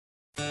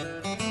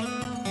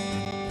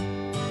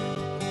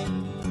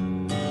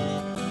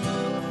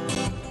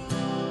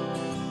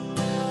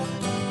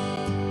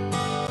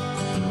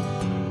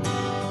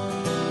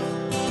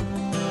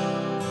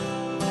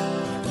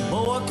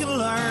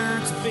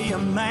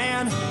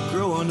man,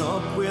 growing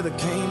up with a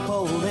cane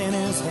pole in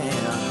his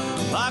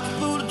hand. Like a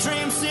fool, a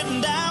tramp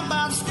sitting down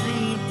by the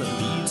stream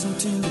that leads him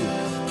to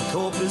the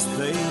Corpus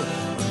Bay.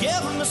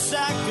 Give him a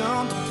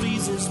shotgun to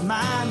please his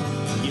mind.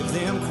 Give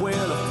them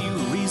quail a few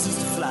reasons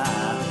to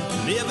fly.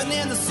 Living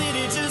in the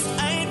city just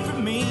ain't for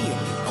me.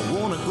 I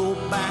wanna go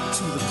back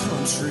to the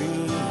country.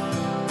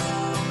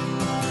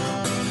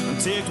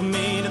 Take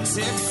me to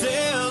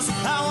Texas.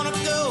 I wanna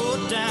go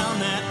down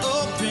that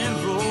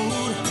open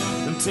road.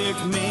 And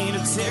take me to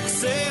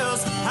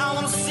Texas. I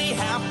wanna see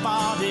how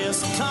far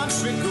this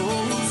country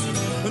goes.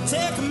 And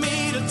take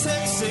me to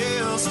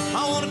Texas.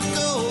 I wanna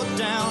go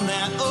down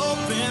that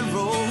open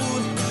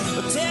road.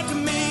 And take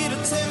me to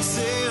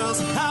Texas.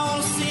 I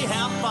wanna see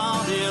how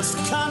far this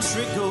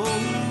country goes.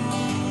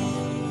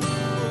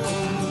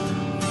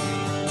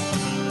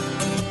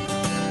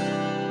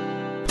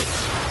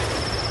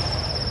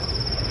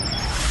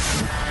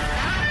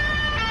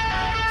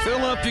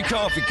 Fill up your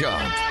coffee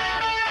cup,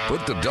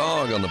 put the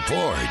dog on the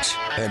porch,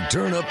 and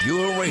turn up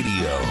your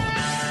radio.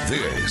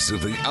 This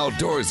is the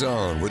Outdoor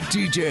Zone with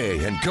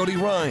TJ and Cody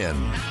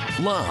Ryan,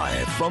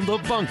 live from the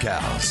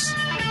bunkhouse.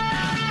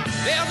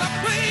 There's a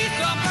place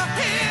up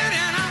ahead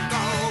and I'm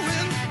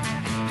going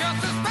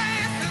just as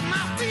fast as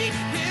my feet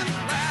can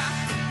fly.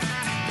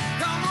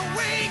 Come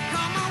away,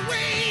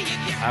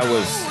 I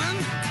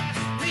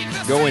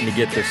was going to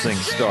get this thing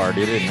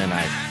started, and then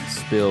I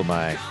spilled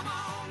my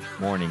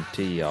morning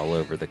tea all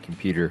over the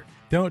computer.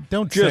 Don't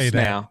just say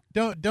that.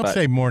 Now, don't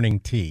say morning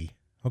tea,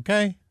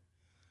 okay?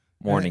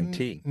 Morning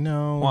tea.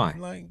 No.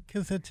 Why?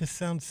 Because it just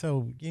sounds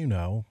so,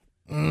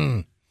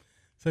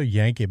 so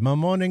Yankee. My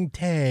morning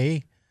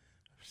tea,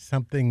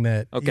 something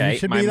that okay.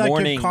 should My be like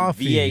morning your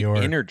coffee V8 or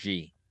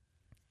energy.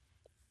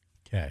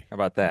 Okay. How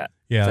about that?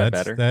 Yeah, Is that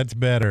better? That's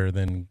better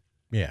than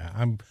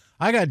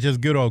I got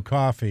just good old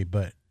coffee,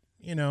 but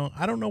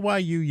I don't know why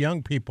you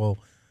young people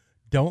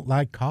don't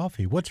like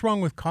coffee. What's wrong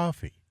with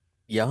coffee?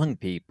 Young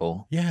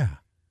people. Yeah.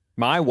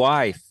 My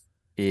wife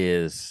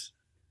is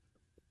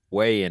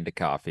way into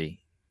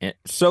coffee, and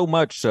so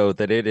much so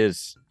that it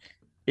is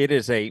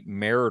a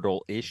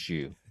marital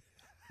issue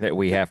that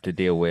we have to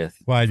deal with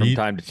from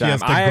time to time.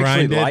 I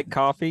actually like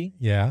coffee.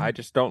 Yeah. I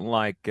just don't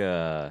like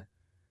I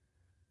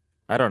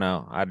don't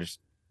know. I just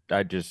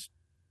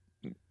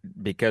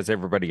because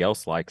everybody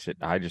else likes it,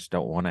 I just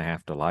don't want to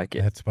have to like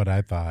it. That's what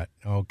I thought.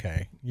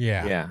 Okay.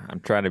 Yeah. Yeah, I'm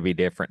trying to be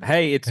different.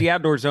 Hey, it's the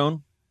Outdoor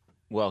Zone.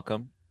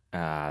 Welcome.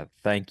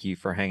 Thank you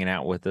for hanging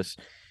out with us.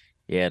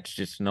 Yeah, it's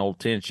just an old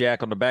tin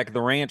shack on the back of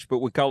the ranch, but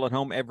we call it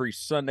home every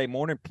Sunday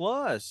morning.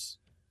 Plus,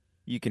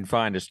 you can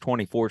find us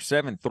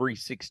 24/7,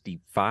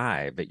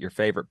 365 at your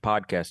favorite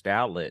podcast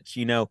outlets.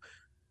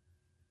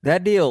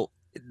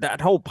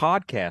 That whole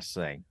podcast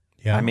thing.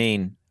 Yeah. I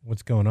mean,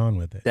 what's going on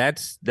with it?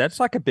 That's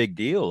like a big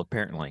deal,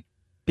 apparently.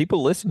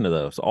 People listen to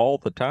those all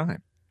the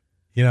time.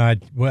 I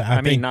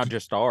mean, not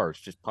just ours,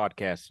 just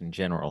podcasts in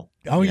general.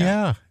 Oh,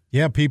 yeah.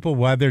 Yeah, people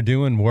while they're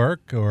doing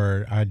work,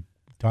 or I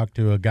talked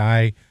to a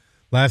guy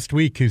last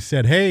week who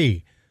said,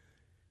 hey,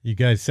 you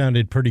guys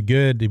sounded pretty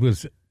good. He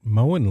was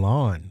mowing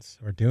lawns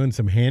or doing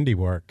some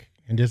handiwork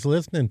and just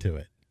listening to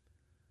it.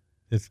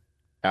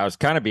 I was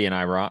kind of being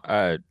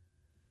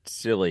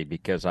silly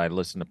because I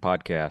listen to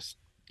podcasts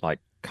like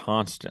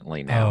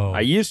constantly now. Oh. I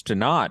used to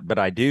not, but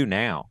I do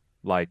now.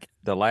 Like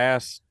the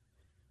last,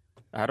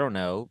 I don't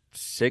know,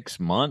 6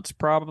 months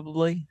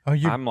probably.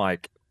 I'm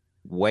like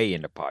way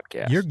into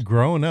podcasts. You're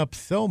growing up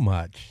so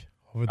much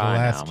over the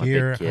last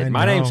year.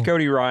 My name's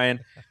Cody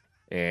Ryan,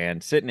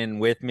 and sitting in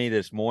with me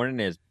this morning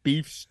is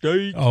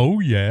Beefsteak.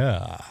 Oh,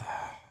 yeah.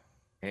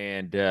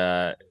 And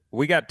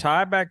we got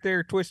Ty back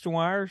there twisting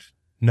wires.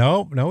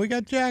 No, we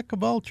got Jack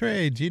of all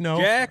trades.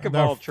 Jack of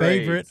our all trades.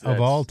 favorite of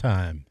all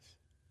time.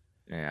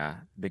 Yeah,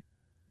 the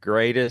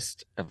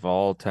greatest of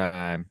all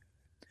time.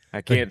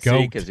 I can't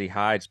see because he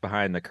hides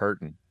behind the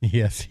curtain.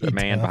 Yes, the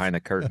man behind the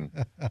curtain.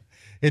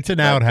 It's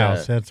an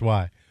outhouse. That's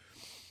why.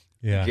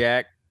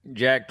 Yeah,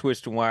 Jack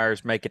twisting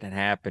wires, making it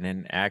happen,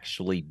 and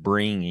actually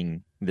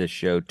bringing this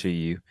show to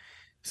you,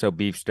 so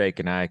Beefsteak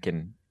and I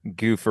can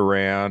goof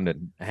around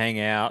and hang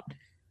out.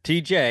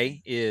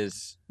 TJ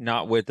is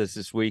not with us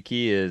this week.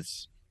 He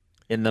is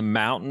in the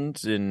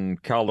mountains in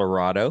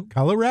Colorado.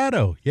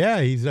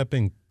 Yeah, he's up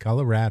in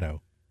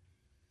Colorado.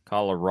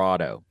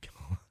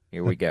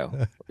 Here we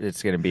go.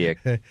 It's going to be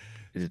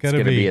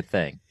a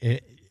thing.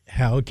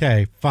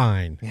 Okay,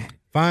 fine.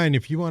 Fine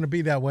if you want to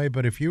be that way,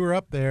 but if you were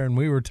up there and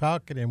we were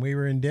talking and we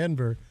were in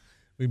Denver,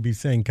 we'd be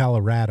saying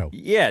Colorado.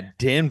 Yeah,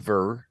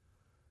 Denver.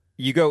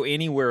 You go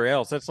anywhere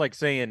else, that's like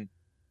saying,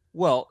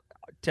 well,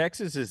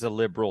 Texas is a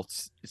liberal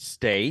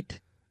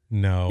state.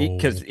 No.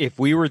 Because if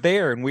we were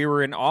there and we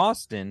were in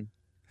Austin,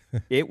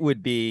 it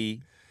would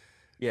be,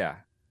 yeah.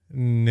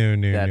 No.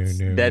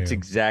 That's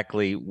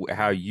exactly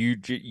how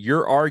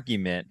your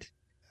argument.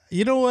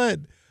 You know what?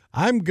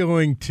 I'm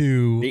going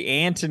to. The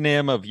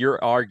antonym of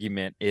your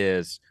argument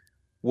is,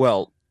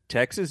 well,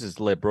 Texas is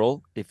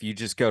liberal. If you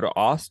just go to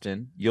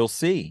Austin, you'll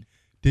see.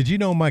 Did you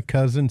know my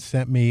cousin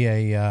sent me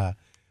a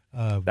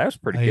that was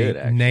pretty good,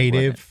 actually,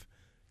 native,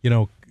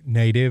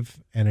 native,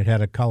 and it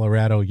had a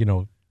Colorado,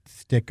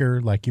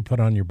 sticker like you put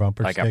on your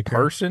bumper Like sticker. a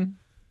person?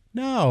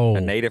 No.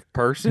 A native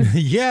person?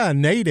 Yeah,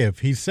 native.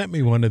 He sent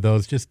me one of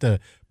those just to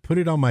put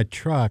it on my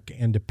truck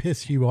and to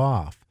piss you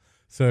off.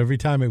 So every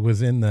time it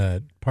was in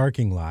the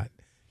parking lot,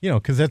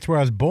 because that's where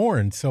I was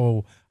born.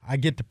 So I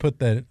get to put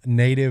the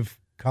native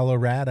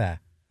Colorado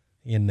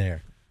in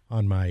there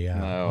on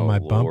my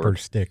bumper Lord.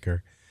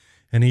 sticker.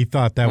 And he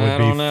thought that would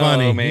be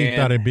funny. Man. He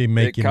thought it'd be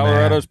making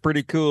Colorado's mad.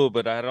 pretty cool,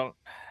 but I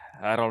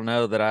don't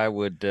know that I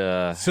would.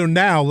 So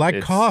now, like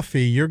it's-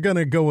 coffee, you're going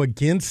to go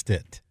against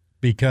it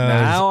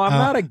because No, I'm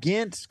not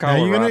against now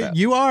Colorado.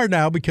 you are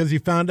now because you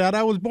found out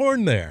I was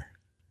born there.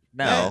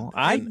 No,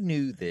 I and-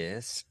 knew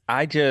this.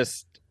 I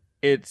just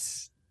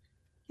it's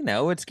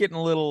getting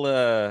a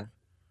little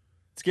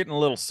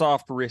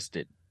soft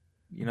wristed.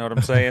 You know what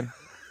I'm saying?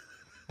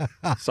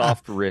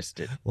 Soft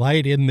wristed.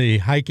 Light in the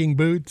hiking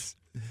boots.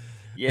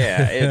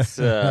 Yeah, it's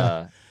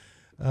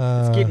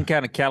getting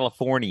kind of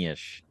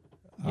California-ish.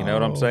 You know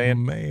what I'm saying?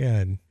 Oh,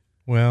 man.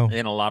 Well,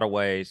 In a lot of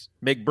ways.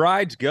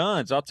 McBride's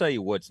Guns, I'll tell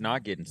you what's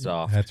not getting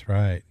soft. that's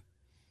right.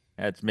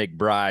 That's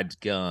McBride's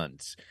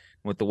Guns.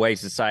 With the way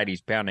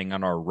society's pounding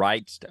on our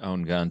rights to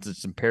own guns,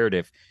 it's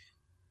imperative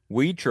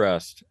we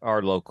trust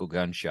our local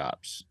gun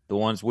shops. The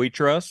ones we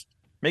trust,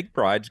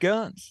 McBride's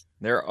Guns.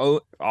 They're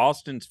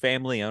Austin's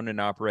family-owned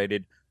and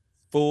operated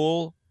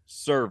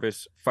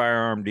full-service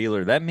firearm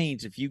dealer. That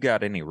means if you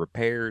got any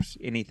repairs,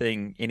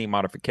 anything, any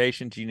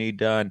modifications you need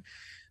done,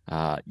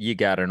 you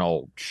got an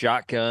old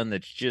shotgun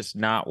that's just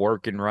not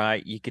working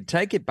right, you can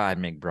take it by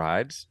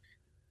McBride's,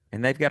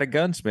 and they've got a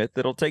gunsmith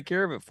that'll take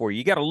care of it for you.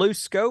 You got a loose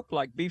scope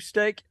like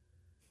Beefsteak?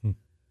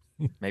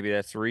 Maybe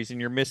that's the reason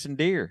you're missing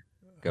deer.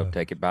 Go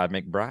take it by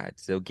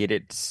McBride's. They'll get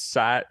it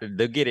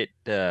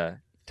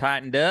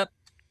tightened up.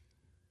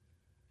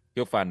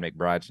 You'll find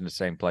McBride's in the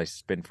same place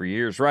it's been for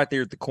years, right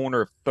there at the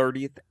corner of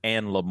 30th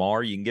and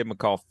Lamar. You can give them a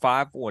call,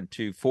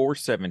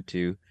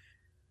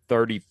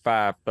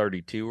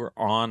 512-472-3532, or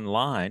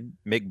online,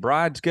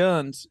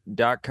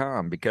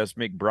 McBridesGuns.com, because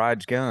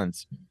McBride's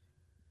Guns,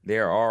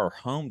 they're our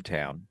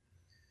hometown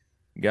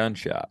gun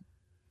shop.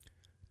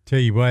 Tell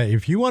you what,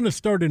 if you want to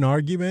start an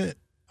argument,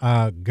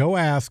 go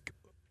ask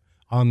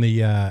on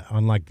the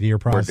on like deer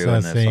processing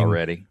We're doing this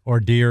already. or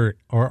deer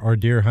or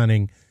deer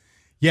hunting.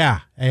 Yeah,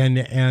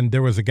 and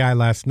there was a guy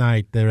last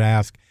night that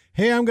asked,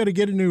 "Hey, I'm going to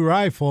get a new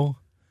rifle.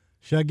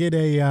 Should I get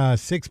a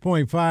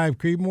 6.5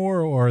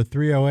 Creedmoor or a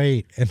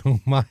 308?"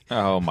 And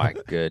Oh my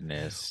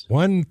goodness.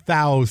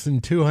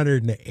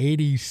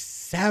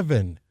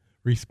 1,287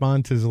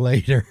 responses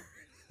later.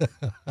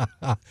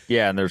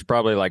 Yeah, and there's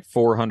probably like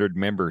 400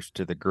 members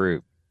to the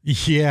group.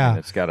 Yeah, And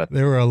it's got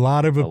there were a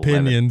lot of 11.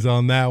 opinions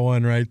on that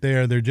one right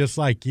there. They're just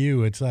like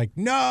you. It's like,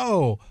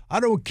 no, I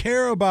don't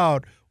care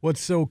about what's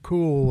so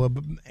cool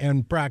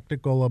and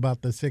practical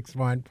about the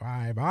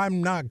 6.5.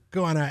 I'm not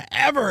going to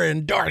ever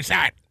endorse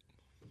that.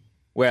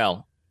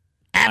 Well,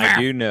 I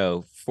do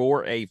know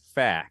for a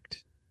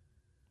fact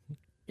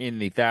in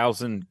the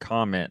 1,000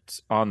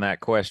 comments on that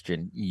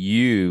question,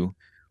 you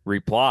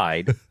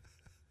replied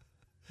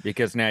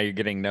because now you're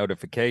getting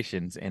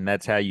notifications, and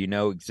that's how you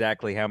know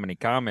exactly how many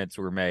comments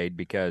were made,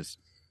 because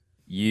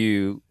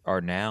you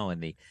are now in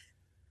the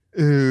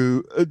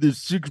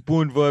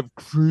 6.5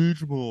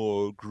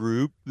 Creedmoor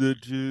group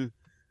that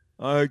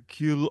I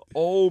kill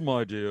all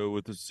my deer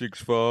with a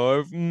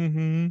 6.5.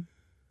 Mm-hmm.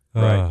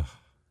 Right.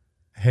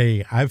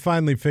 Hey, I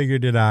finally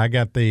figured it out. I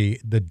got the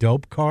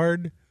dope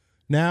card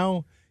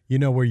now,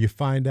 where you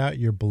find out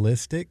your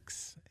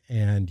ballistics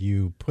and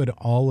you put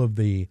all of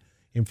the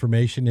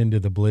information into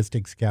the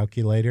ballistics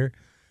calculator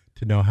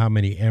to know how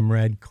many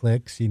MRAD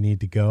clicks you need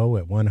to go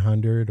at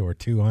 100 or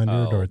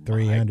 200 or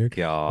 300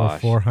 or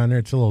 400.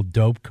 It's a little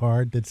dope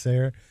card that's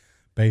there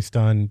based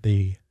on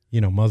the,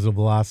 muzzle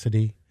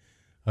velocity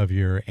of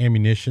your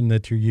ammunition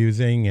that you're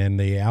using and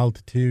the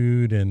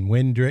altitude and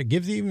wind drift.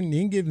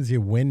 Even gives you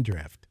wind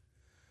drift.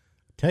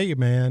 Tell you,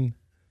 man.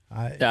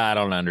 I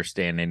don't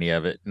understand any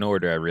of it, nor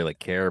do I really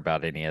care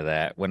about any of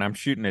that. When I'm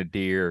shooting a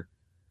deer,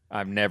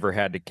 I've never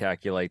had to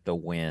calculate the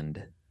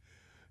wind.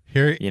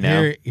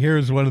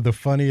 Here's one of the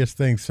funniest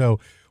things. So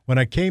when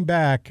I came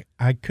back,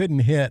 I couldn't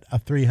hit a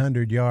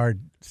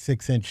 300-yard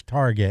 6-inch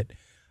target.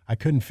 I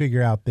couldn't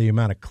figure out the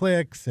amount of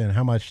clicks and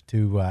how much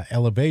to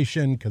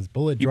elevation because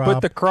bullet drop. You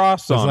put the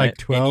cross was on like it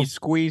 12. and you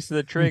squeeze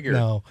the trigger.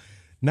 No,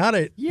 not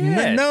it.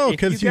 Yes. No, If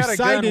because you got a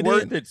sighted gun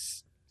it. worth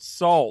its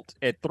salt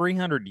at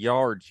 300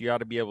 yards, you ought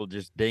to be able to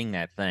just ding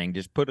that thing.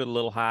 Just put it a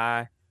little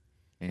high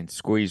and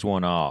squeeze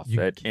one off.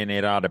 And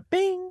it ought to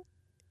bing.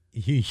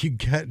 You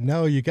got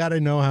to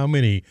know how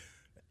many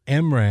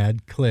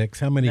MRAD clicks,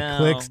 how many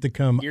clicks to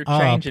come You're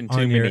up changing too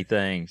on many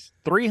things.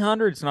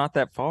 300's not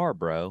that far,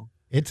 bro.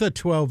 It's a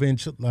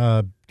 12-inch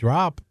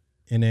drop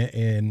in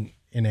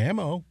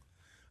ammo.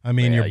 I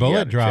mean, your You bullet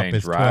gotta drop change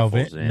is 12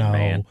 rifles inch. in, No,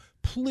 man.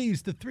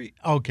 please, the 3.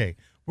 Okay,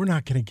 we're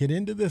not going to get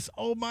into this.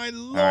 Oh my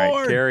Lord! All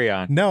right, carry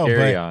on. No,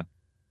 carry but on.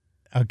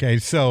 okay.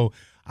 So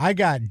I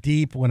got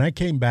deep when I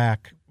came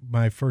back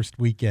my first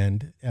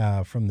weekend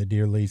from the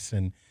deer lease,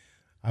 and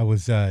I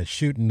was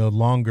shooting the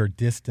longer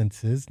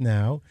distances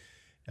now.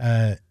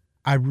 I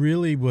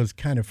really was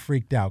kind of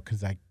freaked out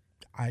because I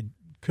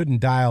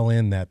couldn't dial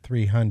in that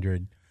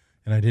 300,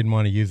 and I didn't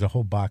want to use a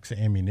whole box of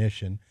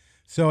ammunition.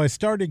 So I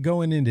started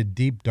going into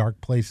deep,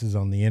 dark places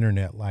on the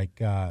internet like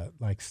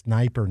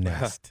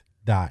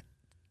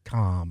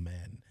snipernest.com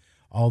and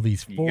all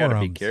these forums. You got to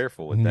be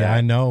careful with that. Yeah,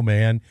 I know,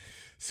 man.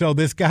 So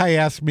this guy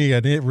asked me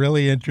a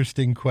really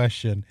interesting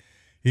question.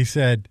 He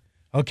said,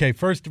 okay,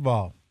 first of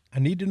all, I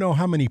need to know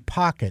how many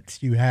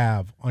pockets you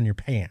have on your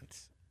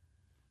pants.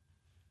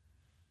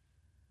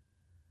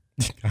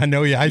 I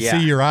know you. I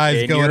see your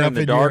eyes going you're up in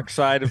the dark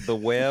side of the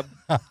web.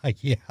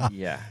 Yeah.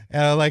 Yeah.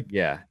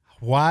 Yeah.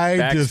 Why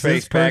does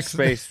this person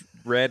backspace,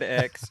 red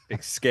X,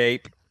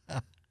 escape,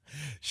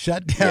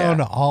 shut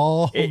down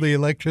all the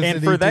electricity?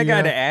 And for that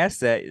guy to ask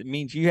that, it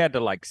means you had to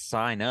like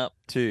sign up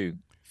too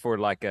for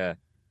like a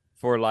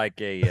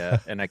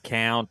an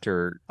account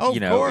or of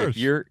course.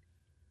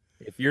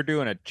 if you're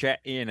doing a chat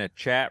in a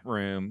chat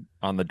room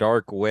on the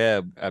dark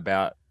web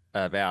about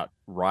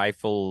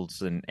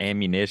rifles and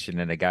ammunition,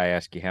 and a guy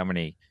asks you how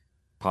many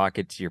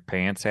pockets your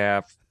pants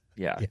have.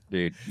 Yeah,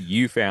 dude,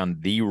 you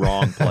found the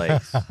wrong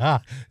place.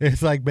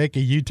 It's like make a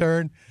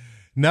U-turn.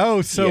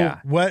 No, so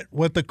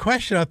what the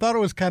question, I thought it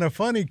was kind of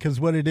funny because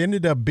what it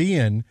ended up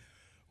being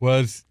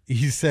was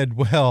he said,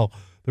 well,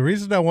 the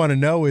reason I want to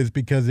know is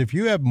because if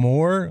you have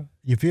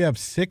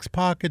 6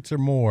 pockets or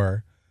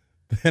more,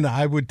 then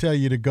I would tell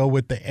you to go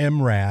with the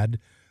MRAD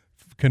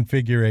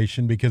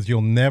configuration because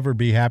you'll never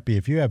be happy.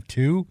 If you have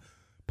 2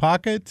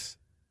 pockets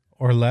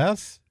or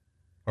less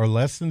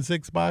than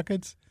 6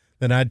 pockets,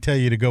 then I'd tell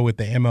you to go with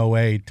the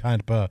MOA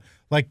type of,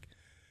 like,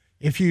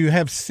 if you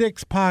have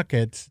 6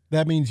 pockets,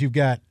 that means you've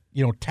got,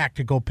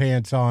 tactical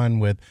pants on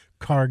with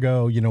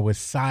cargo, with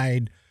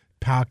side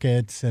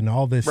pockets and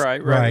all this.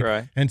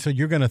 Right. And so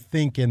you're going to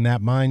think in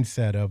that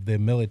mindset of the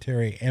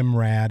military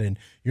MRAD, and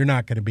you're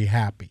not going to be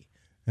happy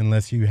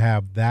unless you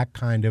have that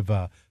kind of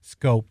a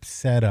scope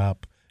set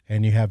up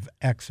and you have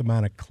X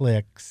amount of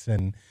clicks.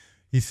 And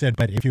he said,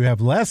 but if you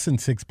have less than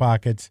 6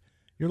 pockets,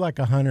 you're like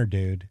a hunter,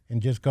 dude,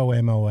 and just go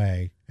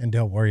MOA and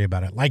don't worry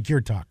about it like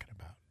you're talking about.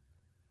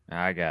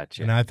 I got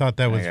you. And I thought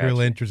that was real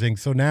interesting.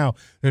 So now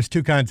there's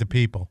 2 kinds of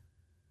people.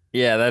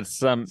 Yeah, that's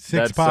some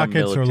 6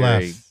 pockets or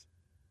less.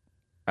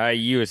 Are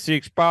you a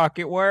 6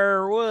 pocket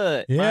wearer or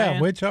what? Yeah,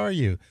 man? which are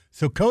you?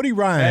 So Cody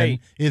Ryan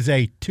is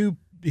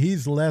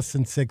he's less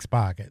than 6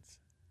 pockets.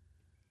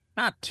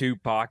 Not 2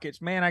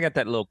 pockets, man. I got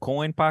that little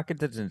coin pocket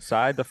that's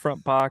inside the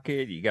front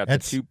pocket. You got the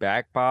 2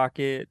 back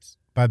pockets.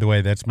 By the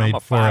way, that's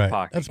made for a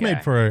watch. It's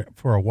made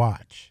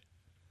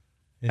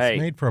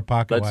for a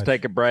pocket watch. Let's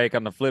take a break.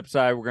 On the flip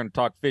side, we're going to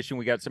talk fishing.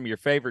 We got some of your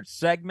favorite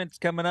segments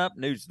coming up.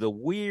 News of the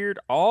weird,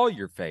 all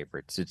your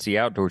favorites. It's the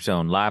Outdoor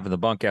Zone live in the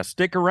bunkhouse.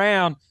 Stick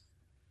around.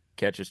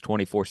 Catch us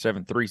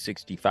 24/7,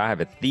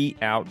 365 at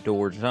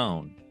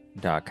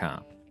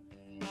theoutdoorzone.com.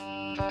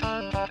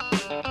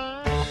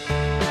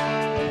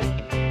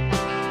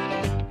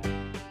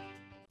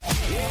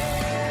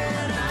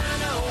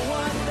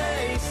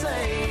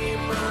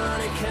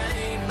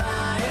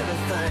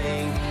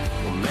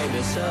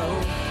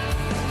 So,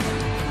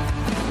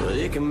 well,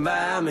 you can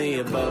buy me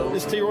a boat.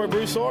 This is T. Roy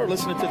Broussard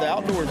listening to the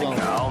Outdoor Zone.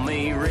 Call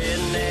me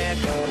redneck,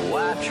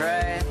 white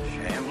trash,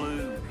 and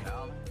blue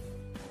collar.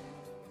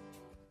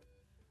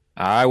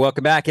 All right,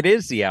 welcome back. It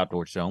is the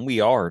Outdoor Zone. We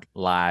are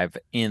live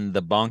in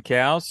the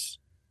bunkhouse.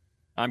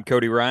 I'm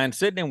Cody Ryan,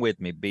 sitting in with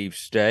me,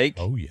 Beefsteak.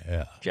 Oh,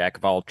 yeah. Jack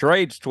of all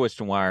trades,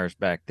 twisting wires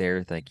back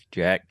there. Thank you,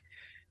 Jack.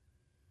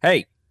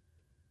 Hey,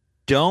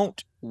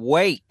 don't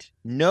wait.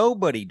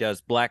 Nobody does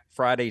Black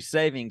Friday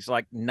savings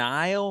like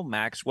Nile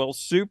Maxwell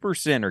Super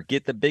Center.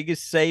 Get the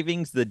biggest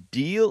savings, the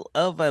deal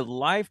of a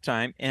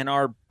lifetime, and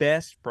our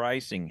best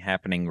pricing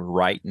happening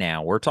right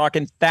now. We're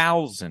talking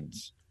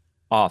thousands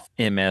off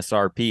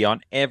MSRP on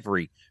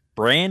every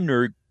brand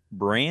new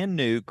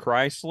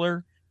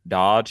Chrysler,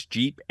 Dodge,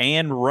 Jeep,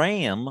 and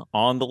Ram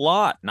on the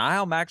lot.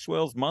 Nile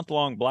Maxwell's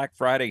month-long Black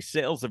Friday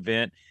sales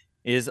event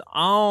is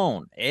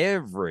on.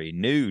 Every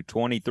new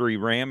 23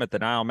 Ram at the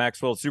Nile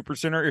Maxwell Super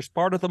Center is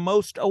part of the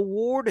most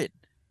awarded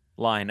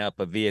lineup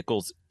of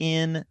vehicles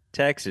in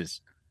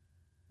Texas.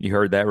 You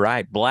heard that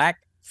right.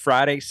 Black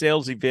Friday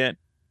sales event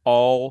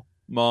all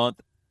month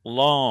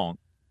long.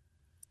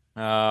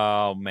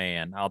 Oh,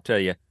 man, I'll tell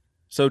you.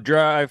 So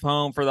drive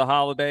home for the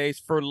holidays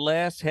for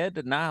less. Head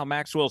to Nile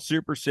Maxwell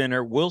Super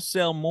Center. We'll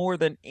sell more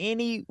than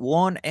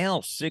anyone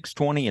else.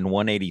 620 and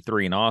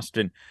 183 in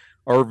Austin.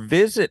 Or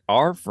visit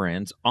our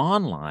friends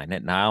online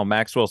at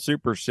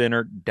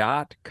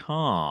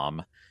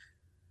NileMaxwellSuperCenter.com.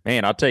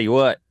 Man, I'll tell you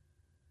what.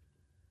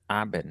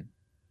 I've been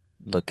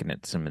looking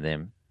at some of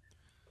them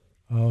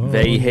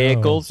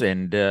vehicles,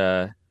 and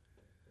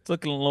it's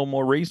looking a little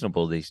more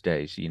reasonable these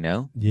days, Get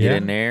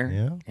in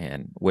there,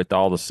 and with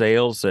all the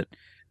sales that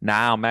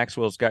Nile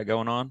Maxwell's got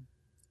going on,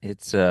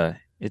 it's a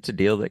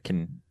deal that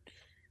can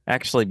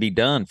actually be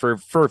done. For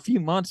a few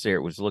months there,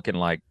 it was looking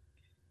like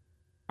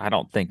I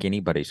don't think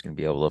anybody's going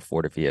to be able to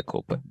afford a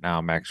vehicle, but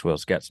now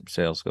Maxwell's got some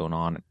sales going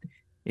on.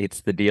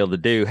 It's the deal to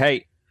do.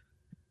 Hey,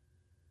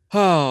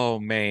 Oh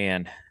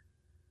man.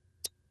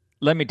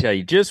 Let me tell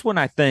you, just when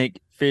I think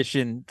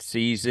fishing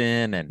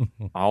season and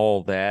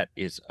all that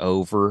is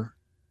over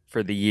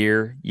for the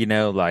year,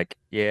 like,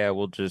 yeah,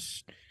 we'll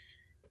just,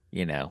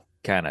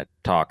 kind of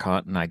talk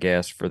hunting, I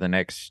guess, for the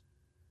next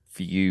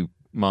few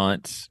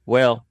months.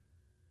 Well,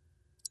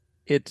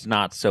 it's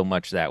not so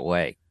much that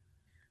way.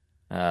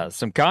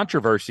 Some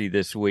controversy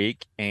this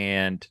week,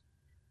 and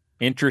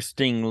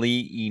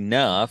interestingly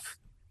enough,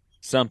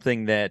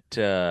 something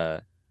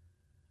that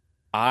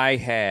I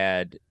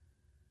had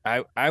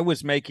I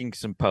was making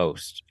some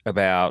posts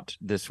about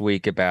this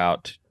week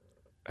about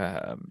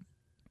um,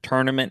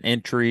 tournament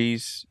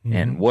entries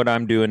and what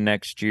I'm doing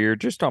next year,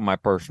 just on my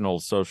personal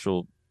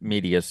social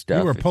media stuff.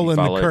 You were If you pulling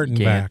the follow it, you curtain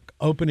can. back,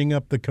 opening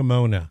up the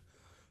kimono,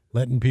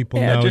 letting people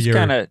Yeah, know just you're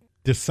kind of,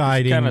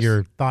 deciding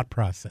your thought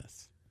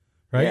process,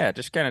 right? yeah,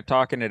 just kind of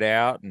talking it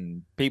out.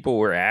 And people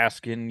were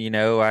asking,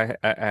 I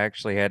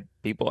actually had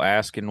people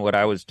asking what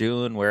I was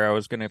doing, where I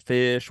was going to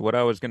fish, what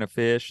I was going to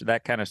fish,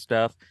 that kind of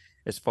stuff,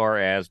 as far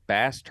as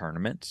bass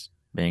tournaments,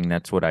 being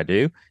that's what I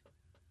do.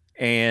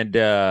 And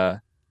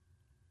I'm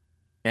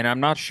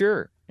not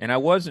sure, and I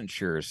wasn't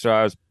sure, so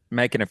I was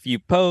making a few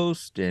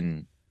posts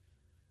and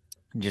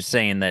just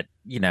saying that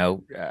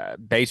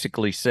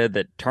basically said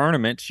that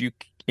tournaments, you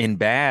in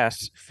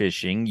bass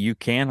fishing, you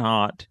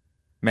cannot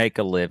make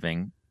a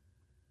living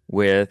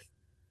with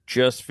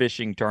just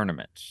fishing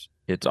tournaments.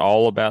 It's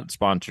all about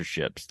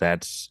sponsorships.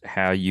 That's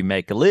how you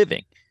make a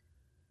living.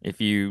 If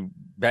you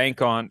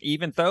bank on,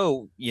 even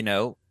though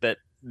that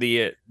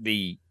the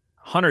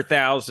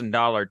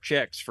 $100,000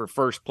 checks for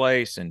first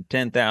place and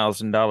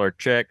 $10,000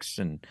 checks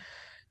and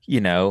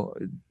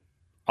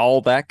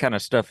all that kind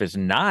of stuff is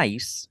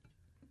nice,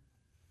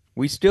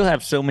 we still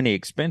have so many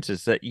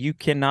expenses that you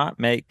cannot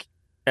make.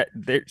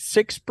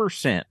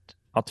 6%.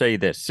 I'll tell you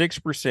this: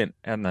 6%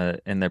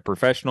 in the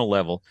professional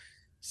level,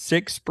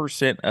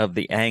 6% of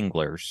the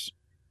anglers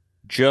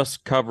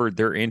just covered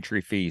their entry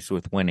fees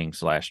with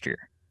winnings last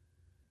year.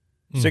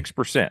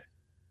 6%.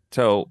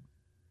 So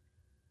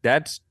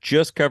that's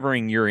just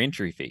covering your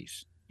entry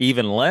fees.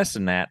 Even less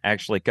than that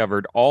actually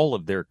covered all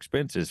of their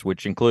expenses,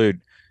 which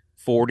include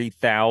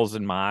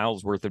 40,000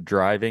 miles worth of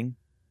driving.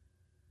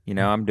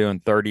 I'm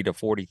doing 30 to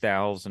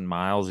 40,000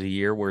 miles a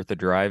year worth of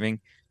driving,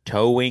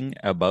 towing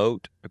a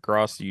boat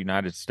across the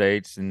United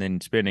States, and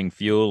then spending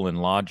fuel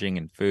and lodging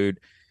and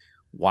food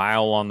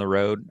while on the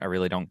road. I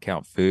really don't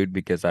count food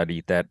because I'd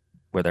eat that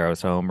whether I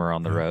was home or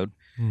on the road.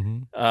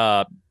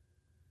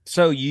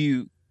 So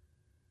you've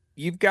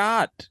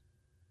got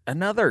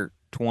another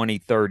 20,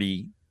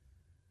 30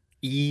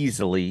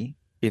 easily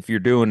if you're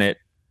doing it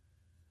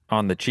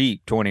on the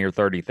cheap, $20 or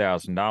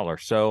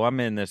 $30,000. So I'm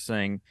in this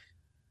thing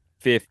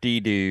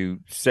 $50 to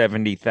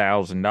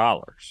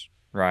 $70,000,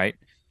 right,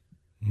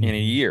 in a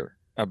year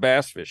of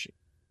bass fishing.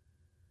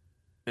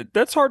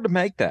 That's hard to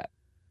make that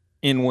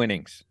in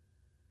winnings.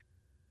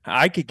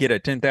 I could get a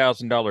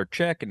 $10,000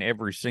 check in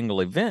every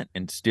single event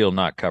and still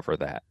not cover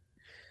that.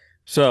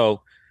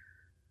 So,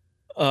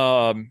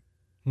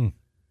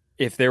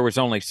 if there was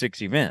only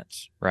 6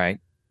 events,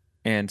 right?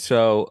 And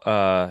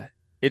so,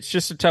 it's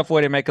just a tough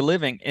way to make a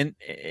living,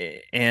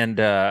 and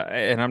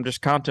I'm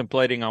just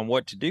contemplating on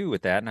what to do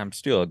with that, and I'm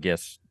still, I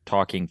guess,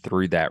 talking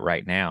through that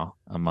right now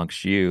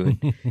amongst you.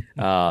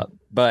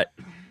 But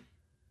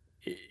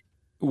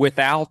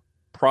without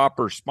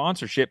proper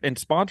sponsorship, and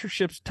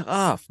sponsorship's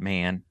tough,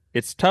 man.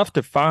 It's tough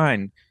to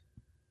find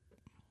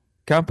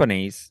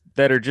companies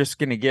that are just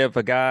going to give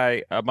a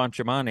guy a bunch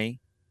of money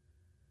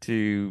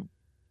to,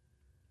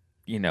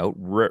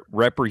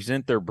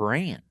 represent their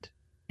brand.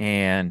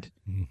 And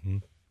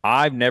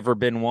I've never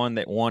been one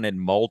that wanted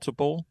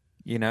multiple.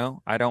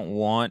 I don't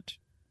want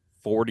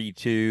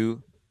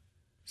 42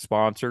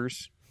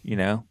 sponsors,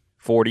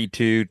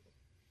 42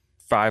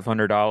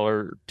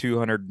 $500,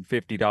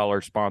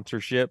 $250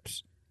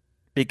 sponsorships,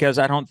 because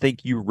I don't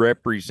think you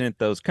represent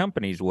those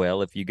companies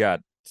well if you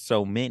got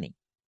so many,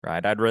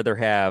 right? I'd rather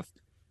have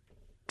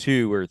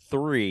 2 or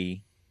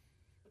 3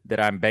 that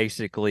I'm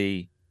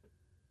basically,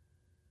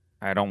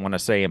 I don't want to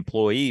say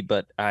employee,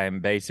 but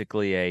I'm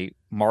basically a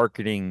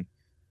marketing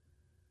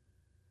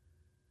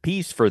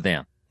piece for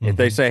them. If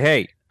they say,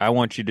 hey, I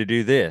want you to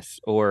do this,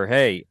 or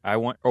hey,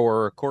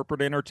 or a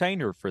corporate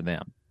entertainer for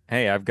them.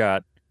 Hey, I've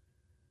got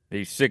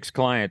these 6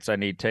 clients I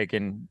need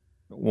taken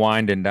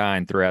wined and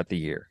dine throughout the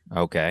year.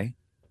 Okay.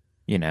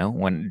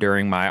 When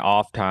during my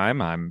off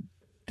time, I'm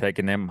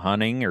taking them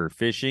hunting or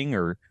fishing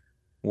or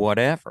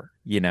whatever.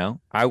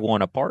 I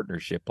want a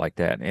partnership like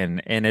that.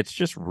 And it's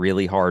just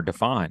really hard to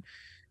find.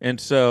 And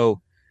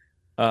so,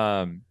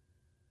 and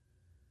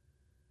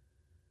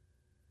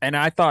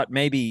I thought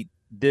maybe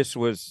this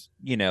was,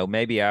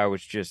 maybe I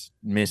was just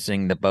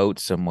missing the boat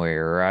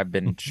somewhere, or I've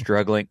been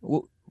struggling.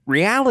 Well,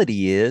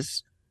 reality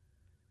is,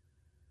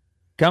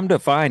 come to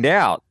find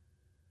out,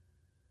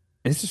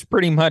 this is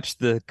pretty much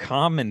the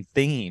common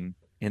theme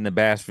in the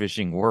bass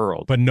fishing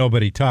world. But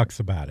nobody talks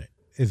about it,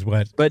 is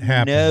what But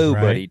happens,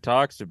 nobody right?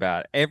 talks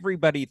about it.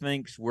 Everybody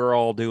thinks we're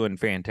all doing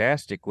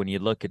fantastic when you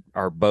look at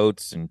our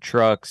boats and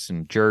trucks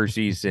and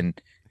jerseys,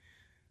 and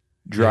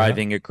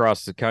driving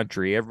across the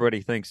country.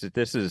 Everybody thinks that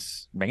this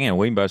is, man,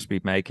 we must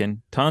be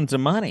making tons of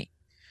money.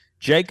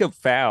 Jacob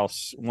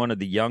Faust, one of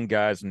the young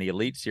guys in the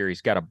Elite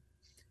Series,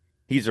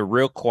 he's a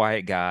real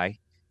quiet guy.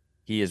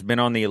 He has been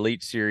on the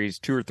Elite Series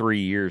 2 or 3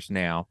 years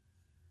now.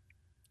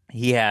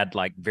 He had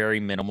like very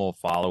minimal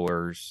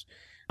followers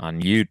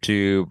on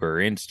YouTube or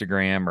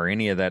Instagram or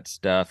any of that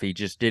stuff. He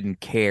just didn't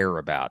care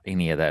about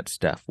any of that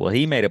stuff. Well,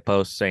 he made a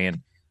post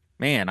saying,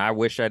 man, I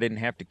wish I didn't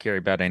have to care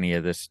about any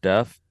of this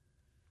stuff.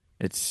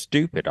 It's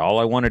stupid. All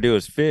I want to do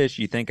is fish.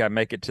 You think I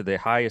make it to the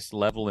highest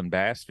level in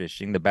bass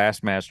fishing, the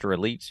Bassmaster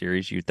Elite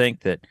Series. You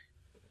think that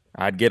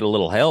I'd get a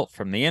little help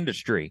from the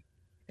industry.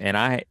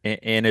 And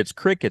it's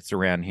crickets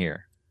around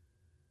here.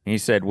 And he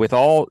said, with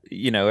all,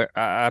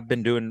 I've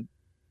been doing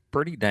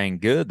pretty dang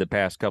good the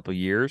past couple of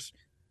years.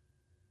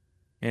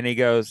 And he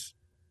goes,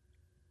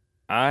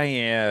 I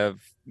have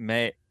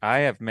made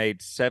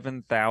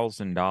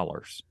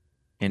 $7,000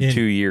 in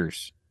 2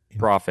 years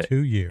profit.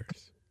 2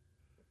 years.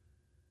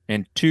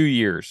 In 2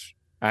 years,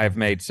 I've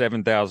made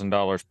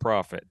 $7,000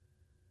 profit,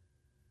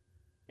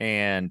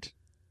 and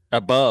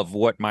above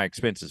what my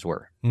expenses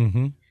were.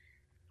 Mm-hmm.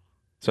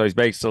 So he's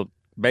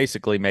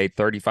basically made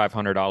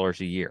 $3,500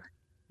 a year,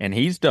 and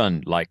he's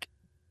done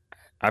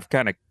I've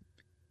kind of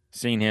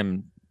seen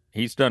him.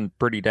 He's done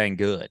pretty dang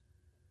good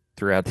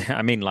throughout.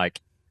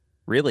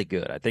 Really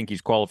good. I think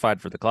he's qualified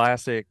for the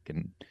Classic,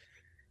 and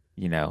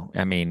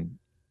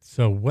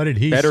So what did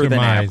he better surmise? than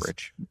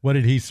average. What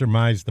did he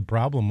surmise the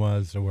problem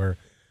was, or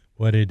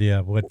what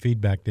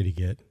feedback did he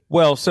get?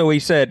 Well, so he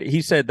said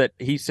that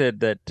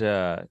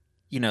the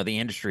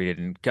industry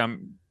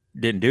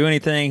didn't do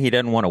anything. He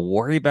doesn't want to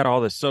worry about all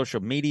this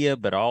social media,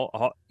 but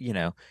all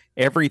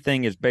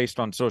everything is based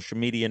on social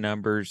media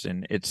numbers,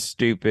 and it's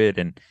stupid,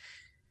 and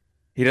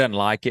he doesn't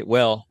like it.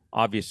 Well,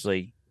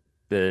 obviously,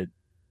 the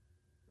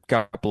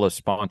couple of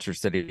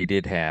sponsors that he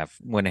did have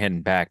went ahead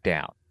and backed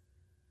out.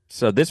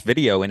 So this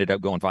video ended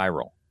up going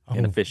viral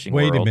in the fishing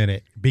world. Wait a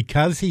minute.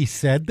 Because he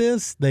said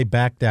this, they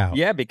backed out.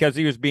 Yeah, because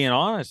he was being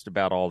honest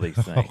about all these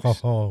things.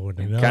 No.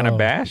 Kind of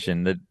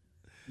bashing the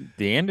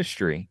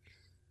industry.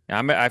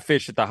 I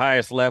fish at the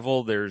highest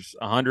level. There's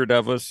 100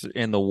 of us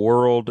in the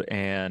world,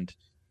 and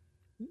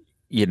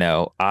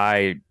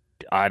I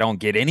don't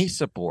get any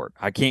support.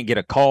 I can't get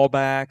a call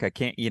back. I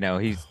can't. He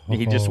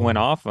just went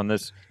off on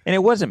this, and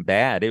it wasn't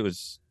bad. It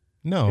was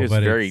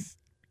very. It's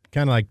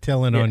kind of like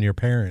telling on your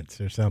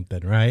parents or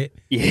something, right?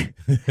 Yeah.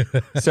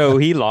 So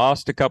he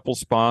lost a couple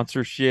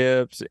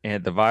sponsorships,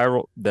 and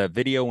the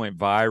video went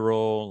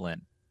viral,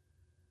 and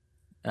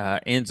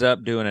ends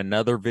up doing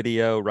another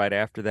video right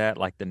after that,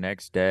 like the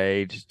next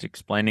day, just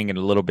explaining it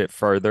a little bit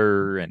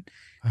further. And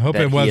I hope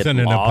it wasn't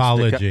an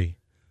apology.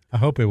 I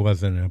hope it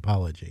wasn't an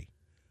apology.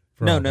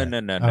 No,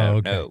 okay. not at all.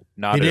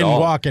 He didn't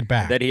walk it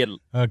back. That he had.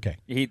 Okay.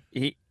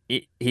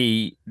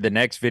 He the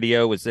next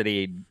video was that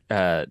he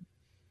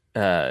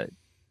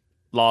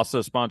lost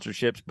those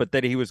sponsorships, but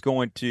that he was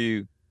going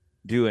to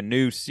do a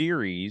new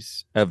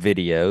series of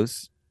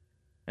videos,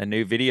 a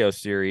new video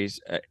series,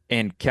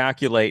 and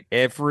calculate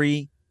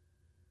every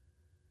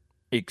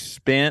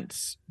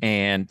expense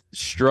and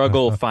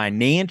struggle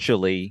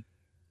financially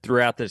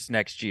throughout this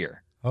next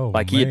year.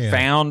 He had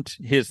found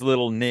his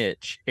little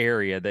niche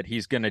area that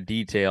he's going to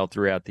detail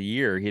throughout the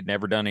year. He had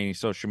never done any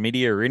social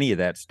media or any of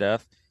that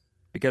stuff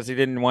because he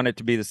didn't want it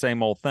to be the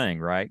same old thing,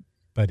 right?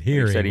 But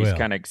here he said he's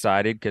kind of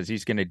excited because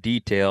he's going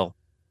to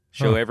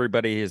show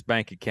everybody his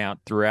bank account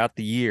throughout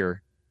the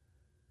year,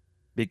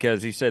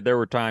 because he said there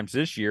were times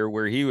this year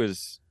where he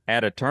was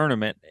at a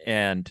tournament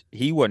and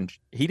he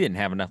didn't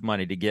have enough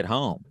money to get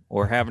home,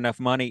 or have enough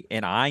money.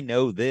 And I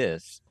know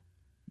this,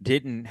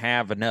 didn't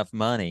have enough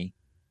money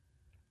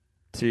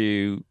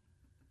to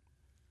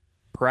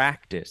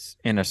practice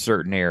in a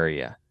certain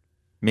area,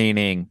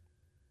 meaning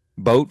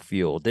boat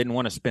fuel. Didn't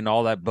want to spend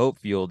all that boat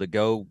fuel to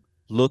go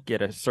look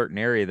at a certain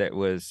area that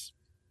was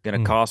going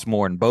to cost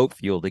more in boat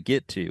fuel to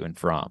get to and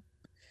from,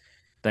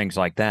 things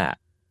like that.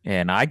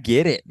 And I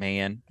get it,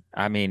 man.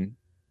 I mean,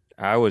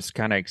 I was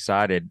kind of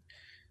excited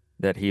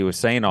that he was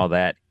saying all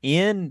that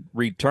in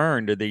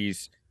return to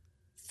these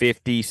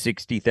 50,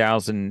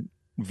 60,000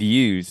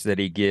 views that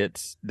he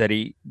gets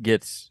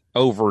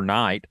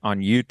overnight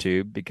on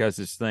YouTube, because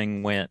this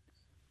thing went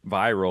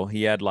viral.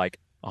 He had like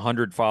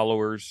 100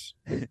 followers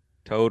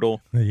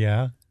total.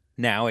 Yeah.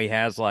 Now he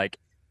has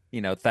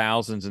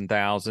thousands and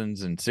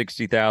thousands and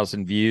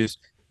 60,000 views.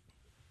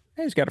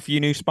 He's got a few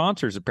new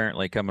sponsors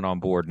apparently coming on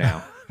board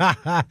now.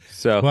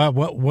 So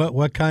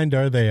what kind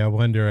are they? I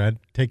wonder. I'd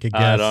take a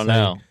guess. I don't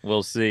know.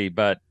 We'll see.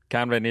 But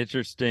kind of an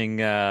interesting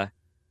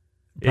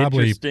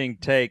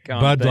take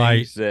on Bud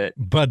Light. That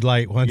Bud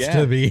Light wants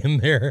to be in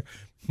there.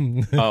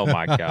 Oh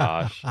my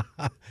gosh.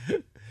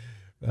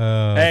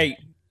 Hey,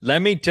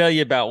 let me tell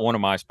you about one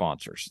of my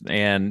sponsors,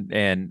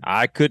 and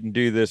I couldn't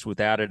do this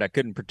without it. I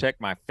couldn't protect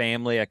my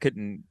family. I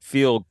couldn't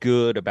feel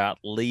good about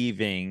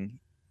leaving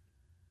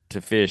to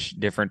fish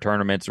different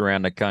tournaments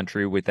around the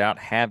country without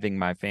having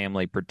my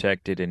family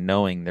protected and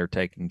knowing they're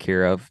taken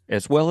care of,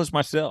 as well as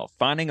myself.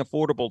 Finding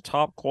affordable,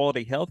 top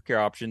quality healthcare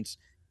options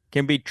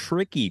can be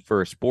tricky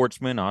for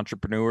sportsmen,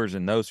 entrepreneurs,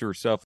 and those who are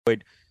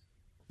self-employed.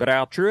 But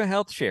Altrua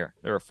Health Share,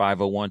 they're a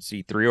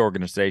 501c3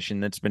 organization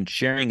that's been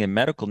sharing in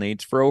medical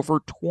needs for over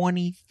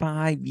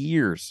 25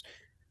 years.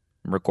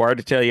 I'm required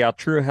to tell you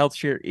Altrua Health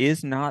Share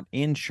is not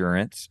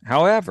insurance.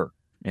 However,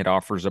 it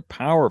offers a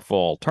powerful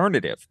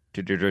alternative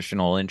to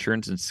traditional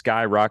insurance and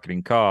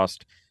skyrocketing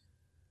cost.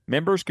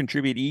 Members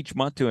contribute each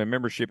month to a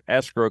membership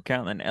escrow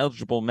account, and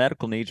eligible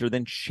medical needs are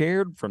then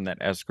shared from that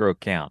escrow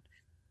account.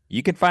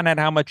 You can find out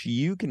how much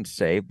you can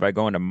save by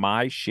going to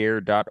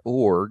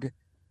myshare.org,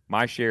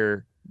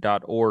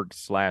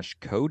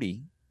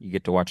 myshare.org/Cody. You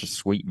get to watch a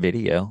sweet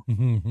video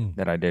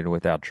that I did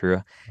with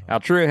Altrua.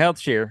 Altrua Health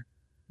Share,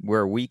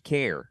 where we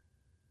care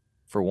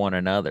for one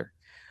another.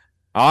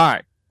 All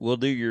right, we'll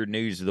do your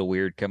news of the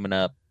weird coming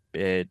up.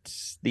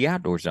 It's the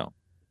Outdoor Zone.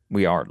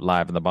 We are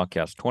live in the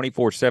bunkhouse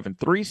 24/7,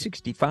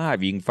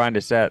 365. You can find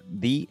us at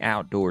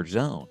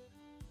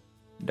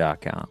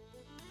theoutdoorzone.com.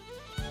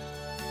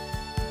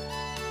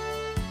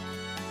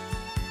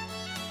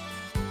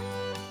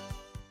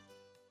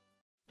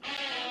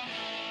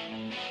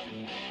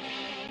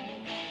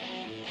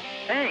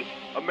 Hey,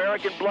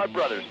 American Blood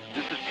Brothers.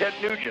 This is Ted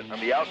Nugent on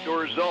the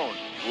Outdoor Zone,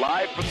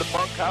 live from the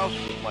bunkhouse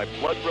with my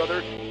blood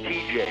brother,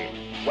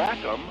 TJ.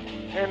 Whack 'em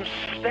and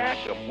stack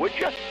 'em, would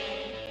ya?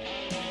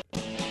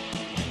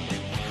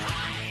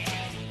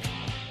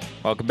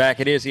 Welcome back.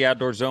 It is the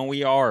Outdoor Zone.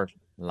 We are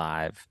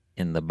live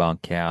in the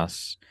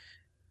bunkhouse.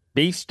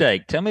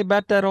 Beefsteak, tell me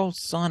about that old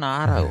Sun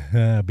Auto.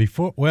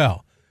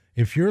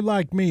 If you're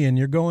like me and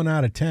you're going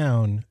out of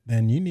town,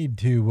 then you need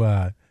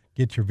to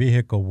get your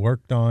vehicle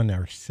worked on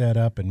or set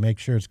up and make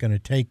sure it's going to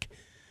take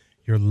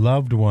your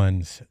loved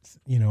ones.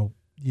 You know,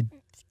 you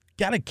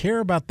got to care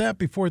about that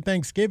before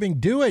Thanksgiving.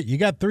 Do it. You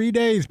got 3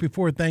 days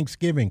before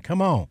Thanksgiving.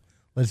 Come on,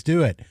 let's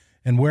do it.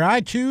 And where I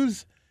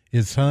choose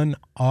is Sun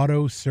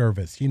Auto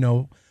Service. You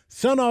know,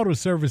 Sun Auto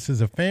Service is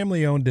a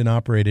family-owned and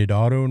operated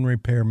auto and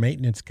repair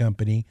maintenance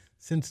company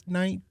since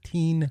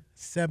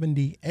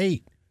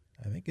 1978.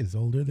 I think it's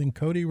older than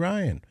Cody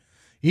Ryan.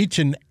 Each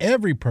and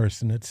every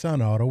person at Sun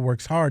Auto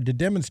works hard to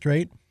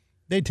demonstrate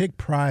they take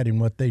pride in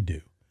what they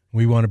do.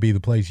 We want to be the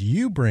place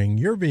you bring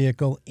your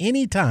vehicle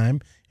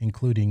anytime,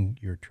 including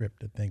your trip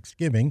to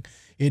Thanksgiving.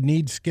 It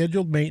needs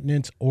scheduled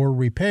maintenance or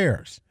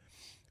repairs.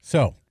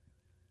 So,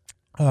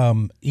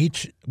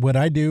 what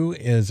I do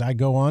is I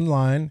go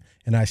online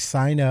and I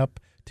sign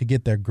up to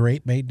get their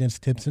great maintenance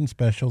tips and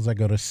specials. I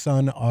go to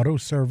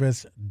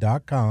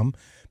sunautoservice.com.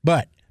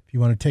 But if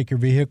you want to take your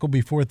vehicle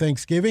before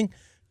Thanksgiving,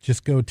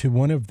 just go to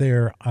one of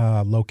their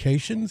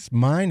locations.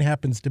 Mine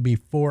happens to be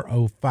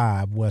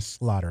 405 West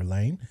Slaughter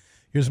Lane.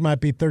 Yours might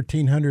be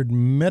 1300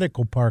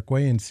 Medical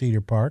Parkway in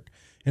Cedar Park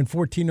and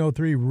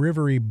 1403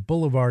 Rivery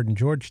Boulevard in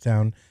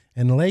Georgetown,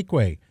 and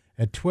Lakeway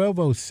at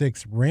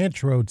 1206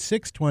 Ranch Road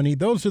 620.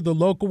 Those are the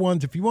local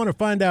ones. If you want to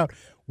find out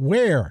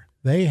where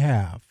they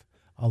have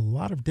a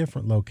lot of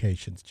different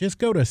locations, just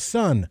go to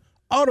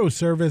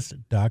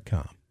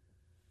sunautoservice.com.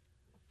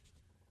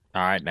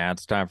 All right, now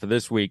it's time for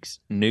this week's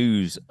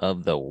News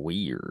of the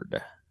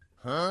Weird.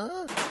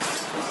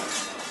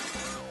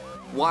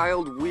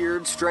 Wild,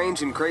 weird,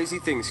 strange, and crazy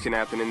things can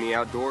happen in the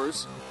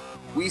outdoors.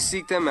 We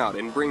seek them out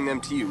and bring them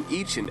to you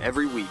each and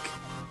every week.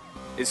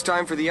 It's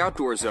time for the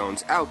Outdoor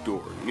Zone's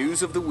Outdoor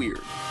News of the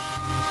Weird.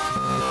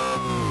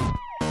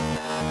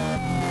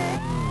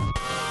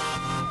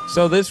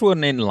 So this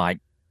one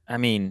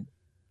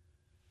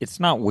it's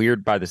not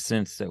weird by the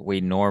sense that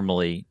we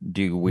normally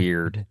do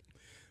weird.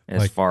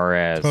 As Like far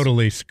as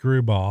totally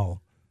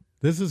screwball.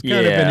 This is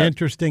kind of an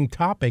interesting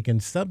topic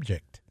and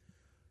subject.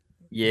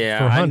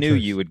 Yeah, I knew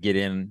you would get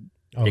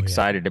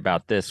excited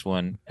about this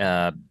one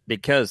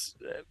because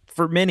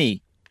for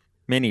many,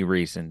 many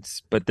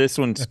reasons. But this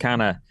one's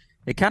kind of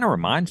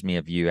reminds me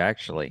of you,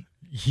 actually,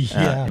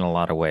 in a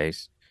lot of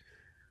ways.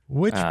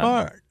 Which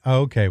part?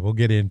 Okay, we'll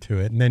get into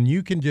it. And then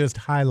you can just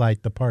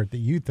highlight the part that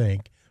you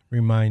think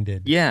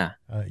reminded you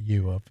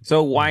of.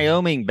 So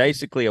Wyoming,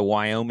 basically a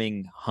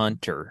Wyoming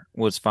hunter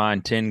was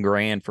fined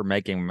 $10,000 for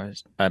making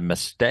a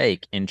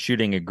mistake in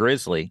shooting a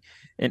grizzly.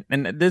 And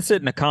this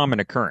isn't a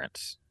common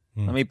occurrence.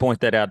 Let me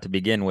point that out to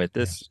begin with.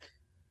 This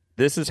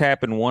has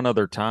happened one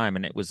other time,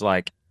 and it was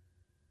like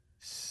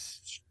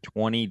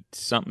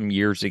 20-something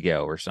years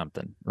ago or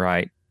something,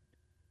 right?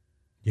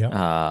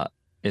 Yeah.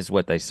 Is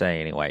what they say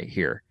anyway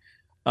here.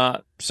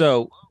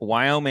 So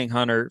Wyoming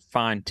hunter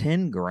fined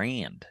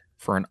 $10,000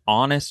 for an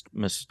honest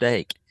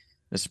mistake.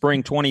 The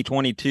spring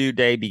 2022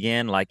 day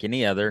began like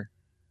any other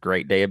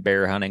great day of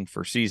bear hunting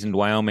for seasoned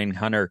Wyoming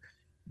hunter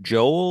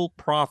Joel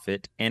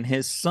Profit and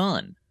his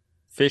son,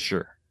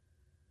 Fisher.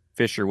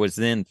 Fisher was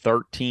then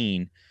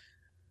 13.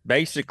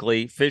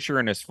 Basically, Fisher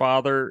and his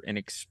father, an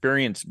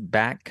experienced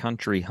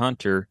backcountry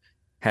hunter,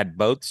 had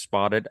both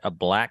spotted a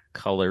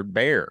black-colored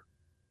bear.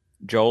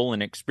 Joel,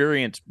 an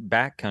experienced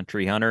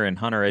backcountry hunter and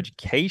hunter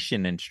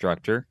education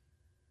instructor,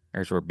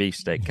 there's where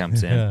Beefsteak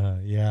comes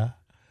in. Yeah.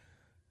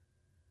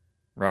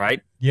 Right?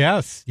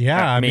 Yes.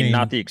 Yeah. I mean,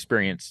 not the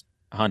experienced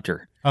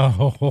hunter.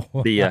 Oh.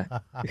 The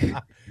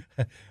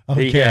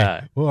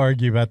okay. We'll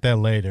argue about that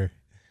later.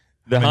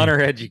 The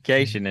hunter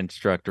education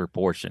instructor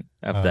portion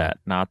of that,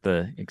 not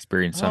the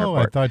experienced hunter Oh,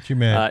 part. I thought you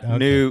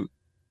meant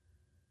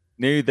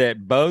Knew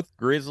that both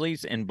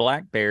grizzlies and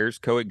black bears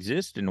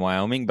coexist in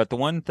Wyoming, but the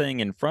one thing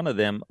in front of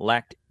them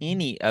lacked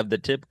any of the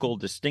typical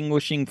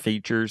distinguishing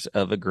features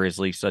of a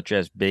grizzly, such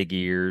as big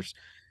ears,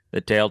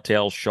 the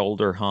telltale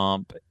shoulder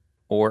hump,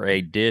 or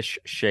a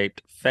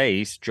dish-shaped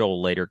face,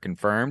 Joel later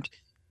confirmed.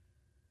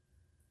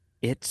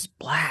 "It's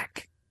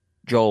black,"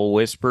 Joel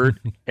whispered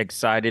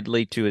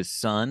excitedly to his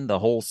son, the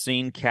whole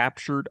scene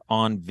captured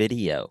on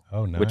video.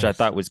 Oh, nice. Which I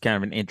thought was kind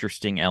of an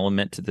interesting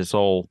element to this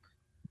whole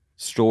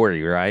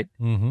story, right?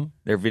 Mm-hmm.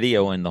 They're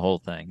videoing the whole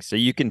thing. So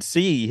you can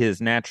see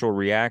his natural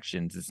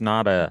reactions. It's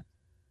not a,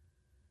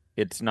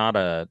 he's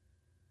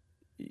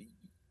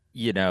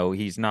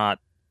not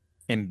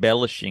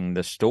embellishing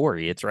the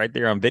story. It's right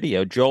there on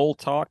video. Joel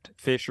talked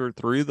Fisher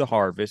through the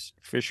harvest.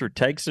 Fisher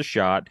takes a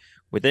shot.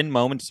 Within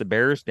moments, the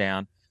bear is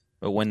down.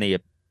 But when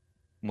the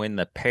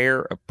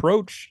pair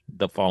approached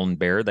the fallen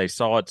bear, they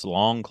saw its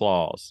long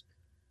claws.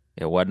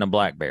 It wasn't a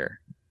black bear.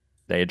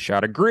 They had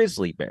shot a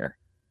grizzly bear.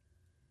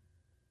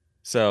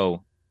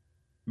 So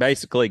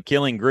basically,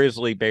 killing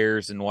grizzly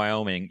bears in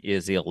Wyoming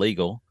is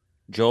illegal.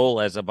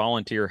 Joel, as a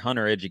volunteer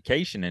hunter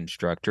education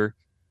instructor,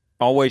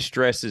 always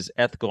stresses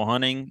ethical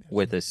hunting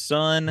with his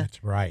son.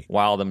 That's right.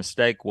 While the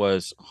mistake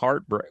was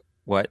heartbreak.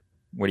 What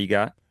do you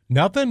got?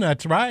 Nothing.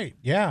 That's right.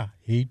 Yeah.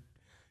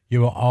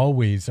 You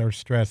always are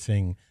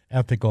stressing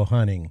ethical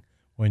hunting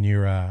when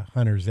you're a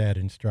hunter's ed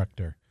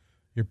instructor.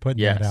 You're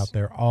putting that out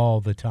there all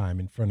the time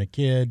in front of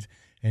kids,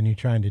 and you're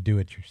trying to do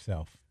it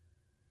yourself.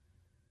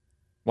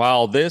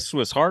 While this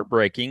was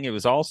heartbreaking, it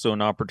was also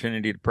an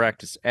opportunity to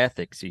practice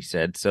ethics, he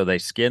said. So they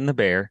skinned the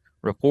bear,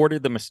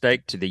 reported the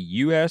mistake to the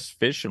U.S.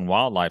 Fish and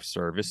Wildlife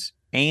Service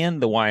and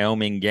the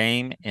Wyoming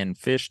Game and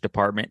Fish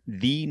Department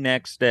the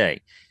next day.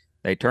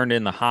 They turned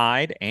in the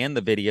hide and the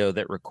video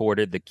that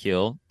recorded the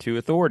kill to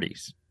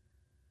authorities.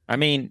 I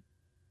mean,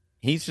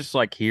 he's just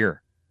like, here's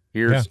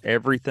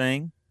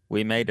everything.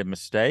 We made a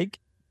mistake,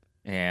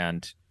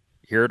 and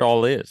here it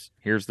all is.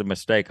 Here's the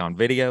mistake on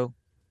video.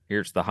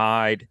 Here's the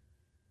hide.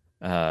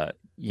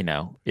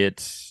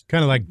 It's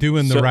kind of like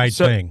doing the right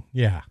thing.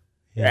 Yeah.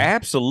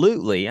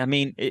 Absolutely. I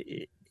mean,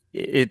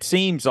 it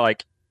seems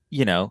like,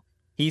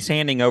 he's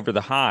handing over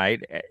the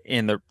hide,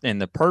 and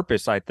the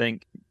purpose, I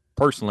think,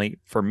 personally,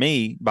 for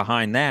me,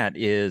 behind that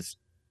is,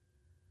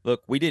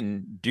 look, we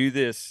didn't do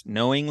this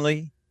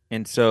knowingly,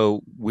 and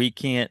so we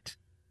can't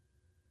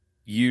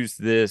use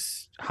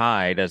this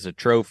hide as a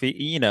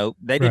trophy.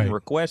 They didn't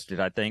request it.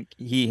 I think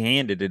he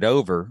handed it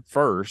over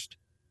first.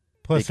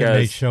 Plus,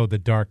 they show the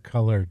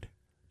dark-colored,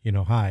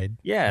 hide.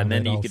 Yeah, and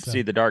then you could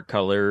see the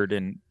dark-colored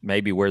and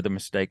maybe where the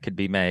mistake could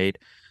be made.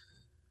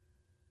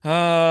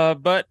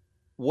 But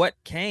what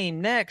came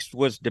next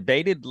was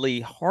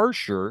debatedly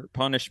harsher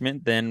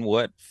punishment than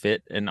what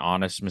fit an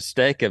honest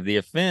mistake of the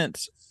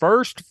offense.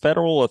 First,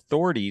 federal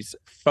authorities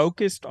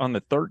focused on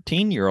the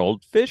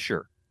 13-year-old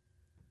Fisher,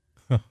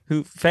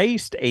 who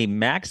faced a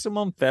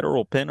maximum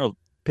federal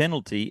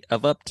penalty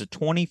of up to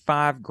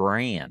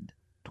 $25,000.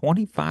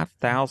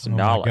 $25,000.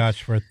 Oh my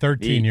gosh, for a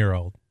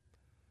 13-year-old.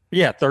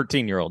 Yeah,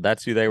 13-year-old.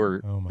 That's who they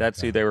were.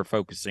 Who they were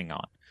focusing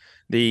on.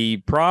 The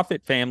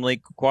Prophet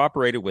family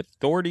cooperated with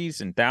authorities,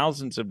 and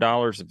thousands of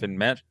dollars of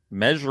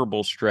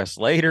immeasurable stress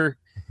later,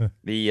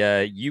 the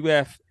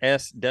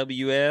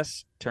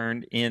UFSWS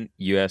turned in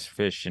U.S.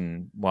 Fish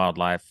and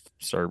Wildlife,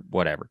 turned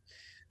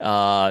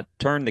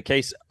the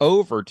case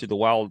over to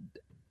the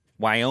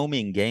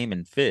Wyoming Game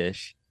and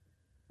Fish.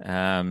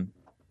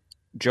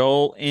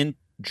 Joel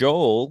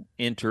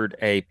entered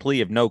a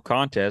plea of no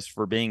contest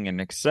for being an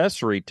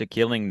accessory to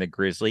killing the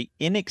grizzly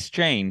in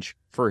exchange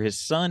for his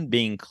son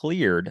being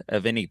cleared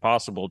of any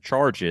possible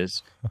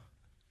charges.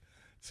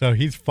 So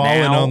he's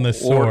fallen on the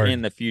sword or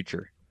in the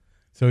future.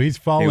 So he's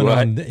fallen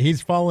on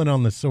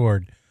the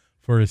sword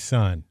for his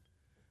son.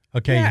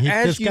 Okay,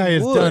 this guy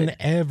has done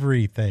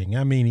everything.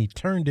 I mean, he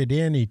turned it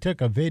in. He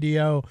took a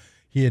video.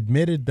 He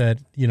admitted that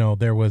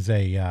there was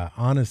a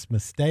honest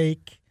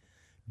mistake.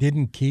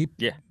 Didn't keep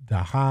the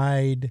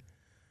hide.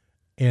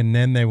 And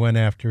then they went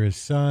after his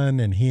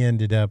son, and he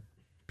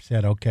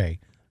said, okay,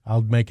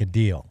 I'll make a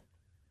deal,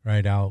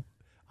 right?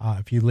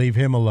 If you leave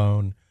him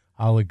alone,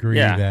 I'll agree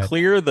that.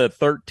 Clear the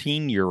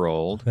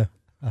 13-year-old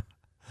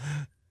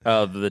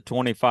of the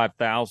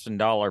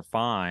 $25,000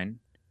 fine,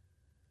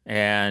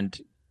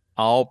 and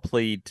I'll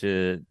plead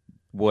to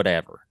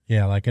whatever.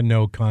 Yeah, like a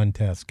no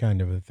contest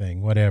kind of a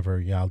thing.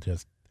 Whatever, y'all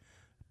just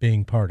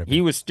being part of it.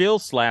 He was still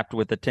slapped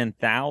with a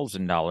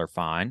 $10,000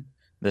 fine.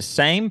 The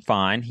same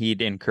fine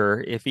he'd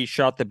incur if he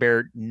shot the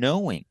bear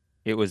knowing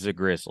it was a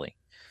grizzly.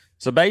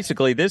 So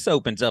basically, this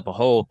opens up a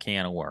whole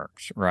can of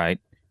worms, right?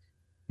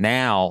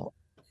 Now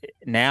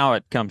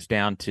it comes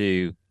down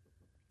to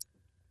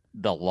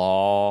the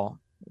law,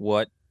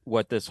 what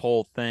this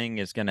whole thing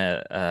is going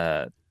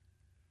to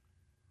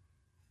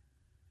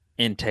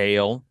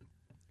entail.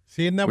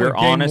 See, and that we're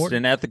honest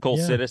and ethical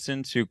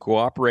citizens who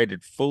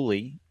cooperated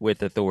fully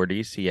with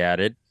authorities, he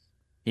added.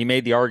 He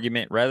made the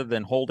argument, rather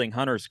than holding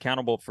hunters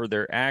accountable for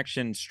their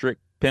actions,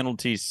 strict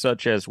penalties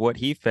such as what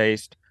he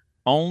faced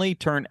only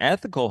turn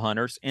ethical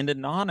hunters into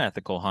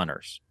non-ethical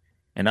hunters.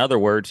 In other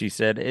words, he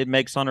said it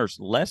makes hunters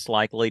less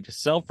likely to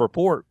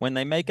self-report when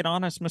they make an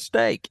honest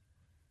mistake.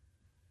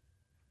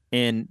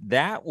 And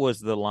that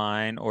was the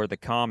line or the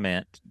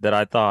comment that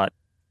I thought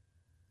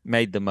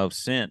made the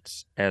most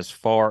sense as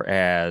far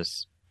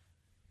as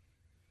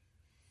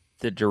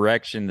the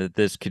direction that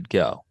this could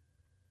go.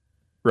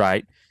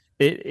 Right?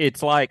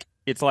 It's like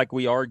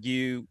we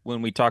argue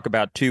when we talk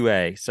about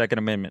 2A, Second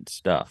Amendment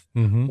stuff,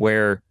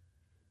 where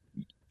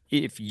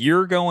if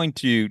you're going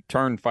to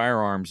turn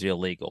firearms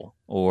illegal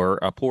or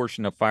a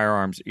portion of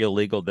firearms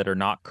illegal that are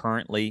not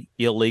currently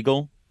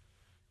illegal,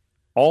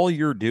 all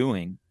you're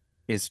doing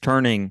is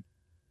turning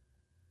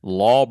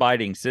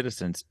law-abiding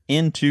citizens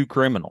into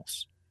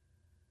criminals.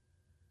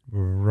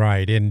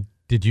 Right. And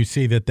did you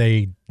see that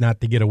they, not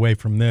to get away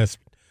from this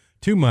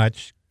too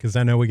much, because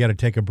I know we got to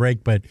take a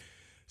break, but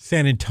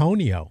San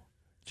Antonio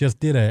just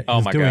did a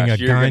gun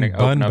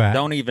bun back.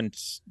 Don't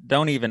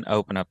even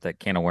open up that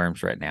can of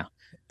worms right now.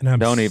 And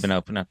don't even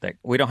open up that.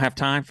 We don't have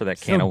time for that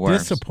can of worms. I'm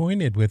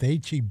disappointed with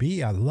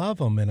HEB. I love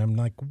them, and I'm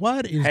like,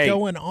 what is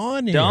going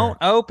on here?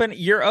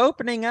 You're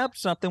opening up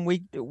something we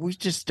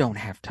just don't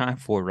have time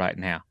for right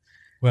now.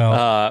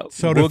 Well,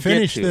 so to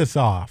finish this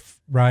off,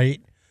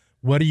 right?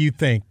 What do you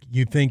think?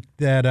 You think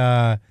that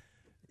I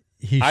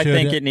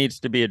think it needs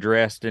to be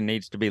addressed and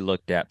needs to be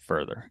looked at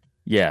further.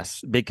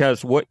 Yes,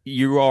 because what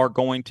you are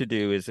going to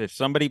do is if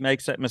somebody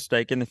makes that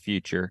mistake in the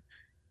future,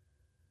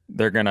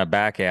 they're going to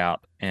back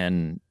out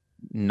and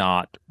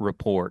not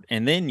report.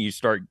 And then you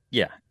turn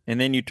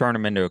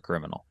them into a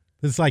criminal.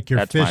 It's like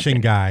your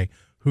fishing guy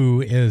who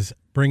is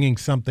bringing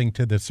something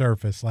to the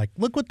surface, like,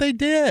 look what they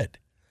did.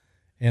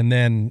 And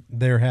then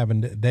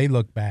they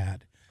look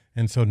bad.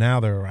 And so now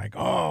they're like,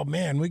 oh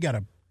man, we got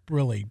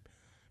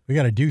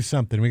to do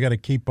something. We got to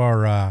keep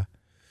our,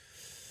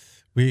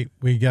 we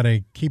got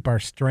to keep our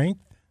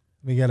strength.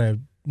 We got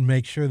to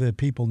make sure that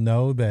people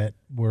know that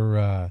we're,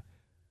 I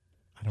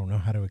don't know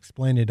how to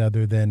explain it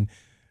other than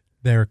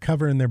they're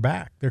covering their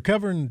back. They're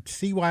covering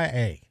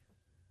CYA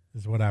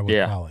is what I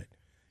would call it.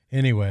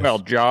 Anyway. Well,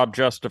 job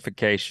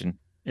justification.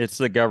 It's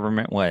the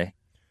government way.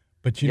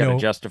 But you got to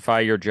justify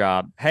your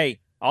job.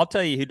 Hey, I'll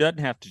tell you who doesn't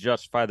have to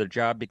justify their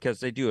job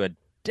because they do a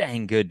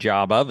dang good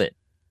job of it.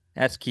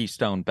 That's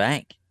Keystone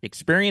Bank.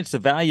 Experience the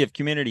value of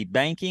community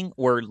banking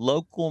where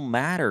local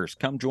matters.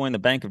 Come join the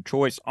bank of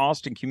choice,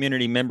 Austin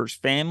community members,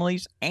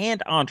 families,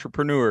 and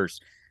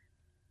entrepreneurs.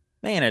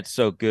 Man, it's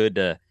so good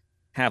to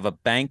have a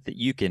bank that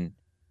you can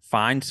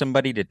find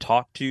somebody to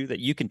talk to, that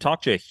you can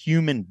talk to a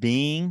human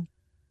being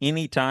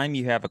anytime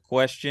you have a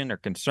question or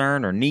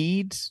concern or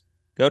needs.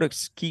 Go to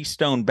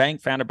Keystone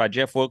Bank, founded by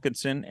Jeff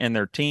Wilkinson and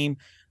their team,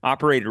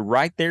 operated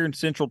right there in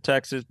Central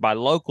Texas by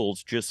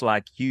locals just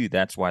like you.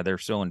 That's why they're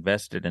so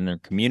invested in their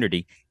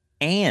community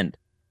and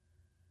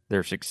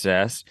their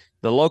success.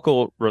 The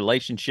local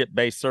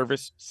relationship-based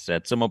service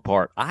sets them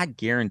apart. I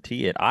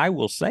guarantee it. I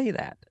will say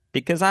that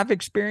because I've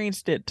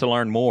experienced it. To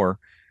learn more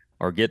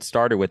or get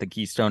started with a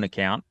Keystone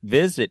account,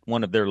 visit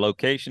one of their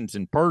locations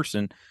in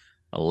person,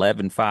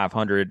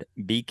 11500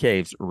 Bee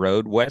Caves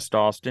Road, West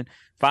Austin,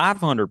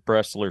 500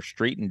 Bressler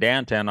Street in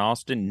downtown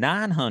Austin,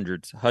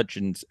 900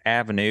 Hutchins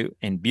Avenue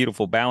in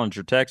beautiful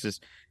Ballinger, Texas.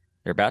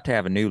 They're about to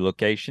have a new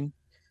location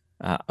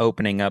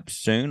opening up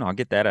soon. I'll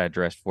get that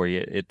address for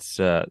you. It's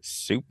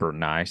super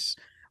nice.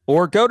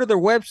 Or go to their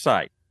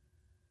website,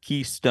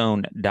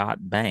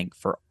 keystone.bank,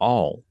 for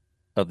all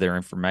of their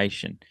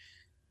information.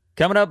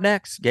 Coming up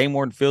next, Game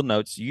Warden Field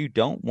Notes. You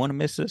don't want to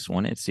miss this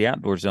one. It's the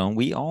Outdoor Zone.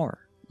 We are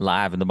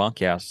live in the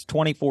bunkhouse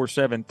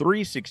 24/7,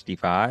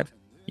 365.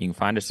 You can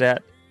find us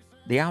at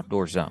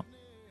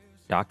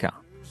theoutdoorzone.com.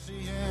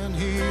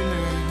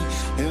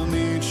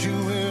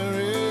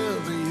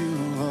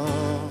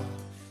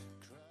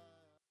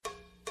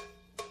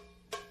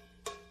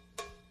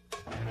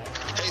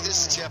 Hey,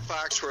 this is Jeff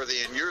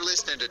Foxworthy, and you're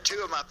listening to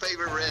two of my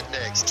favorite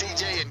rednecks,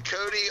 TJ and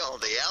Cody, on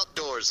the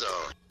Outdoor Zone.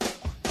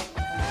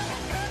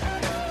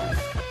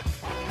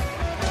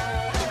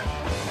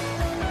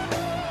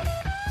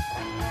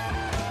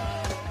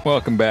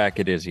 Welcome back.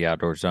 It is the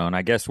Outdoor Zone.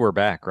 I guess we're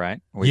back,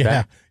 right?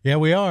 Back? Yeah,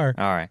 we are.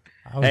 All right.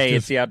 Hey,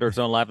 it's the Outdoor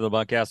Zone live in the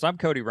bunkhouse. I'm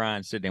Cody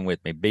Ryan, sitting in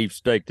with me.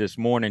 Beefsteak this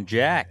morning.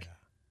 Jack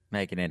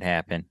making it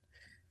happen.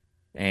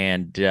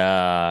 And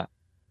I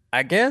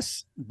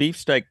guess,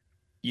 Beefsteak,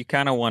 you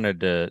kind of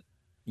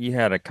you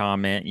had a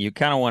comment. You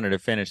kind of wanted to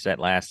finish that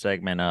last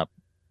segment up.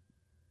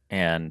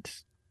 And,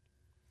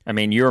 I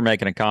mean, you were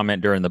making a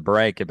comment during the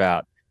break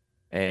about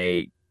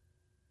a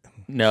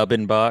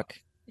nubbin buck.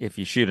 If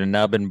you shoot a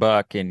nubbin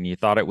buck and you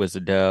thought it was a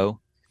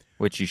doe,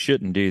 which you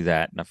shouldn't do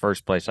that in the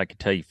first place, I could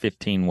tell you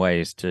 15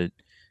 ways to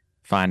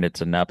find it's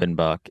a nubbin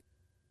buck.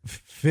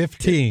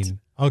 15.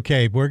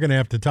 Okay, we're going to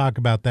have to talk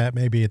about that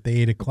maybe at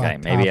the 8 o'clock. Okay,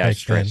 maybe I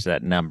stretched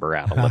that number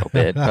out a little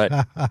bit,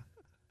 but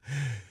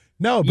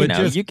no,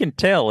 but you can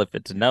tell if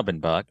it's a nubbin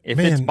buck. If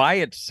it's by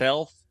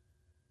itself,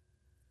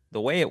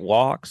 the way it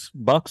walks,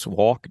 bucks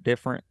walk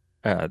different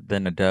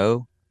than a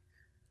doe.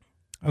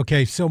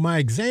 Okay, so my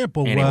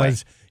example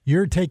was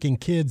you're taking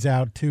kids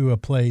out to a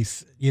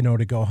place,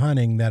 to go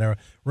hunting that a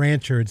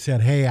rancher had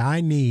said, hey,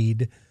 I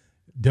need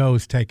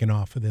does taken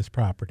off of this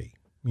property.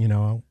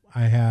 I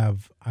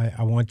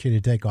want you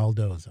to take all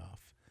does off.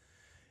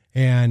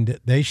 And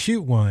they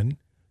shoot one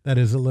that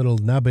is a little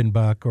nubbin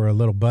buck or a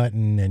little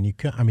button,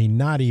 and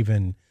not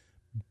even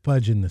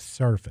budging the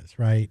surface,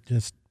 right?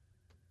 Just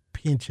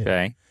pinching.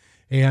 Okay.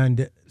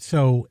 And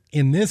so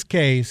in this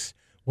case,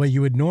 what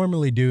you would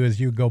normally do is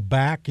you go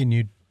back and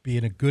you'd be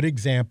in a good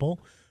example,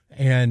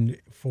 and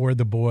for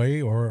the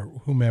boy or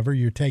whomever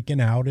you're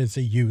taking out as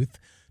a youth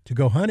to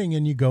go hunting,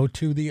 and you go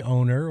to the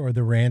owner or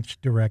the ranch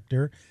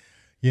director,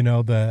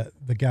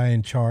 the guy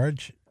in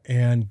charge,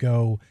 and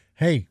go,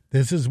 hey,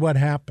 this is what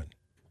happened.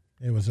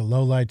 It was a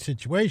low light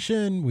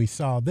situation. We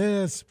saw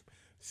this,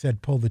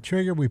 said pull the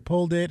trigger. We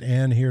pulled it,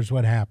 and here's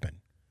what happened.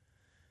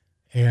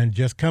 And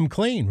just come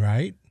clean,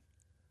 right?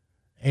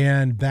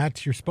 And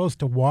you're supposed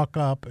to walk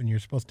up, and you're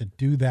supposed to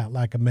do that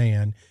like a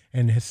man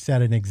and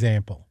set an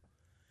example.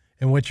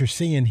 And what you're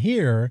seeing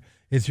here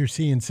is you're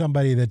seeing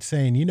somebody that's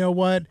saying, you know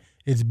what?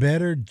 It's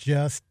better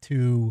just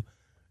to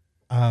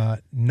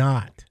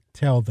not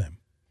tell them,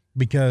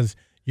 because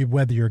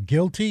whether you're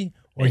guilty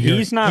or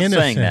he's not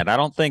innocent, saying that. I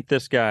don't think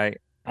this guy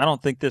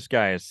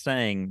is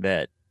saying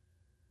that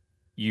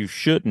you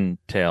shouldn't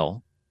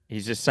tell.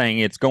 He's just saying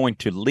it's going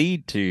to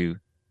lead to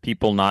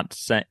people not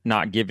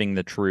giving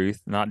the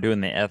truth, not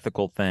doing the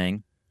ethical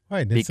thing,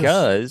 right?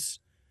 Because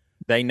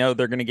they know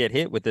they're going to get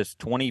hit with this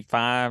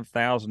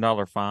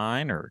 $25,000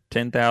 fine or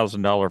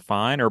 $10,000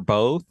 fine or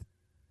both.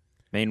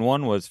 I mean,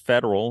 one was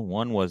federal,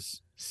 one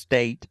was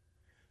state.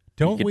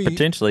 You could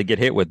potentially get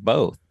hit with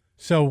both.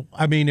 So,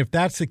 I mean, if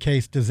that's the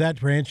case, does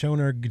that ranch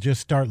owner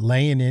just start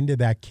laying into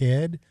that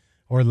kid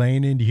or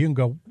laying into you and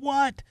go,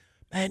 what?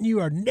 Man,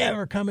 you are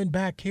never coming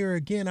back here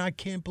again. I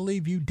can't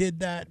believe you did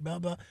that, blah,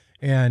 blah.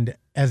 And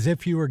as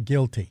if you were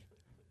guilty.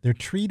 They're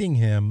treating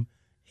him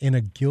in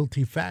a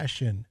guilty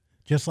fashion,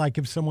 just like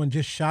if someone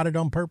just shot it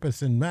on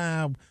purpose and,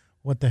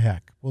 what the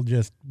heck?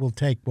 We'll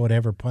take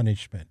whatever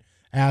punishment.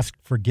 Ask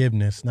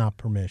forgiveness, not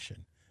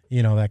permission.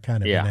 That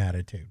kind of an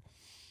attitude.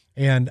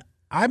 And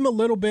I'm a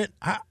little bit,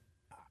 I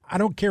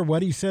don't care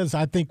what he says.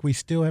 I think we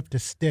still have to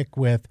stick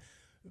with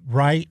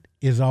right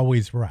is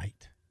always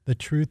right. The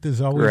truth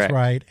is always Correct.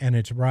 right, and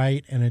it's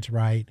right, and it's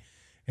right.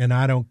 And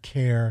I don't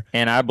care.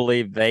 And I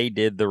believe they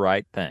did the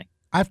right thing.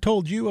 I've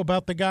told you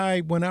about the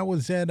guy when I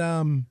was at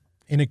an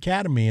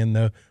academy and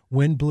the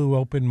wind blew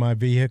open my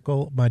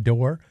vehicle, my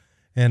door,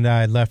 and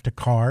I left a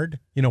card,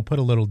 put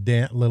a little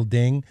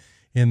ding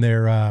in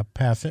their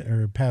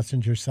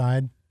passenger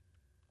side.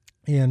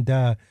 And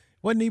it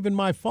wasn't even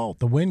my fault.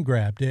 The wind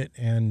grabbed it,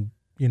 and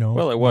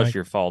well, it was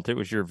your fault. It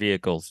was your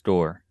vehicle's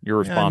door. You're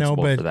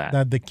responsible for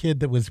that. The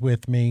kid that was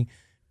with me,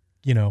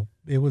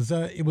 it was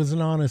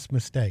an honest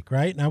mistake,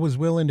 right? And I was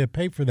willing to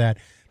pay for that.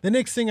 The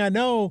next thing I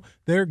know,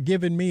 they're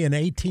giving me an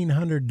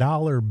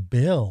 $1,800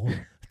 bill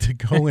to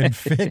go and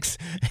fix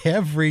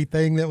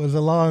everything that was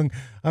along.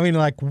 I mean,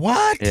 like,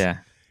 what? Yeah.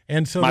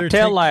 And so my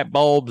tail light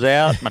bulb's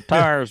out, my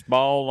tire's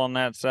bald on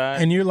that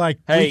side. And you're like,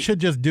 hey, we should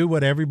just do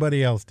what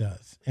everybody else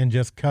does and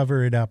just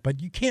cover it up.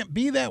 But you can't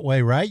be that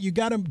way, right? You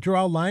got to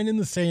draw a line in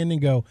the sand and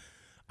go,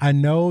 I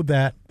know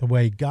that the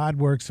way God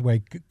works, the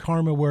way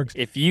karma works.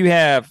 If you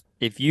have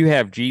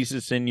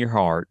Jesus in your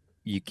heart,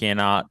 you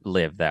cannot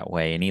live that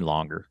way any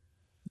longer.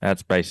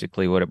 That's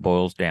basically what it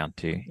boils down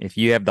to. If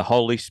you have the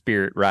Holy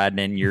Spirit riding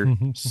in your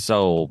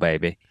soul,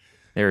 baby,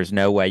 there is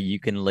no way you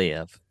can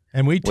live.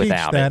 And we teach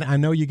that. It. I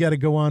know you got to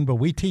go on, but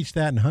we teach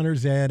that in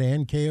Hunter's Ed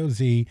and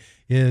KOZ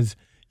is,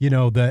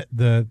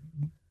 the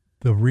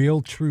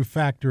real true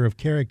factor of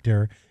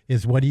character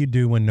is what do you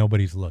do when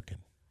nobody's looking?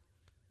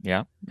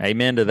 Yeah.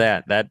 Amen to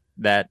that.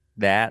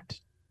 That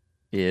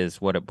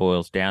is what it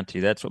boils down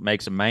to. That's what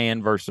makes a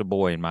man versus a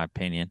boy, in my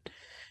opinion.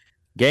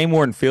 Game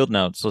warden field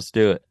notes. Let's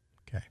do it.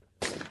 Okay.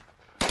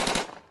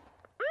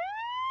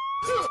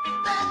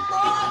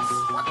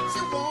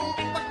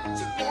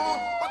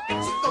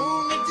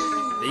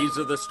 These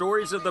are the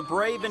stories of the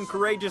brave and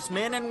courageous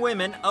men and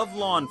women of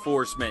law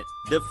enforcement,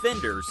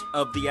 defenders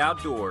of the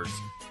outdoors.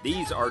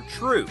 These are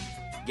true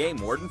Game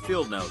Warden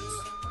Field Notes.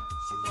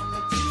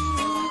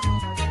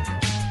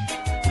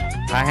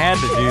 I had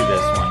to do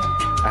this one.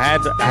 I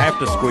have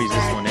to squeeze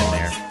this one in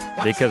there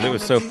because it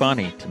was so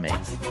funny to me.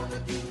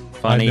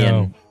 Funny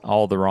in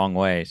all the wrong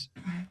ways.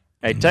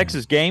 A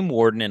Texas game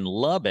warden in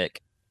Lubbock.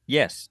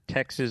 Yes,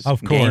 Texas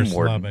of game course,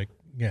 warden. Lubbock.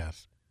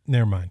 Yes.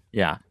 Never mind.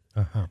 Yeah.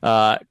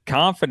 Uh-huh.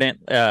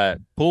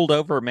 Pulled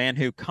over a man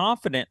who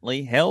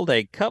confidently held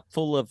a cup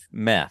full of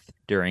meth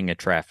during a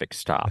traffic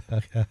stop.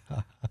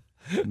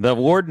 The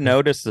warden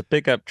noticed the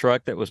pickup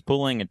truck that was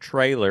pulling a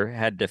trailer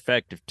had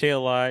defective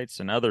taillights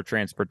and other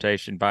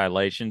transportation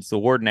violations. The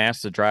warden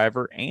asked the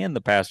driver and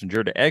the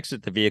passenger to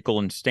exit the vehicle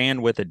and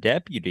stand with a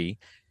deputy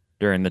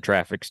during the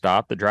traffic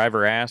stop. The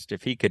driver asked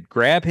if he could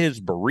grab his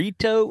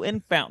burrito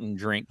and fountain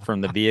drink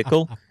from the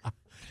vehicle,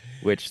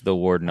 which the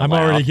warden allowed.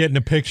 I'm already getting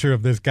a picture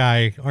of this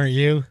guy, aren't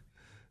you?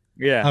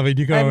 Yeah. I mean,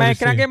 hey, man,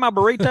 can I get my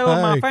burrito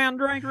and my fountain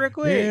drink real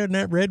quick? Yeah, and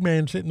that red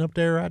man sitting up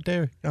there right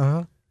there.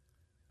 Uh-huh.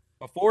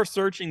 Before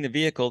searching the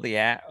vehicle,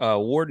 the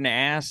warden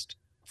asked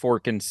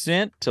for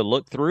consent to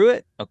look through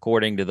it.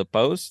 According to the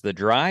Post, the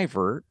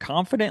driver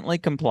confidently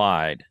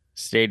complied,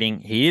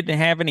 stating he didn't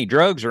have any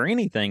drugs or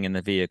anything in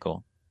the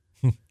vehicle.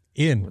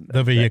 In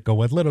the vehicle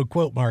with little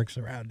quote marks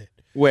around it.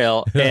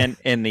 Well,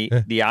 and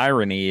the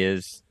irony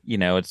is,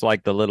 it's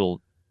like the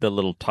little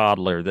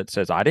toddler that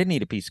says, "I didn't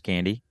eat a piece of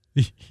candy."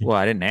 Well,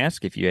 I didn't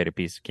ask if you ate a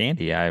piece of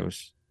candy.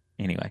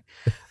 Anyway.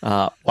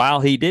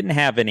 While he didn't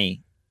have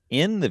any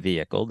in the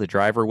vehicle, the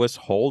driver was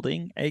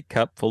holding a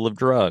cup full of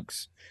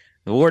drugs.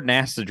 The warden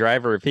asked the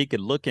driver if he could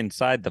look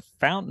inside the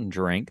fountain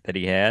drink that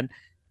he had.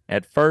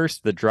 At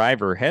first, the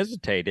driver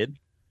hesitated.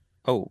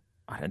 Oh,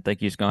 I didn't think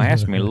he was going to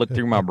ask me to look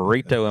through my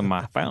burrito and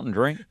my fountain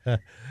drink.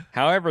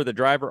 However, the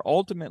driver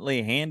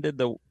ultimately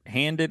handed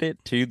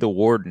it to the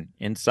warden.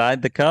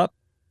 Inside the cup,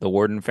 the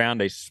warden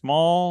found a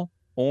small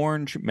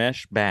orange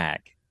mesh bag,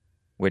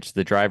 which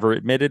the driver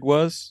admitted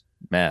was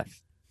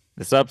meth.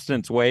 The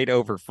substance weighed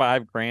over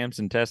 5 grams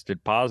and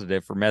tested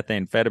positive for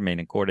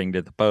methamphetamine, according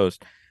to the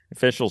Post.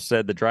 Officials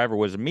said the driver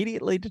was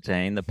immediately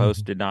detained. The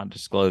Post did not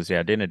disclose the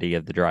identity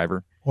of the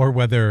driver. Or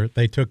whether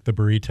they took the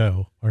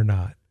burrito or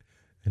not.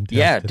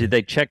 Yeah, did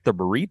they check the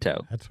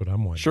burrito? That's what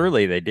I'm wondering.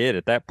 Surely they did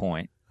at that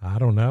point. I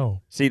don't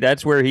know. See,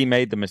 that's where he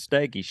made the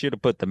mistake. He should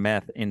have put the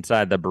meth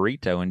inside the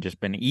burrito and just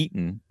been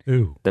eating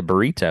the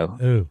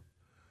burrito. Ooh,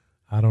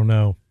 I don't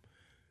know.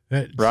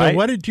 Right? So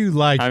what did you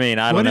like? I mean,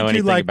 I don't know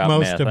anything about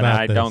meth, and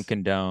I don't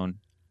condone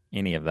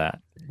any of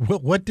that.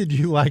 What did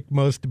you like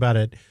most about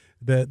it?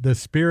 The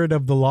spirit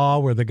of the law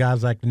where the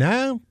guy's like,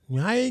 no,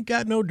 I ain't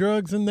got no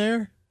drugs in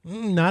there.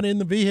 Not in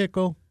the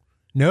vehicle.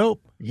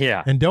 Nope.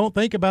 Yeah. And don't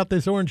think about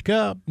this orange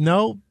cup.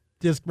 Nope.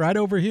 Just right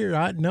over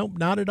here. Nope,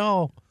 not at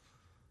all.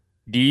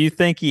 Do you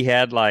think he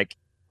had like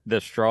the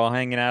straw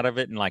hanging out of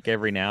it and like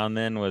every now and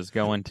then was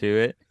going to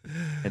it?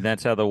 And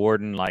that's how the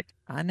warden,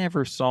 I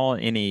never saw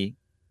any,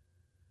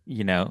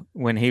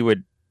 when he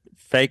would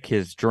fake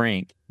his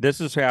drink.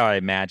 This is how I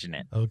imagine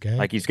it. Okay.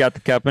 Like he's got the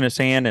cup in his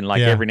hand and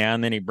every now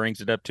and then he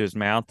brings it up to his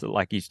mouth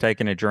like he's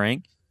taking a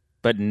drink,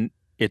 but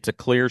it's a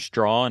clear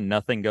straw and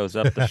nothing goes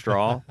up the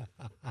straw.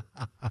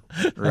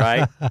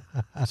 Right?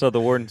 So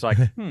the warden's like,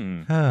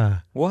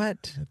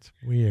 what? That's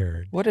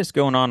weird. What is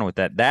going on with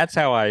that? That's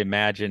how I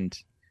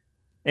imagined.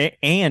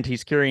 And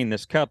he's carrying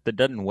this cup that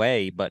doesn't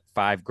weigh but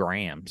 5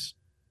 grams.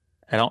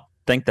 I don't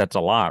think that's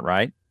a lot,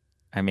 right?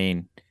 I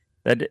mean,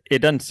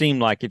 it doesn't seem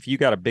like if you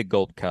got a big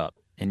gold cup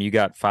and you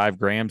got 5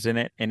 grams in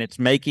it and it's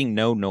making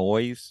no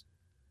noise,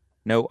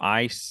 no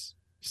ice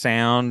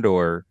sound,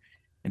 or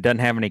it doesn't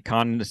have any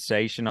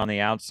condensation on the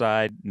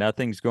outside,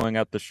 nothing's going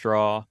up the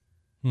straw.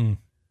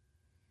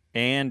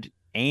 And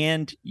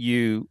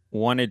you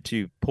wanted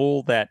to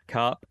pull that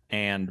cup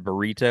and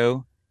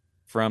burrito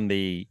from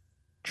the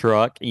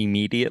truck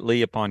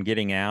immediately upon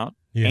getting out.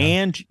 Yeah.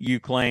 And you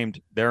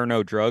claimed there are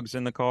no drugs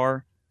in the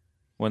car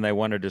when they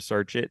wanted to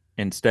search it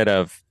instead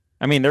of,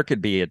 there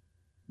could be a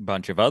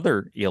bunch of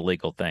other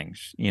illegal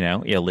things,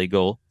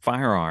 illegal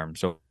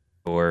firearms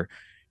or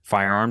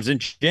firearms in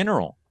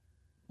general,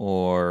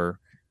 but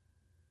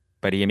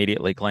he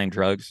immediately claimed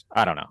drugs.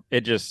 I don't know.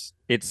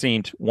 It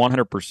seemed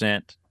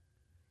 100%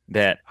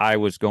 that I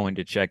was going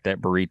to check that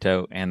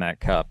burrito and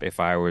that cup if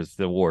I was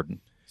the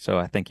warden. So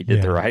I think he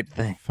did the right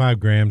thing. 5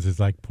 grams is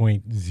like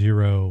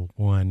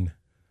 0.01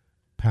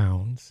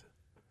 pounds.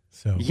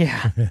 So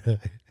yeah.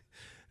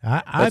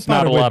 That's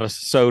not a lot of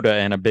soda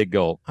and a big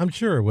gulp. I'm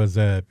sure it was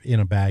in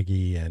a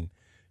baggie and,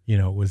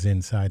 it was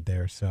inside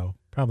there. So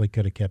probably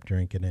could have kept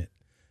drinking it.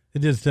 It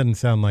just doesn't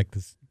sound like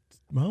this.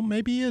 Well,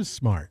 maybe he is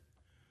smart.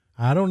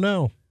 I don't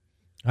know.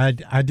 I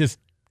just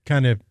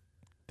kind of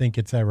think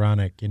it's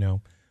ironic,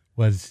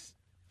 was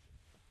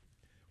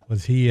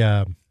he,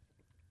 I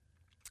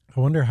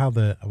wonder how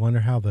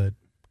the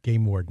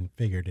game warden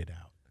figured it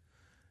out.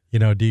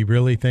 Do you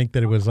really think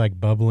that it was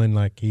like bubbling,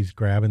 like he's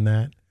grabbing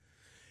that?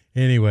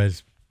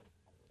 Anyways.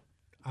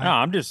 No,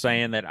 I'm just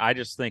saying that I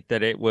just think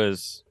that it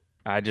was,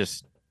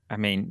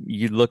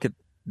 you look at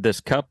this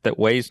cup that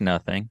weighs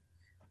nothing,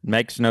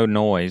 makes no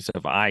noise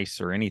of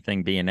ice or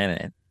anything being in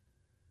it.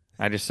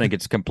 I just think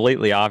it's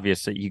completely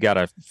obvious that you got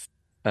a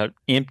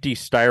empty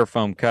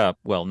styrofoam cup.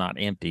 Well, not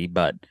empty,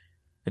 but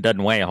it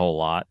doesn't weigh a whole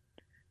lot.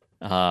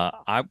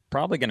 I'm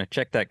probably going to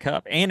check that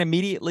cup. And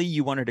immediately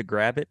you wanted to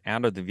grab it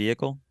out of the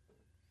vehicle.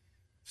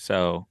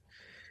 So,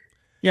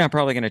 yeah, I'm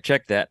probably going to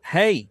check that.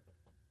 Hey,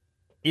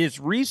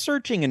 is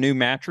researching a new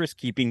mattress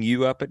keeping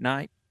you up at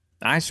night?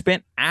 I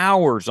spent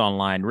hours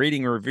online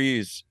reading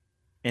reviews,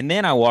 and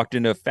then I walked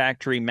into a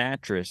factory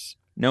mattress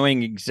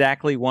knowing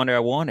exactly what I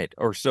wanted,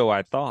 or so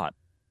I thought.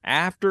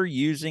 After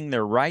using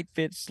their Right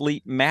Fit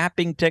sleep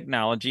mapping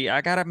technology,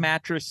 I got a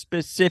mattress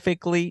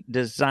specifically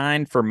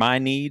designed for my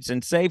needs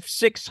and saved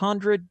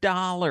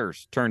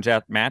 $600. Turns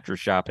out mattress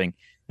shopping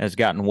has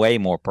gotten way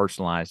more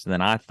personalized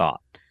than I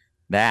thought.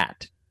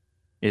 That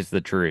is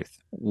the truth.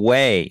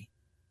 Way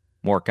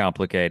more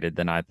complicated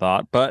than I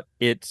thought, but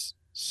it's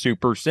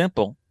super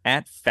simple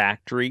at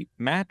Factory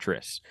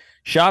Mattress.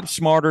 Shop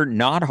smarter,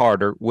 not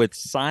harder, with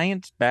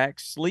science-backed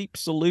sleep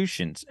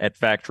solutions at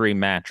Factory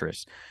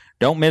Mattress.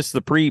 Don't miss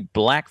the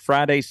pre-Black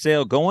Friday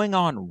sale going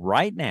on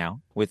right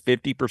now with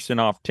 50%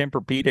 off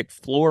Tempur-Pedic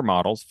floor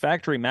models.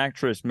 Factory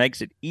Mattress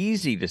makes it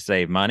easy to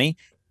save money,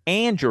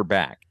 and you're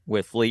back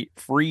with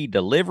free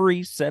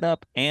delivery,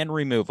 setup, and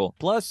removal.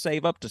 Plus,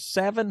 save up to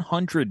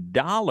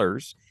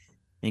 $700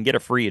 and get a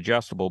free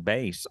adjustable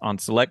base on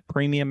select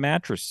premium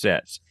mattress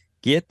sets.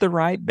 Get the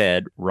right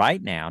bed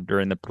right now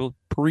during the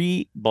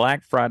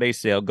pre-Black Friday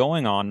sale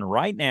going on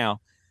right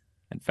now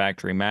at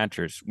Factory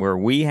Mattress, where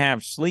we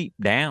have sleep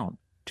down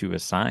to a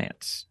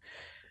science.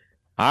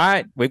 All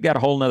right, we've got a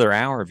whole nother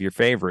hour of your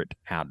favorite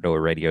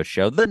outdoor radio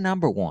show, the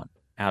number one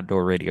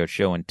outdoor radio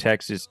show in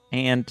Texas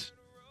and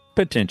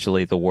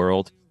potentially the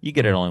world. You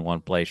get it only one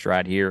place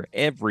right here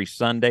every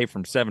Sunday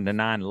from 7 to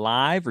 9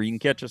 live, or you can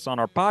catch us on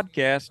our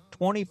podcast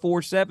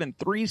 24/7,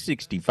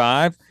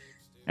 365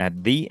 at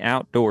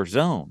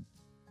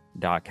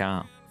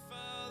theoutdoorzone.com.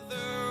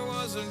 Father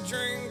was a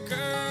drinker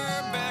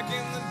back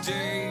in the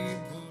day.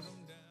 Put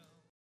him down.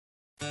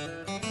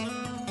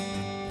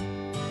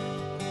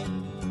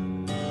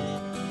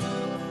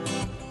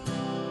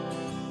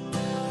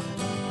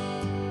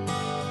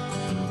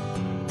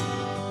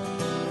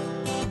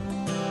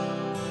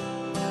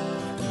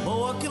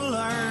 Boy can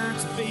learn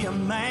to be a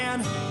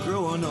man,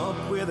 growing up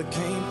with a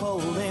cane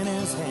pole in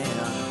his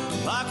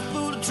hand. Pocket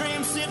full of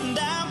dreams, sitting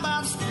down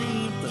by the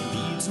stream that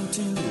leads him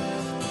to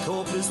the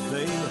Corpus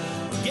Bay.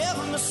 Give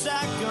him a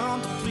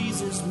shotgun to please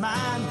his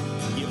mind,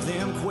 give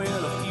them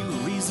quail a few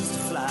reasons to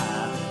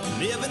fly.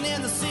 Living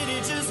in the city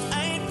just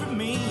ain't for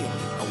me.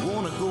 I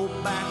wanna go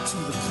back to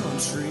the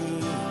country.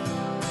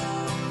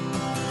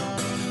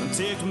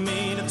 Take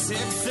me to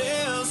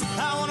Texas,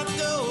 I wanna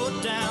go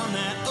down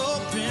that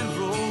open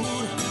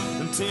road.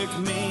 And take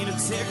me to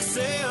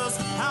Texas,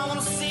 I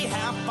wanna see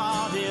how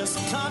far this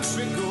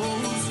country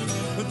goes.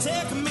 And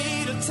take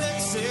me to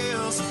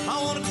Texas,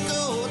 I wanna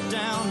go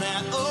down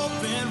that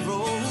open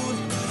road.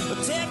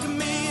 And take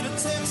me to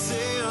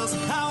Texas,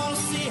 I wanna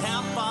see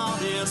how far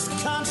this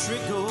country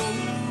goes.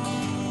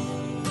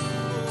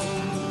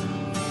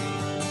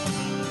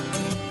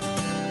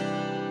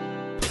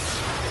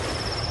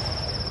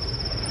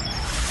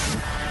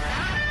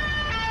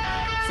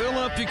 Fill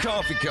up your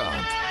coffee cup,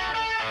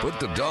 put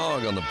the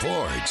dog on the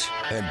porch,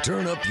 and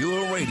turn up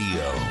your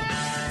radio.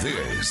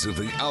 This is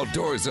the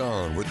Outdoor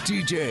Zone with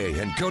TJ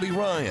and Cody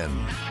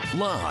Ryan,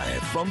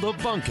 live from the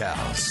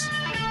bunkhouse.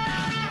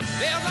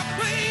 There's a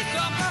place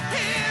up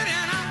ahead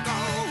and I'm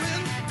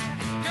going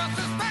just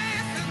as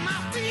fast as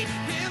my feet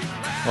can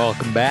fly.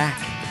 Welcome back.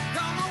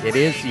 It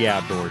is the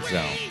Outdoor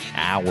Zone,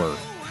 Hour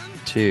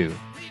 2.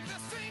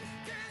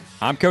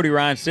 I'm Cody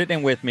Ryan, sitting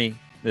in with me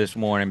this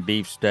morning,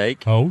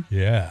 Beefsteak. Oh,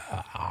 yeah.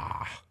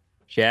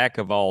 Jack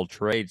of all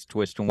trades,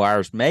 twisting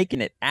wires,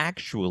 making it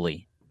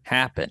actually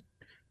happen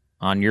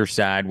on your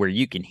side where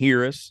you can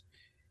hear us,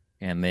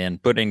 and then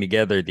putting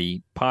together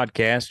the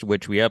podcast,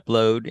 which we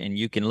upload and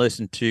you can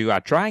listen to. I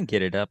try and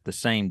get it up the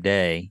same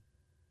day.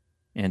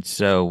 And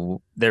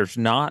so there's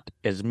not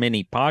as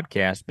many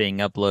podcasts being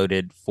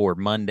uploaded for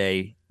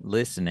Monday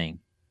listening.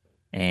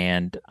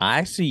 And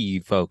I see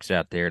you folks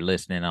out there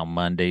listening on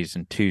Mondays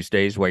and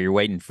Tuesdays while you're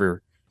waiting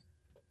for,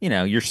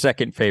 your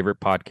second favorite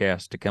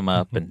podcast to come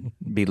up and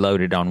be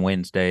loaded on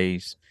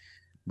Wednesdays.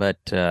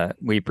 But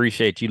we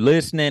appreciate you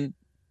listening.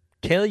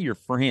 Tell your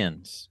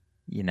friends,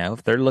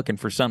 if they're looking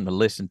for something to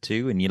listen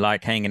to and you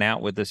like hanging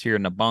out with us here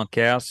in the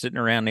bunkhouse, sitting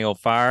around the old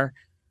fire,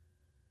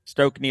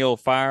 stoking the old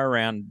fire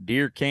around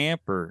deer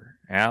camp or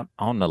out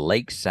on the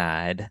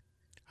lakeside.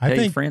 Tell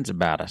your friends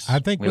about us. I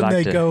think when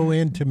they go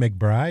into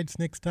McBride's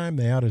next time,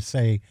 they ought to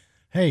say,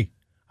 "Hey,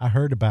 I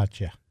heard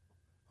about you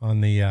on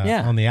the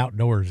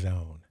Outdoor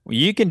Zone." Well,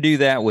 you can do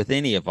that with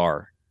any of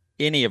our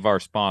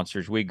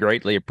sponsors. We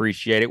greatly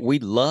appreciate it. We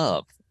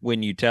love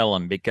when you tell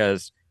them,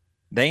 because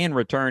they in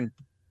return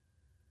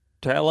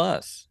tell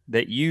us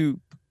that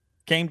you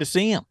came to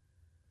see them,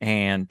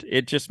 and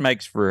it just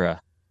makes for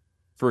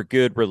a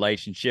good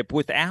relationship.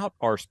 Without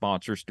our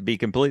sponsors, to be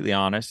completely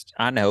honest,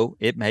 I know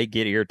it may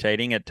get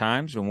irritating at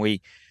times when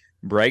we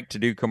break to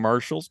do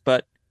commercials,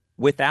 but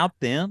without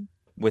them,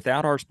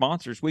 without our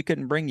sponsors, we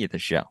couldn't bring you the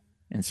show.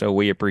 And so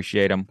we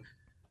appreciate them.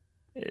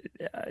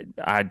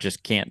 I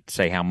just can't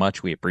say how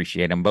much we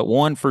appreciate them, but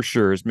one for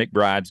sure is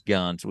McBride's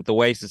Guns. With the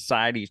way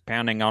society is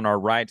pounding on our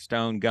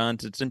right-stone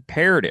guns, it's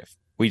imperative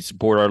we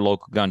support our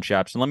local gun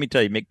shops. And let me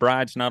tell you,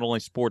 McBride's not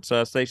only supports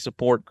us, they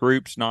support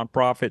groups,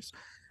 nonprofits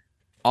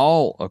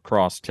all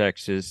across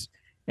Texas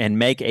and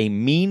make a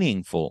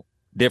meaningful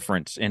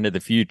difference into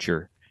the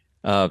future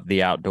of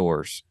the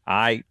outdoors.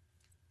 I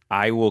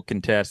will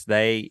contest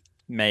they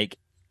make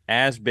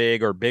as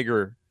big or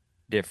bigger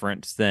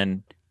difference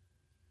than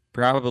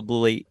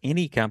probably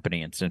any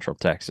company in Central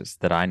Texas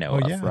that I know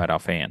of right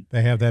offhand.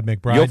 They have that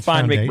McBride's You'll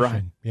find Foundation.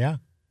 McBride. Yeah.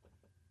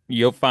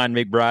 You'll find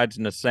McBride's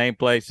in the same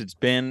place it's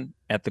been,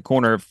 at the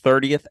corner of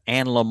 30th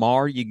and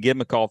Lamar. You can give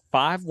them a call,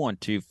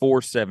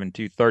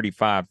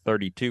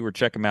 512-472-3532, or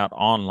check them out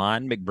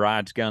online,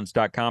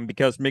 McBridesGuns.com,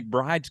 because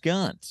McBride's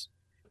Guns,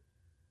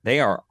 they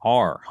are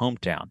our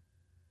hometown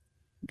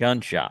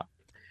gun shop.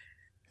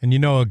 And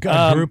a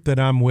group that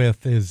I'm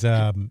with is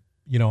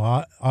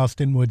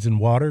Austin Woods and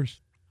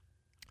Waters,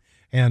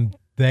 and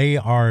they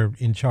are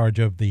in charge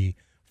of the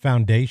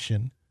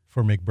foundation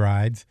for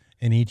McBride's,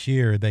 and each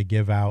year they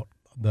give out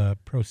the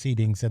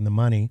proceedings and the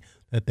money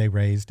that they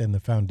raised, and the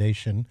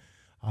foundation,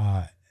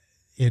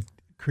 it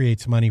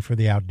creates money for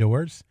the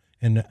outdoors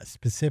and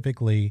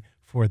specifically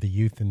for the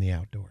youth in the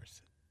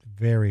outdoors.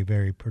 Very,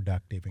 very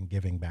productive in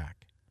giving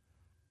back.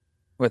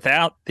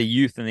 Without the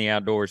youth in the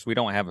outdoors, we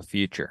don't have a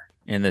future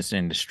in this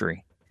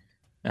industry.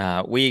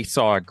 We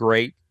saw a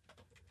great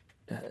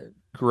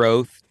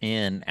growth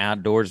in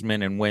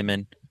outdoorsmen and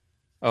women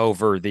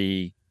over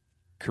the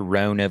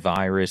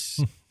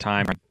coronavirus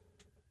time.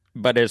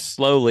 But as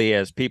slowly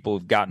as people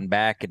have gotten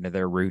back into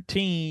their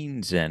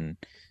routines and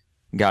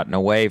gotten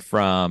away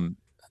from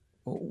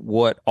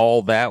what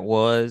all that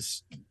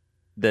was,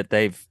 that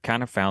they've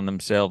kind of found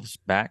themselves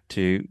back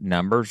to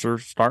numbers are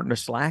starting to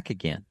slack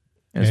again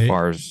as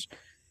far as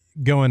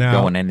going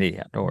into the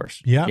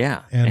outdoors. Yeah.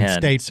 Yeah.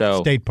 And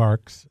state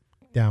parks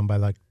down by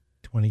like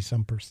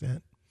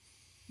 20-some%.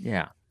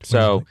 Yeah.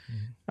 So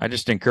I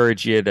just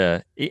encourage you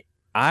to,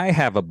 I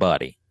have a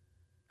buddy.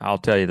 I'll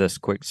tell you this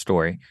quick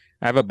story.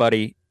 I have a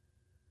buddy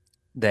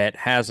that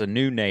has a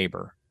new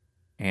neighbor,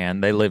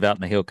 and they live out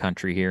in the hill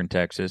country here in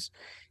Texas.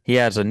 He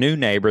has a new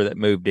neighbor that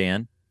moved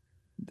in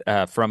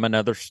from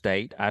another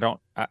state. I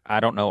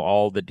don't know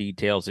all the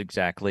details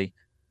exactly,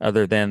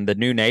 other than the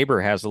new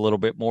neighbor has a little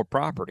bit more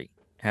property,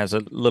 has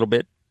a little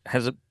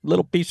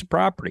piece of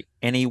property,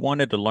 and he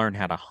wanted to learn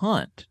how to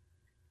hunt.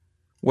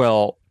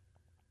 Well,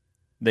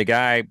 the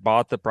guy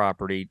bought the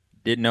property,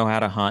 didn't know how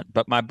to hunt,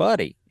 but my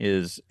buddy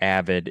is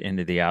avid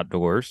into the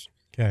outdoors,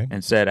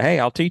 and said, "Hey,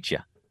 I'll teach you."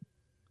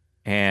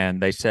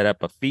 And they set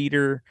up a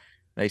feeder.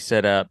 They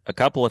set up a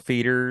couple of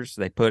feeders.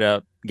 They put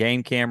up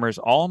game cameras,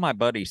 all my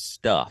buddy's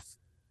stuff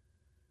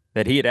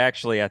that he had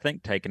actually, I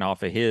think, taken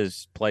off of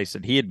his place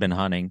that he had been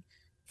hunting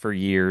for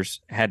years,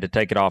 had to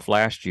take it off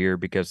last year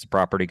because the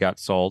property got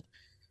sold.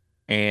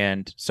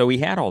 And so he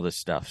had all this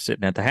stuff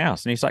sitting at the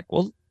house. And he's like,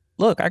 "Well,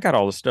 look, I got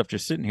all this stuff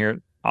just sitting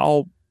here.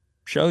 I'll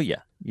show you,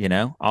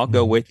 I'll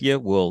go with you.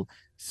 We'll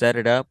set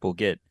it up. We'll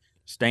get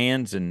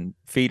stands and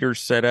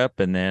feeders set up.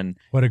 And then."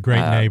 What a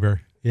great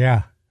neighbor.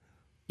 Yeah.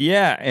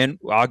 Yeah. And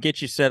I'll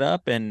get you set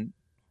up. And,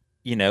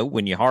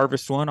 when you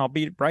harvest one, I'll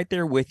be right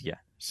there with you.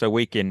 So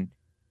you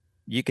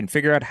can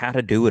figure out how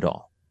to do it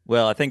all.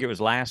 Well, I think it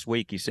was last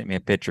week he sent me a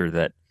picture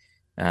that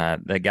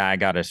the guy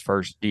got his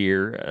first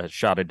deer,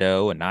 shot a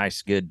doe, a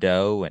nice good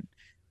doe, and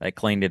they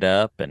cleaned it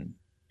up, and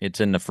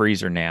it's in the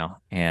freezer now,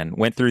 and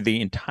went through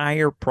the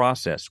entire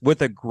process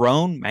with a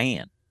grown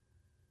man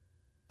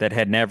that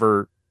had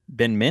never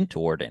been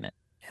mentored in it.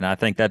 And I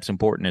think that's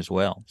important as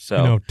well.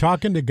 So,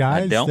 talking to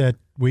guys that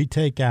we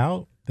take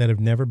out that have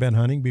never been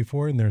hunting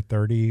before, and they're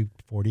 30,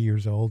 40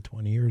 years old,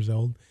 20 years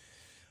old,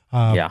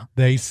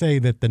 they say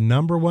that the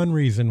number one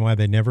reason why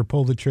they never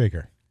pull the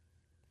trigger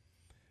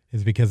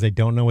is because they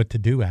don't know what to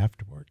do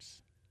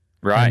afterwards.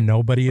 Right. And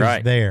nobody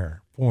is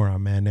there for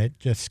them, and it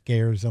just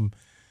scares them.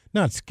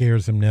 Not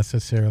scares them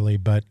necessarily,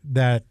 but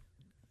that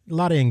a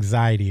lot of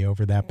anxiety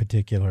over that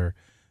particular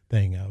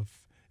thing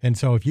and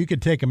so if you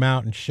could take them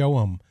out and show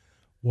them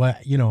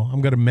what,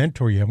 I'm going to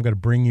mentor you, I'm going to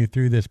bring you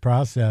through this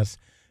process,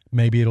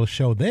 maybe it'll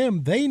show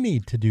them they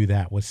need to do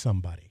that with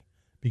somebody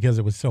because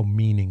it was so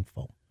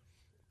meaningful.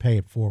 Pay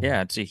it forward.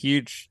 Yeah, it's a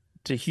huge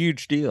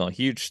deal, a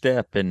huge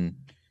step in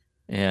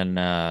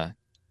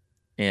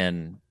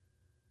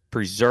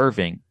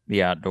preserving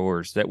the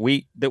outdoors that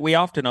we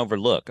often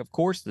overlook. Of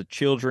course, the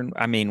children,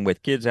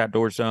 with Kids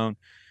Outdoor Zone,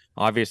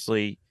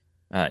 obviously,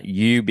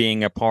 you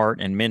being a part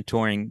and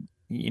mentoring,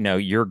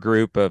 your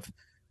group of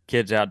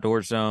Kids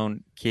Outdoor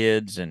Zone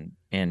kids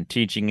and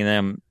teaching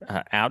them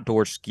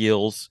outdoor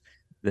skills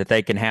that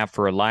they can have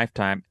for a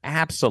lifetime.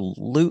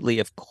 Absolutely,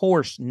 of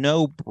course,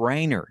 no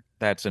brainer.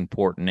 That's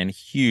important and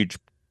huge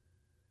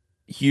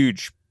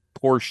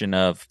portion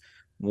of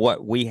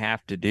what we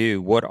have to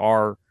do, what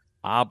our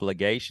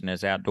obligation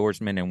as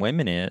outdoorsmen and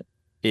women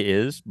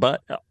is,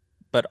 but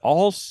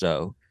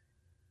also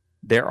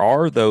there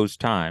are those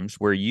times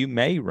where you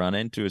may run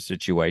into a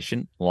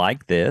situation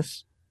like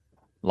this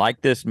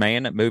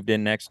man that moved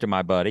in next to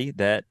my buddy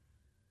that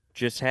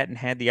just hadn't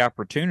had the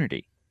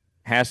opportunity,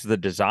 has the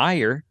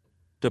desire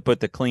to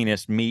put the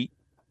cleanest meat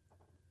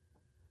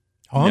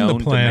on the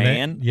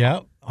planet.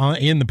 Yeah.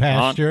 In the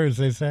pasture, as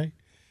they say.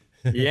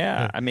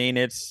 Yeah.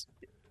 It's,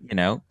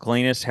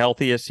 cleanest,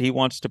 healthiest. He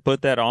wants to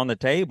put that on the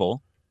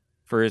table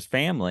for his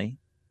family,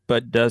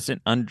 but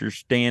doesn't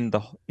understand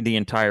the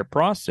entire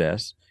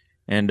process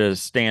and to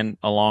stand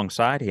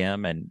alongside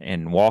him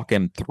and walk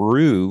him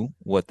through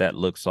what that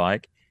looks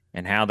like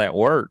and how that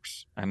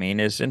works.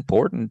 Is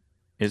important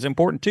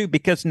too,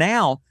 because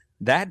now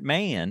that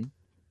man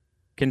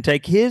can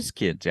take his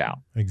kids out.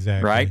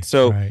 Exactly. Right.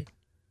 So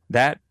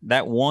that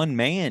one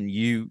man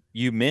you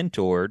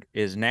mentored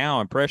is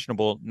now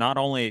impressionable not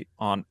only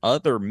on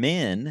other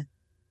men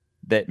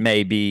that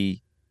may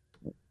be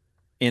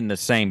in the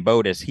same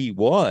boat as he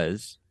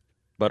was,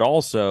 but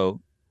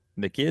also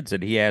the kids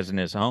that he has in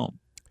his home.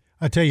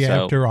 I tell you,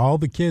 after all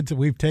the kids that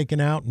we've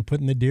taken out and put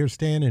in the deer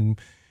stand, and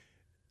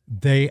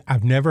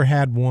I've never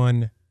had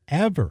one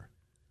ever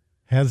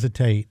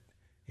hesitate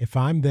if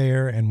I'm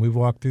there and we've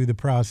walked through the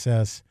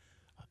process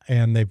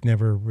and they've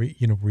never,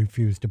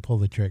 refused to pull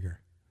the trigger.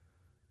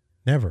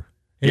 Never.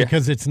 Yeah.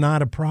 Because it's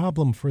not a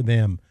problem for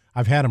them.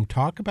 I've had them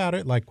talk about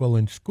it like, well,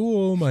 in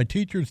school, my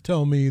teachers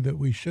tell me that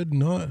we should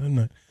not.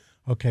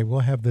 Okay, we'll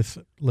have this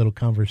little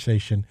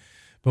conversation.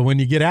 But when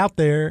you get out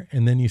there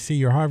and then you see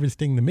you're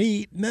harvesting the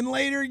meat and then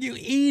later you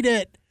eat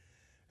it,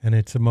 and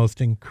it's the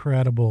most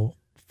incredible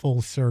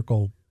full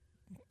circle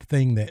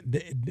thing that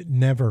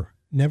never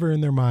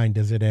in their mind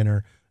does it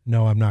enter,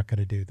 no, I'm not going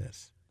to do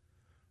this.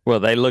 Well,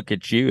 they look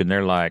at you and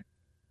they're like,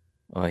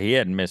 well, he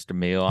hadn't missed a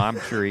meal. I'm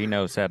sure he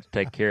knows how to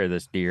take care of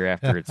this deer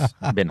after it's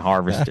been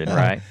harvested,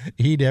 right?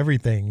 Eat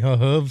everything,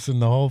 hooves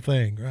and the whole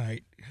thing,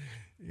 right?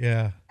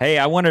 Yeah. Hey,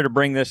 I wanted to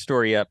bring this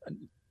story up.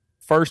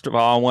 First of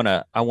all,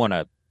 I want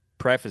to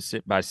preface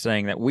it by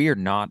saying that we are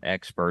not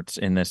experts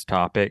in this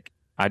topic.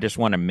 I just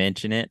want to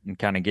mention it and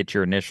kind of get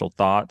your initial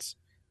thoughts.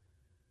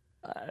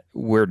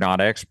 We're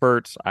not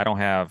experts. I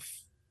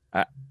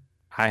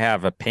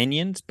have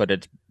opinions, but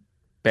it's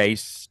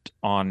based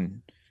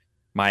on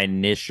my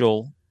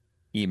initial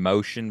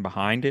emotion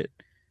behind it.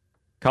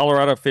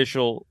 Colorado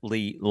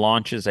officially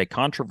launches a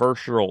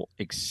controversial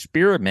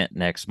experiment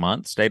next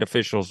month. State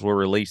officials will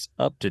release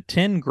up to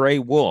 10 gray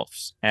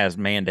wolves as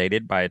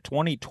mandated by a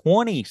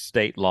 2020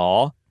 state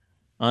law,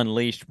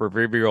 unleashed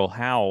proverbial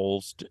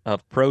howls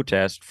of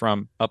protest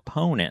from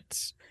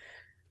opponents.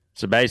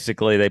 So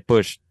basically they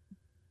pushed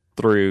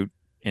through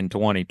in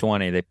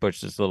 2020. They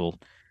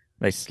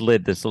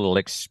slid this little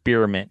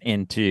experiment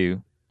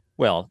into,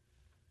 well,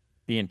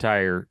 the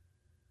entire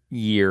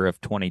year of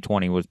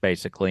 2020 was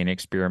basically an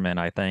experiment,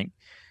 I think.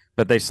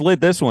 But they slid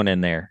this one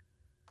in there.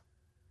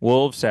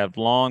 Wolves have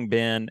long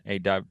been a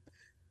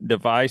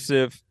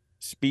divisive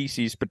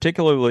species,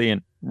 particularly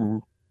in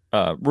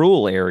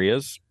rural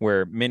areas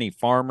where many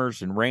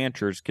farmers and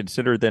ranchers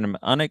consider them an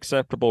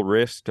unacceptable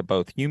risk to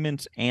both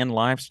humans and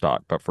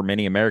livestock. But for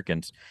many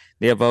Americans,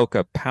 they evoke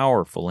a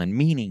powerful and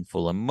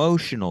meaningful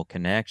emotional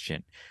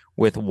connection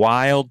with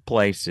wild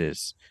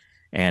places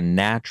and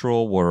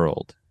natural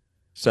world.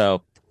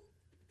 So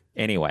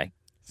anyway,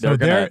 so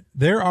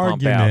their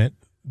argument,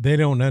 they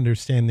don't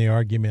understand the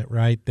argument,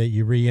 right? That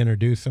you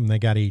reintroduce them, they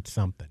got to eat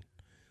something,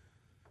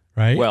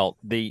 right? Well,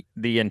 the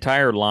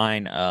entire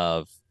line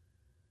of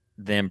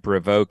them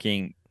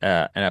provoking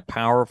a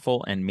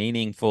powerful and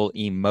meaningful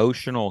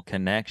emotional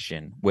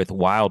connection with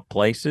wild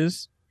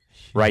places,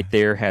 right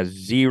there has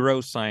zero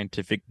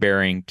scientific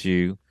bearing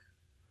to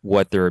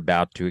what they're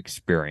about to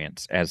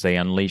experience as they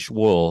unleash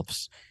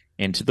wolves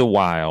into the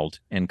wild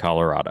in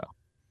Colorado.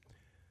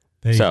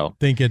 They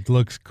think it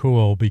looks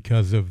cool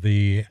because of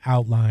the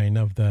outline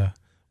of the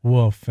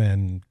wolf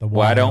and the wild.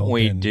 Why don't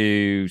we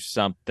do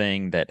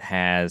something that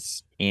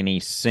has any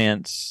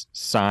sense,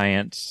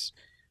 science,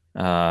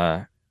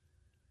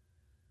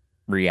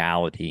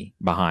 reality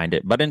behind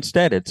it? But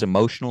instead, it's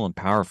emotional and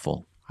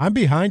powerful. I'm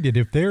behind it.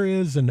 If there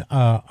is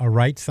a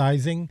right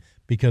sizing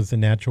because the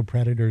natural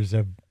predators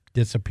have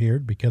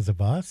disappeared because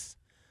of us,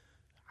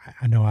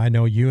 I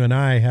know you and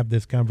I have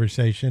this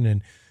conversation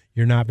and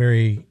you're not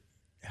very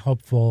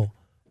helpful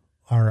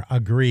or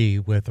agree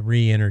with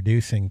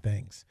reintroducing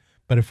things.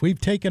 But if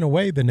we've taken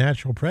away the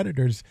natural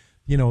predators,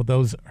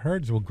 those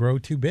herds will grow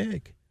too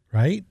big,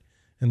 right?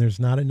 And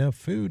there's not enough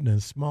food in a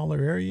smaller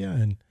area.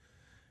 And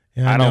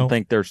I don't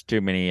think there's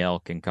too many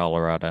elk in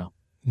Colorado.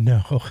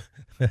 No.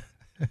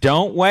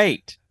 Don't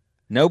wait.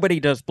 Nobody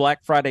does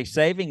Black Friday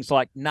savings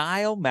like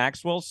Nile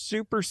Maxwell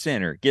Super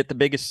Center. Get the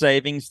biggest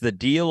savings, the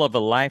deal of a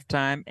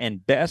lifetime,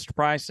 and best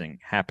pricing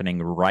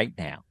happening right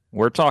now.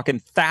 We're talking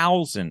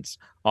thousands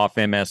off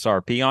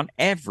MSRP on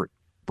every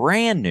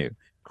brand new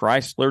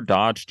Chrysler,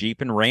 Dodge, Jeep,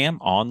 and Ram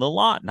on the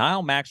lot.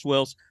 Nile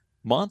Maxwell's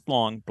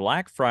month-long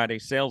Black Friday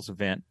sales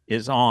event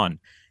is on.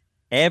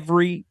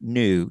 Every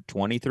new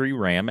 23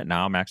 Ram at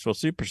Nile Maxwell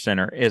Super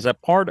Center is a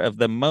part of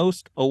the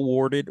most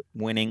awarded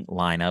winning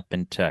lineup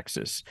in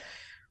Texas.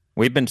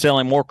 We've been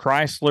selling more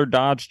Chrysler,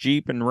 Dodge,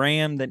 Jeep, and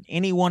Ram than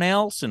anyone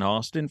else in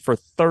Austin for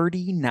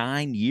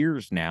 39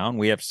 years now, and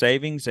we have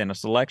savings and a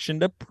selection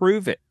to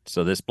prove it.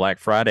 So this Black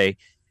Friday,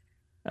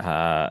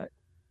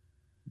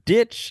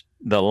 ditch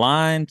the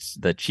lines,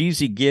 the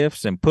cheesy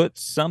gifts, and put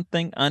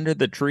something under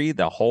the tree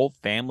the whole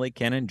family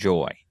can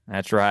enjoy.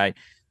 That's right.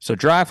 So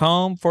drive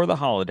home for the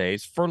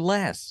holidays for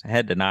less.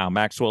 Head to Nile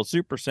Maxwell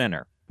Super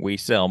Center. We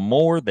sell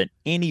more than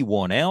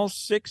anyone else,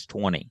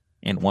 620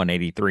 and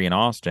 183 in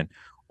Austin.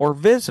 Or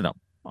visit them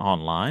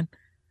online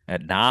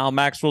at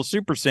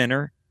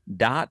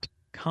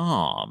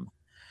NileMaxwellSuperCenter.com.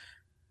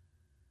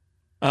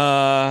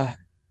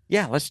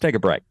 Let's take a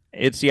break.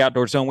 It's the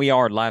Outdoor Zone. We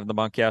are live in the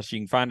bunkhouse. You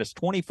can find us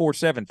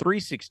 24/7,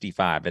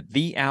 365 at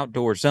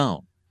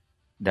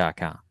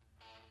TheOutdoorZone.com.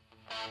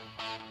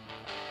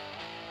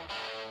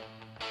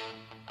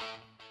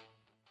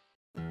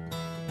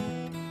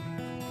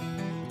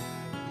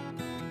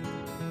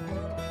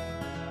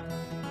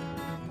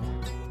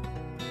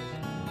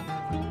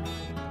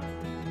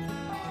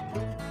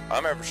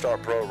 I'm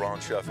EverStar Pro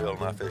Ron Sheffield,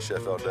 and I fish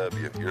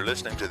FLW. You're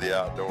listening to the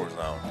Outdoor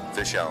Zone.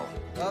 Fish on.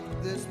 Up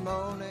this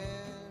morning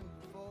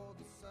before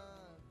the sun.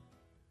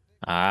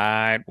 All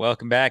right,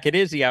 welcome back. It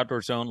is the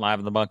Outdoor Zone live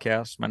in the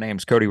bunkhouse. My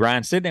name's Cody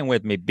Ryan. Sitting in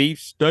with me,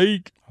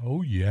 Beefsteak.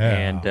 Oh,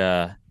 yeah.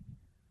 And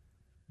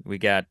we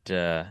got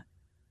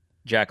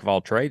Jack of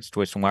all trades,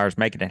 twisting wires,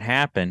 making it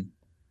happen.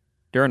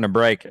 During the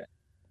break,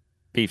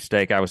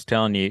 Beefsteak, I was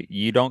telling you,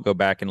 you don't go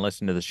back and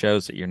listen to the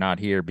shows that you're not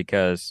here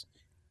because,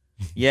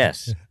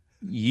 yes,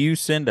 you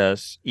send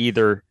us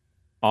either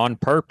on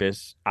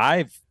purpose.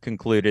 I've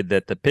concluded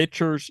that the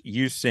pictures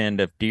you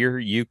send of deer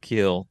you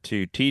kill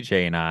to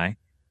TJ and I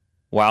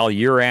while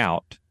you're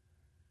out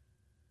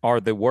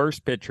are the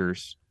worst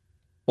pictures,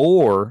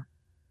 or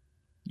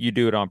you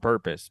do it on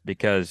purpose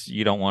because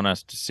you don't want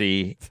us to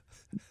see,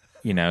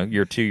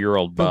 your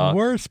 2-year-old buck. The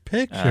worst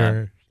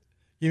picture?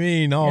 You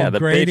mean all the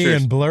grainy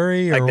pictures, and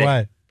blurry, or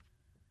what?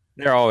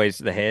 They're always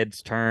the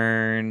heads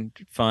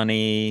turned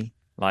funny,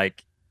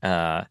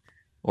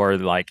 or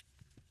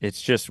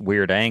it's just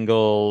weird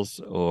angles,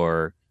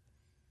 or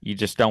you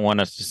just don't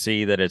want us to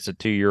see that it's a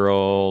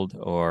 2-year-old,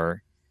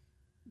 or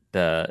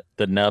the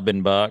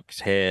nubbin buck's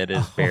head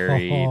is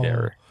buried,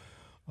 or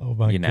oh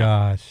my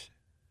gosh.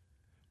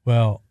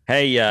 Well,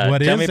 hey,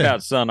 tell me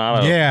about Sun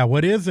Auto. Yeah,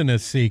 what isn't a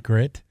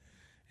secret,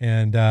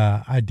 and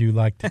I do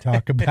like to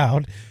talk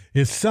about,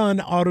 is Sun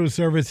Auto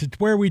Service. It's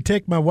where we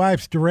take my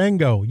wife's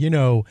Durango.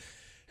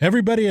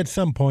 Everybody at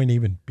some point,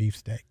 even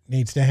Beefsteak,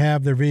 needs to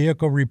have their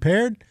vehicle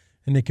repaired,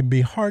 and it can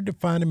be hard to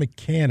find a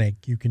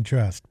mechanic you can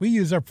trust. We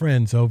use our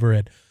friends over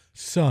at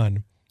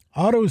Sun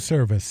Auto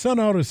Service. Sun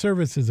Auto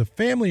Service is a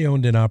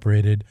family-owned and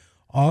operated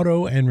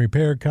auto and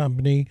repair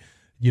company,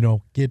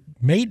 get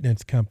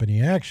maintenance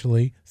company,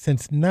 actually,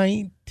 since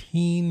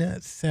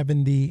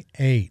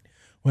 1978.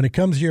 When it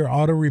comes to your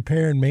auto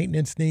repair and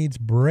maintenance needs,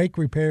 brake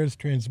repairs,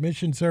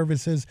 transmission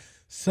services,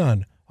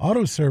 Sun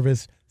Auto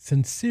Service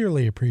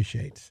sincerely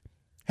appreciates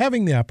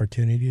having the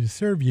opportunity to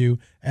serve you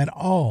at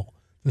all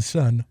the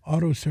Sun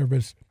Auto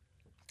Service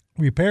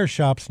repair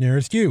shops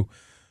nearest you.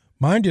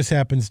 Mine just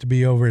happens to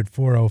be over at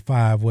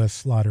 405 West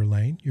Slaughter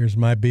Lane. Yours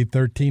might be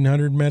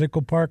 1300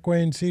 Medical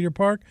Parkway in Cedar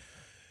Park.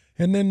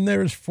 And then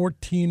there's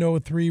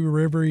 1403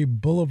 Rivery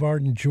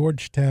Boulevard in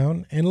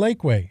Georgetown, and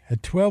Lakeway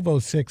at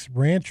 1206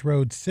 Ranch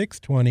Road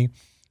 620.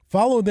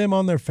 Follow them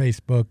on their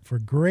Facebook for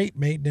great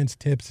maintenance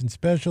tips and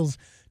specials.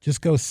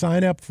 Just go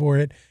sign up for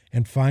it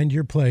and find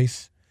your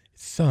place.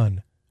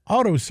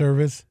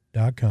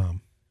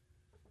 SunAutoservice.com.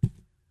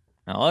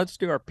 Now let's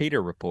do our Peter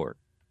report.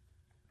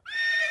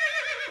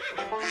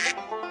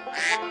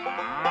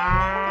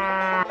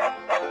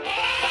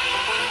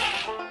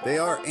 They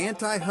are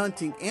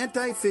anti-hunting,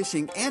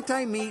 anti-fishing,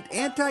 anti-meat,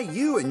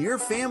 anti-you and your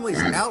family's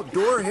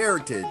outdoor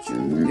heritage.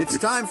 It's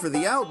time for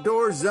the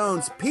Outdoor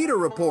Zone's Peter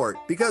Report,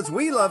 because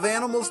we love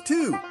animals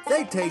too.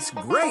 They taste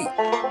great.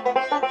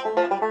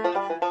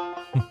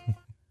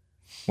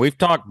 We've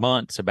talked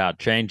months about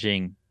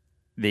changing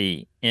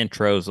the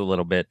intros a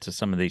little bit to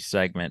some of these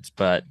segments,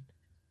 but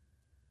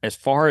as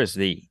far as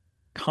the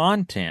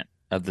content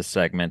of the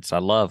segments, I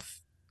love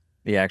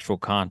the actual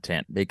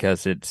content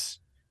because it's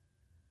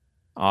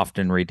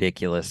often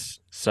ridiculous,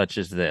 such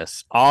as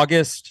this.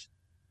 Augusta.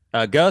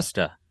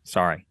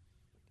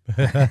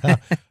 Hey,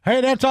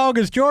 that's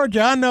August,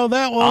 Georgia. I know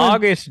that one.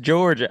 Augusta,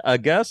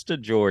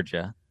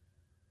 Georgia.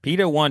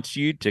 PETA wants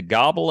you to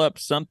gobble up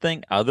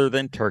something other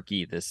than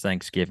turkey this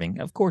Thanksgiving.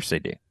 Of course they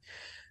do.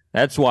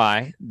 That's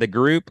why the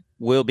group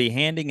will be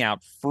handing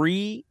out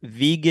free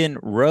vegan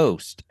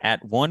roast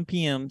at 1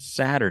 p.m.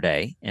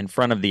 Saturday in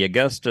front of the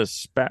Augusta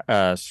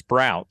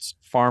Sprouts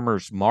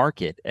Farmers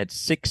Market at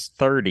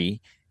 630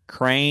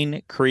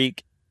 Crane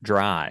Creek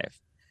Drive.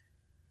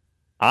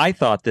 I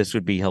thought this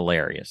would be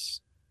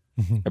hilarious.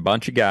 A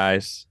bunch of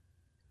guys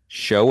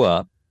show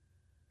up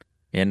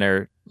in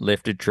their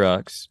lifted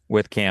trucks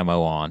with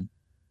camo on,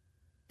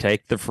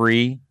 take the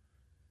free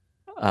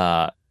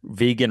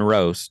vegan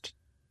roast,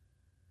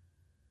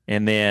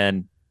 and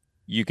then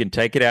you can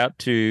take it out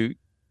to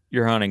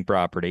your hunting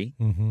property,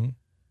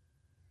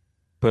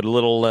 put a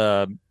little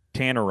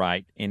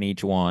tannerite in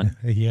each one.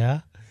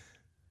 Yeah.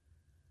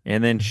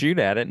 And then shoot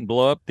at it and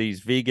blow up these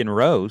vegan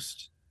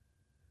roasts.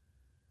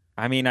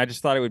 I mean, I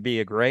just thought it would be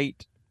a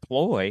great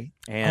ploy.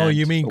 And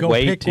you mean go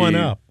pick one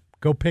up?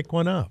 Go pick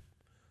one up.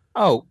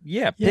 Oh,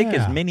 yeah. Pick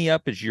as many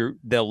up as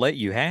they'll let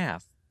you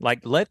have.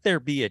 Like, let there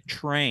be a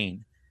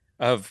train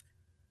of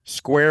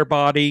square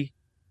body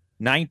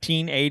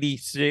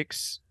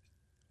 1986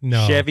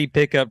 Chevy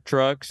pickup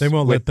trucks they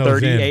won't with let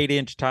those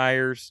 38-inch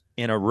tires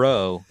in a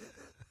row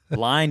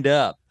lined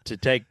up to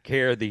take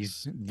care of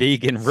these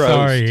vegan roasts.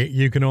 Sorry,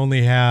 you can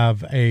only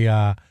have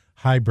a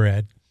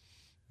hybrid.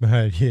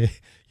 Yeah.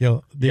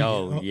 You're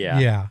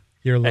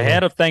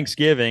Ahead of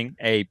Thanksgiving,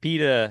 a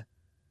PETA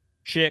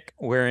chick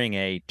wearing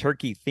a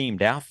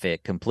turkey-themed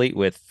outfit, complete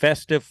with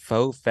festive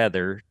faux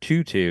feather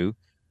tutu,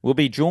 will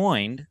be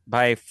joined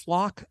by a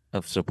flock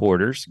of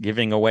supporters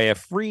giving away a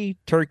free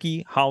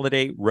turkey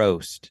holiday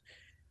roast.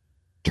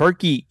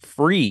 Turkey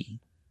free,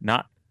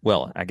 I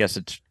guess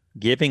it's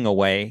giving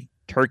away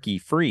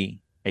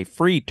a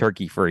free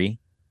turkey-free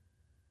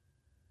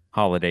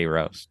holiday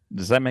roast.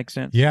 Does that make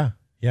sense? Yeah.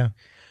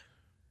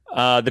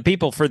 The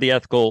People for the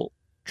Ethical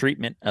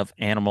Treatment of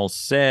Animals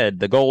said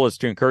the goal is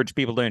to encourage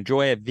people to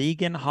enjoy a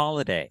vegan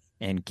holiday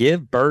and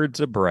give birds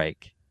a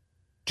break.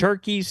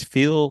 Turkeys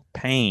feel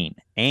pain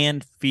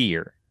and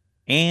fear,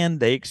 and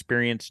they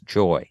experience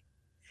joy,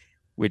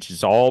 which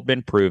has all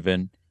been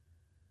proven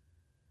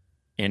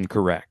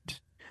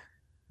incorrect.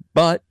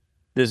 But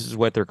this is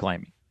what they're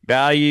claiming.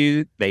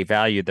 They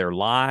value their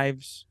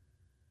lives.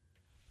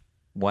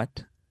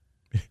 What?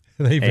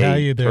 They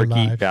value their turkey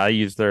lives.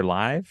 Values their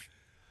life?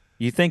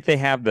 You think they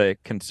have the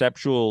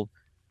conceptual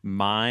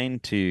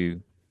mind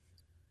to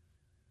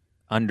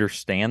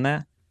understand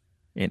that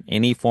in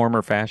any form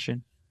or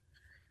fashion?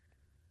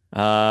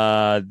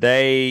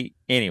 They're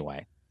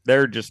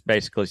just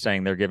basically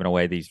saying they're giving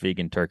away these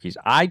vegan turkeys.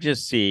 I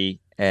just see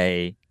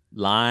a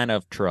line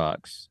of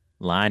trucks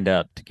lined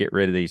up to get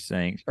rid of these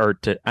things, or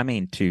to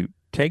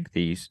take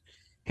these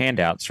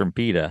handouts from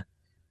PETA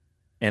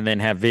and then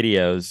have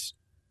videos.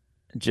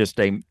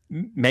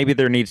 Maybe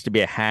there needs to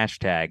be a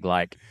hashtag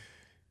like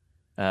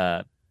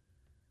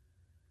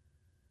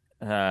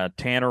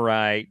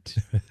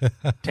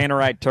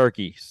tannerite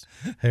turkeys.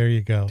 There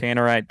you go.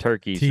 Tannerite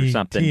turkeys or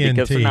something, TNT.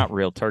 because they're not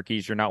real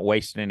turkeys. You're not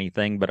wasting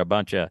anything but a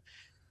bunch of,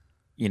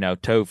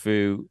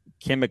 tofu,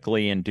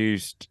 chemically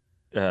induced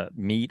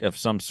meat of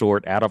some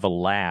sort out of a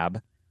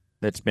lab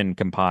that's been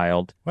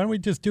compiled. Why don't we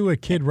just do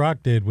what Kid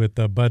Rock did with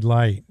the Bud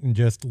Light and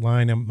just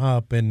line them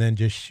up and then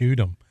just shoot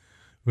them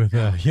with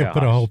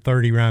put a whole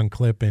 30-round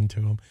clip into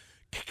them.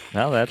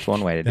 Well, that's one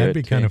way to do it. That'd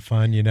be kind of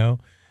fun,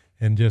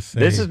 and just say,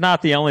 this is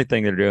not the only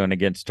thing they're doing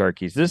against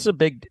turkeys. This is a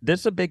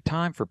big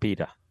time for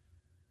PETA.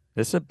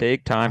 This is a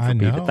big time for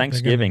PETA.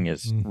 Thanksgiving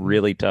is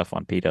really tough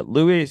on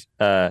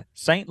PETA.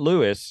 St.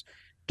 Louis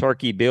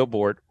turkey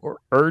billboard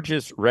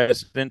urges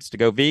residents to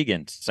go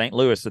vegan. St.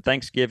 Louis, this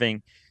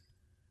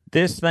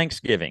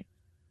Thanksgiving,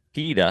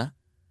 PETA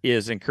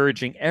is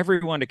encouraging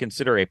everyone to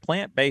consider a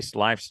plant-based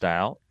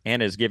lifestyle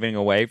and is giving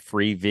away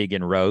free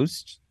vegan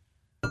roasts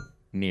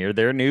near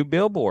their new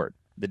billboard.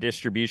 The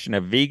distribution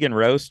of vegan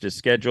roast is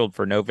scheduled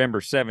for November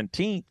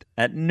 17th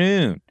at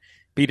noon.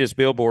 PETA's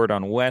billboard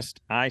on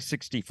West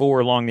I-64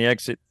 along the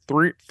exit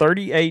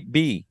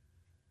 38B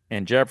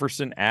and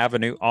Jefferson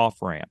Avenue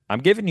off-ramp. I'm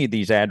giving you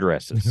these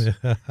addresses.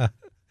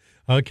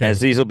 Okay. As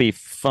these will be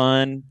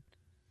fun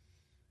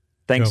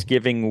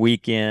Thanksgiving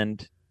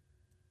weekend,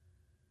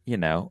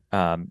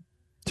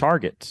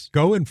 targets.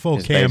 Go in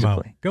full camo.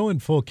 Basically. Go in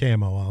full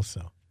camo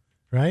also.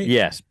 Right?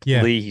 Yes,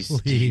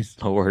 please.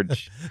 Lord.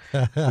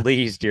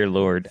 Please, dear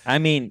Lord. I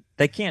mean,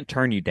 they can't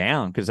turn you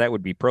down because that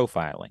would be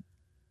profiling,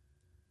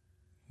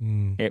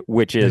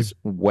 which is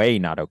way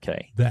not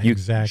okay. You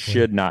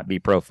should not be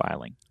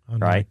profiling.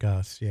 Unlike right?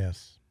 us,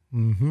 yes.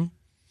 Mm-hmm.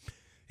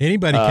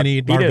 Anybody can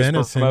eat bar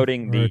venison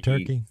or a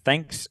turkey.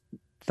 Thanks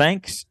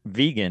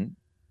vegan.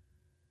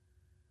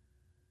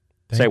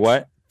 Say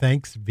what?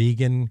 Thanks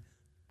vegan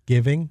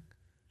giving?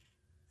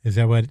 Is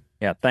that what?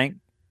 Yeah,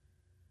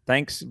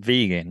 thanks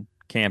vegan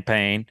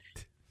campaign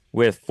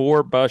with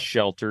 4 bus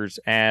shelters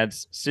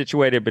ads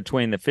situated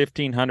between the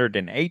 1500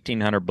 and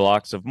 1800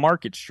 blocks of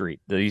Market Street.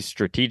 These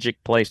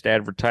strategic placed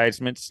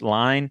advertisements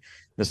line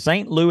the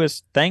St.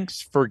 Louis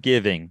Thanks for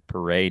Giving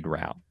parade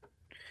route.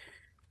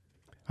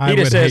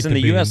 PETA says in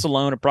the U.S.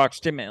 alone,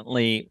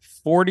 approximately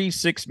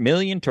 46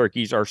 million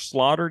turkeys are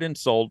slaughtered and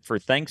sold for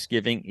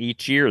Thanksgiving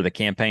each year. The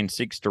campaign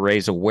seeks to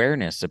raise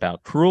awareness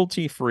about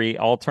cruelty-free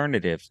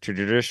alternatives to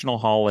traditional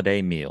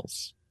holiday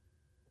meals.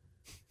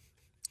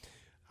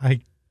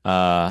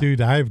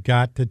 Dude, I've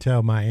got to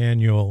tell my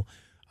annual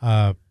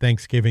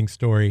Thanksgiving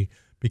story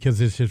because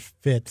this just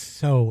fits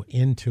so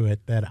into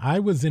it that I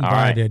was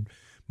invited. Right.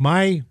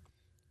 My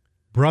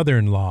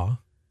brother-in-law,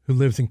 who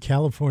lives in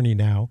California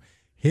now,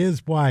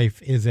 his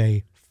wife is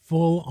a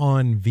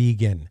full-on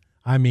vegan.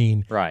 I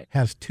mean,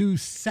 has 2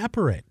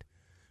 separate.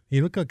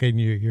 You look like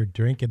you're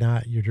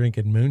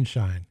drinking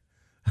moonshine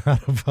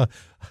out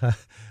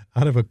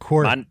of a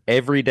quart. My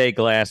everyday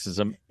glass is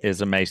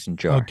a mason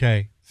jar.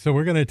 Okay. So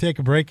we're going to take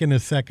a break in a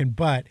second,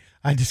 but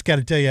I just got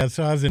to tell you,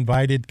 so I was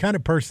invited, kind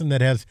of person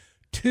that has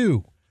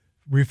 2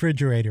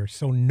 refrigerators,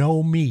 so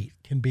no meat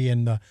can be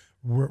in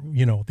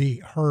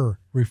her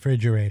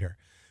refrigerator.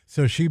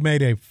 So she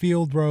made a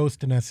field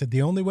roast, and I said,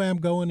 the only way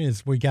I'm going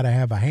is we got to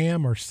have a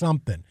ham or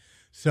something.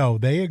 So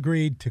they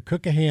agreed to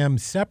cook a ham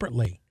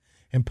separately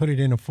and put it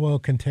in a foil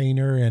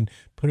container and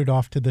put it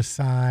off to the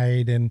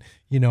side, and,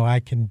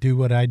 I can do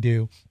what I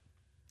do.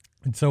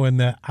 And so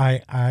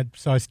I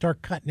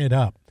start cutting it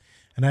up.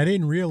 And I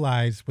didn't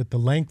realize with the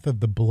length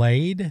of the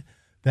blade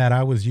that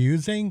I was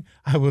using,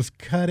 I was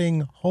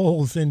cutting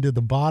holes into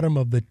the bottom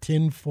of the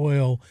tin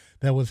foil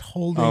that was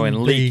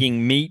holding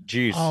leaking meat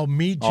juice. Oh,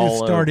 meat juice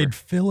started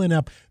filling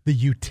up the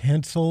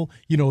utensil,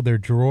 their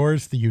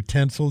drawers, the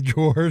utensil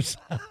drawers.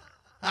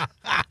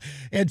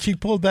 And she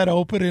pulled that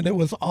open and it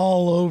was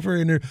all over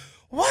in her.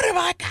 What am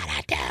I going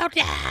to do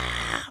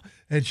now?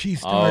 And she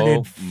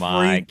started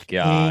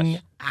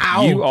freaking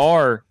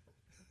out.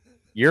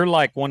 You're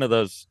like one of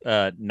those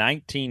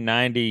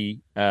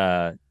 1990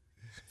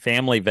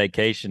 family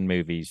vacation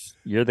movies.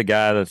 You're the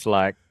guy that's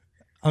like,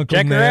 Uncle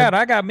check her Ned. out.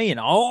 I got me an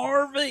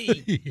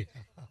RV.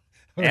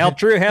 Al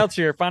True Health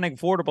Share, finding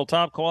affordable,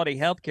 top quality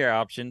healthcare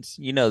options.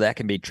 You know that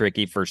can be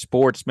tricky for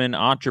sportsmen,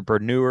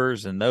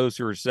 entrepreneurs, and those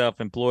who are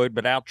self-employed.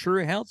 But Al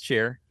True Health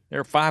Share,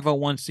 they're a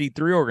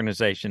 501c3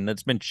 organization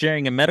that's been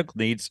sharing in medical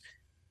needs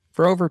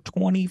for over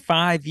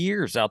 25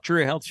 years.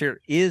 Altrua Health Share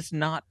is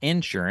not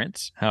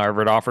insurance.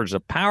 However, it offers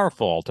a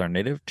powerful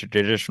alternative to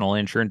traditional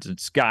insurance and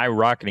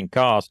skyrocketing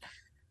costs.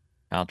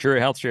 Altrua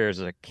Health Share is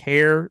a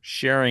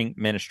care-sharing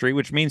ministry,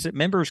 which means that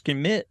members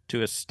commit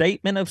to a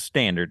statement of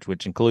standards,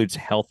 which includes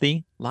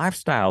healthy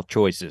lifestyle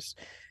choices.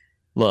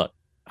 Look,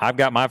 I've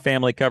got my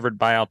family covered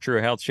by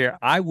Altrua Health Share.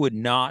 I would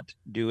not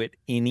do it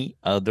any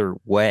other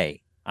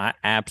way. I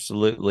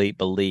absolutely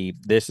believe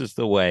this is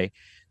the way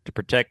to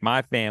protect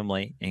my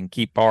family and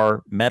keep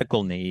our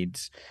medical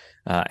needs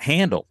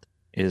handled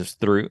is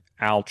through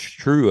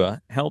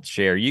Altrua Health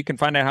Share. You can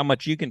find out how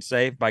much you can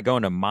save by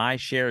going to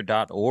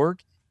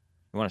myshare.org.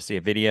 You want to see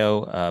a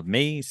video of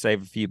me,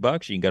 save a few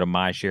bucks, you can go to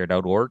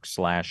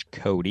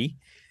myshare.org/Cody.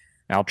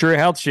 Altrua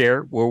Health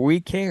Share, where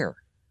we care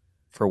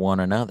for one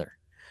another.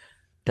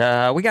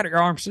 We got your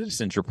Armed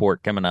Citizens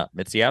Report coming up.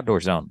 It's the Outdoor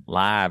Zone,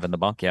 live in the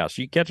bunkhouse.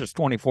 You can catch us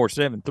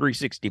 24/7,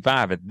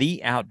 365 at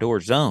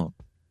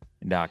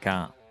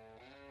theoutdoorzone.com.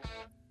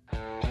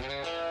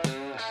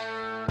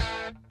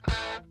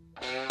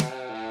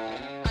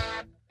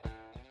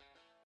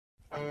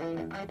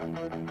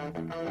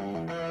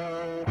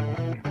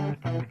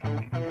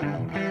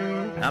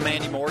 I'm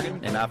Andy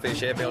Morgan, and I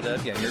fish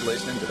FLW, and you're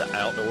listening to the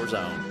Outdoor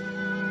Zone.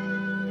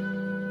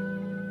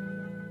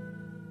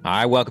 All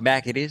right, welcome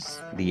back. It is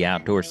the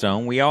Outdoor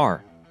Zone. We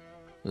are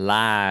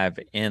live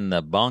in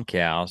the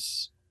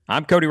bunkhouse.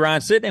 I'm Cody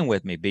Ryan, sitting in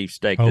with me,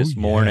 Beefsteak, this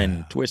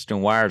morning,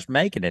 twisting wires,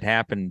 making it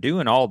happen,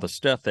 doing all the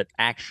stuff that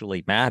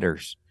actually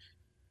matters.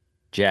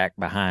 Jack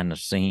behind the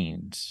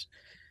scenes.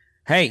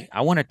 Hey,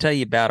 I want to tell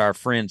you about our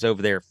friends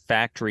over there,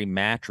 Factory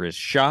Mattress.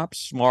 Shop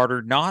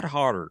smarter, not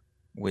harder,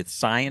 with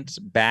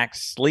science-backed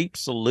sleep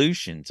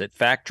solutions at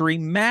Factory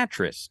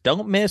Mattress.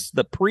 Don't miss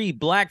the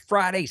pre-Black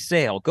Friday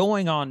sale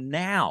going on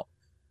now.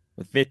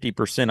 With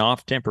 50%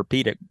 off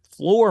Tempur-Pedic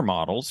floor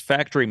models,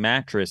 Factory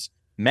Mattress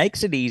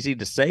makes it easy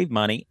to save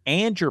money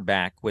and you're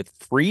back with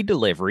free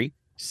delivery,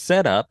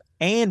 setup,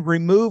 and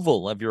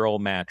removal of your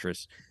old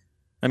mattress.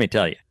 Let me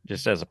tell you,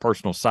 just as a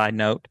personal side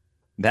note,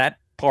 that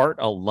part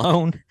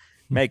alone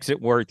makes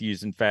it worth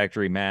using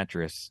Factory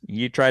Mattress.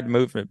 You tried to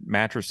move a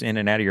mattress in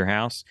and out of your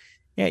house,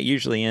 yeah, it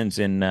usually ends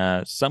in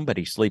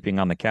somebody sleeping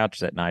on the couch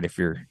that night if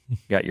you're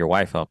got your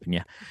wife helping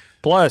you.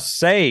 Plus,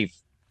 save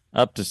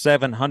up to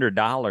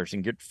 $700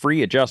 and get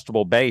free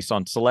adjustable base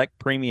on select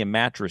premium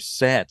mattress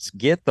sets.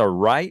 Get the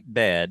right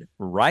bed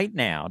right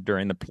now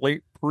during the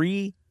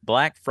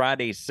pre-Black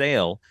Friday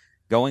sale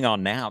going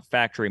on now at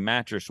Factory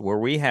Mattress, where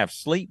we have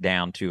sleep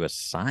down to a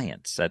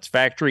science. That's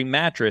Factory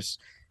Mattress.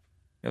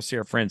 Go see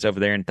our friends over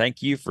there, and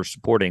thank you for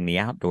supporting the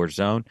Outdoor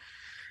Zone.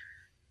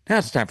 Now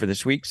it's time for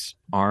this week's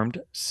Armed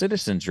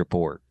Citizens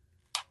Report.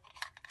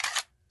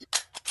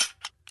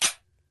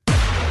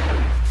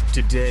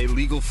 Today,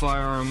 legal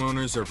firearm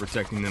owners are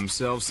protecting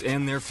themselves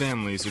and their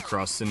families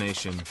across the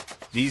nation.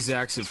 These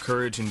acts of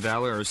courage and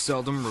valor are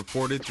seldom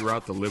reported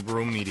throughout the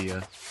liberal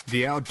media.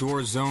 The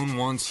Outdoor Zone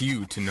wants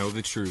you to know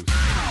the truth.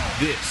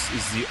 This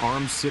is the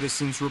Armed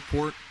Citizens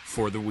Report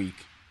for the week.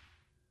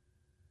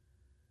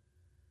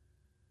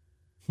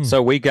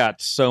 So we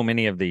got so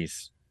many of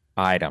these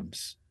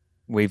items.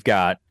 We've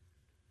got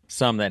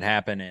some that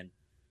happen in,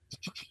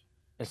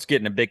 it's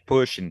getting a big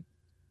push in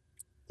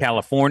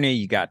California.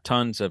 You got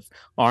tons of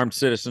Armed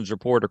Citizens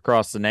Report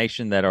across the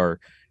nation that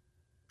are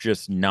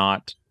just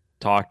not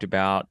talked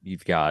about.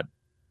 You've got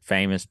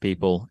famous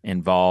people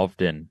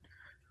involved in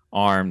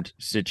armed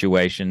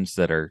situations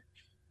that are,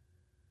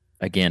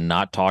 again,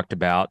 not talked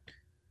about.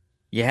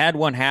 You had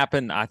one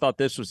happen. I thought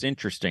this was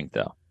interesting,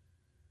 though.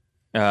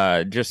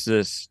 Just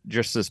this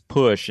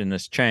push and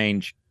this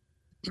change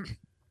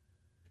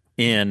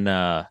in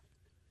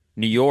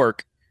New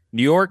York.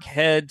 New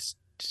Yorkers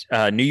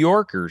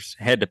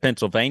head to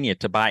Pennsylvania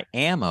to buy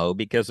ammo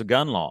because of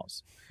gun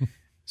laws.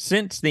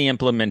 Since the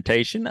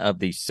implementation of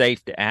the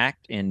SAFE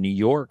Act in New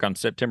York on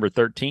September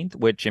 13th,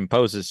 which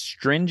imposes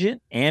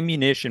stringent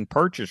ammunition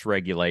purchase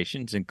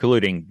regulations,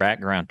 including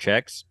background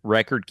checks,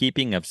 record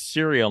keeping of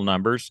serial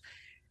numbers,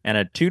 and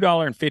a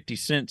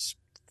 $2.50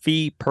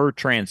 fee per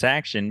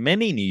transaction,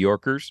 many New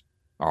Yorkers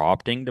are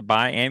opting to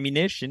buy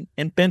ammunition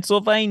in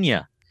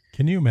Pennsylvania.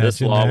 Can you imagine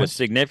this law that? would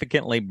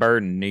significantly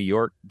burden New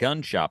York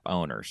gun shop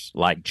owners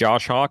like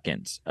Josh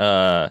Hawkins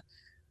of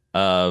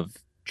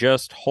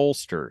Just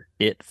Holster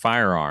It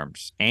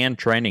Firearms and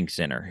Training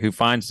Center, who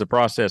finds the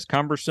process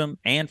cumbersome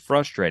and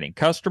frustrating.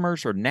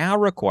 Customers are now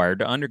required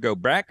to undergo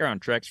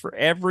background checks for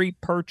every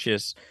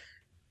purchase,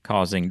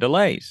 causing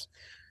delays.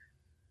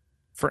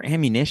 For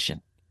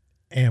ammunition,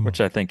 which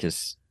I think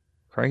is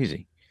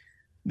crazy.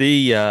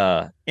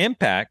 The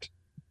impact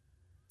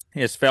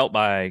is felt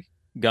by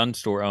gun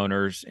store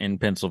owners in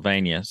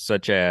Pennsylvania,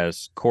 such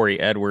as Corey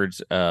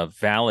Edwards of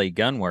Valley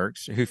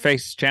Gunworks, who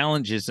face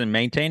challenges in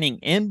maintaining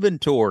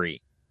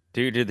inventory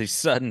due to the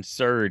sudden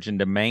surge in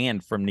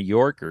demand from New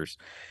Yorkers.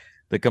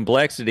 The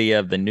complexity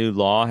of the new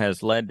law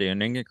has led to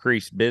an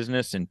increased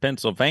business in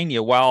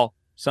Pennsylvania, while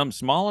some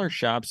smaller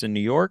shops in New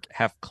York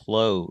have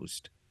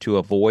closed to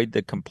avoid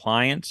the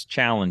compliance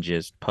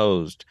challenges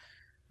posed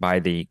by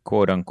the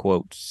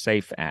quote-unquote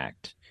SAFE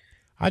Act.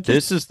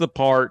 This is the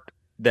part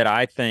that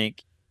I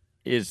think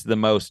is the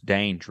most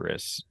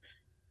dangerous,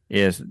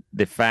 is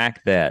the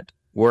fact that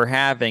we're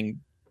having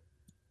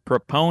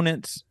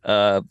proponents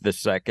of the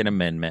Second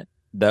Amendment,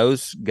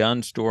 those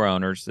gun store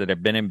owners that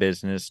have been in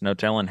business, no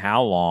telling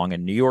how long,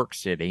 in New York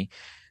City,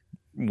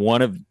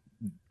 one of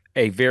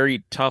a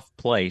very tough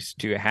place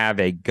to have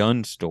a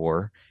gun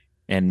store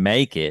and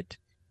make it,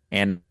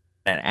 and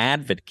an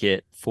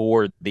advocate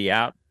for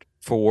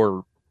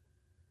for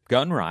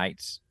gun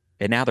rights,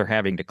 and now they're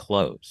having to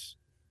close.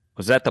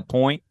 Was that the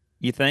point,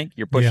 you think?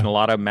 You're pushing a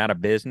lot of them out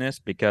of business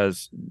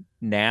because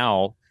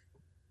now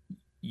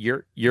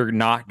you're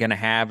not going to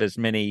have as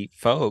many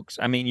folks.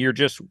 I mean, you're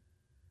just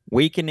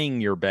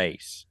weakening your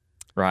base,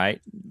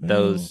 right?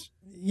 Those,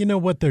 you know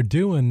what they're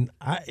doing.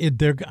 I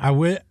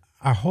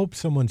hope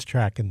someone's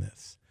tracking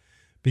this,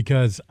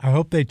 because I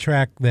hope they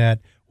track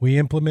that we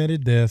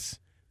implemented this.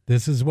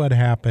 This is what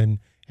happened,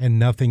 and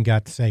nothing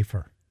got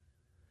safer.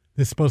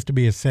 This is supposed to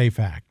be a SAFE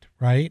Act,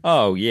 right?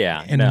 Oh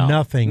yeah, and no.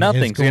 nothing's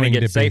going to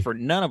get safer.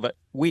 Be. None of it.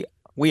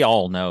 We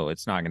all know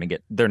it's not going to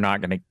get. They're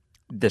not going to.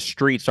 The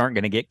streets aren't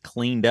going to get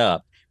cleaned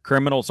up.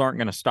 Criminals aren't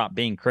going to stop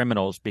being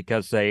criminals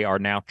because they are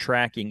now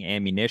tracking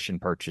ammunition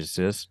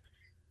purchases.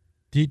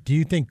 Do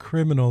you think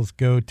criminals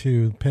go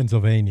to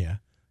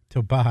Pennsylvania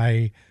to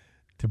buy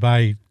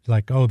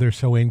like, oh, they're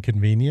so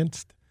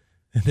inconvenienced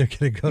and they're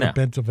going to go to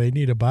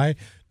Pennsylvania to buy?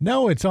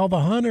 No, it's all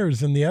the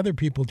hunters and the other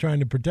people trying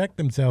to protect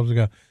themselves and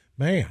go,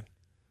 man,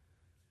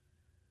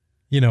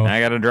 I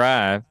got to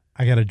drive.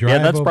 Yeah,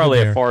 that's over probably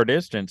there. a far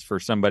distance for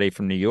somebody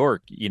from New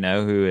York,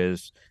 who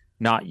is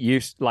not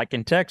used, like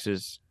in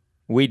Texas.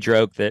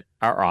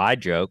 I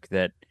joke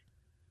that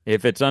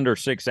if it's under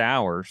 6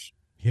 hours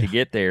to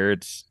get there,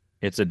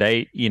 it's a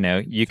day, you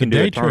can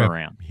do a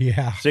turnaround.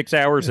 Yeah. 6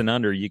 hours and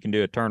under, you can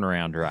do a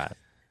turnaround drive.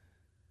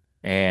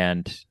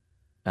 And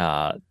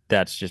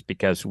that's just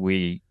because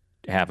we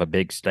have a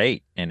big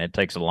state and it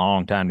takes a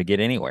long time to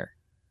get anywhere.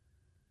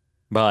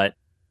 But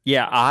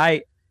yeah,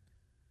 I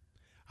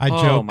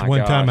joked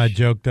one time. I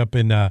joked up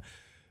in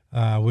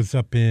was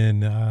up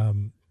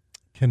in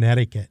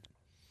Connecticut,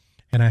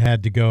 and I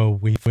had to go.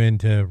 We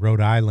went to Rhode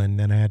Island,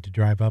 and I had to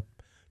drive up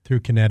through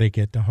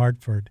Connecticut to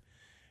Hartford,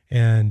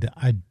 and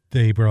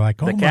they were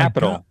like, "Oh the my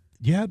capital." God.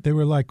 Yeah, they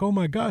were like, "Oh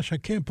my gosh, I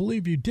can't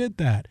believe you did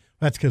that."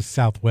 That's because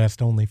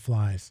Southwest only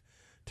flies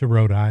to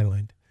Rhode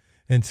Island,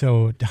 and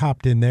so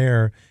hopped in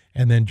there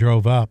and then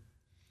drove up.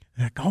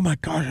 Like, oh my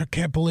gosh, I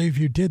can't believe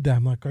you did that.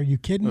 I'm like, are you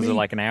kidding me? Was it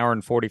like an hour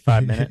and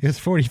 45 minutes? It's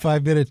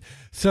 45 minutes.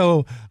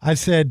 So I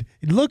said,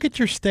 look at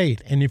your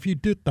state. And if you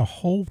do the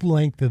whole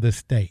length of the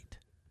state,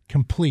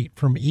 complete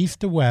from east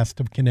to west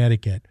of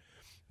Connecticut,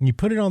 and you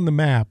put it on the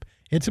map,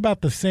 it's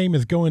about the same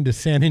as going to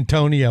San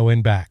Antonio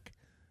and back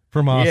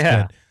from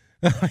Austin.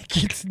 Yeah.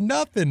 Like, it's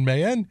nothing,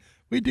 man.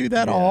 We do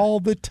that all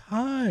the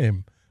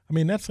time. I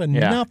mean, that's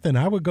nothing.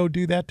 I would go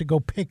do that to go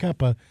pick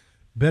up a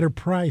better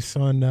price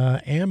on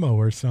ammo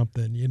or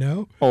something,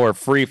 or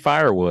free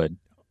firewood,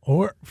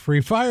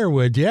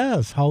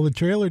 yes, haul the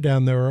trailer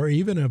down there, or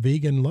even a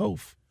vegan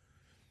loaf.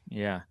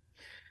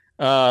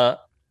 I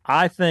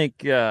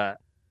think man,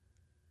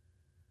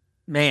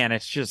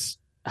 it's just,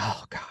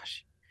 oh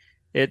gosh,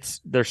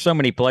 there's so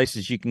many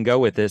places you can go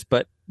with this,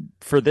 but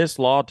for this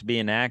law to be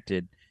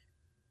enacted,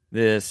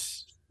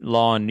 this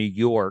law in New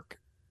York,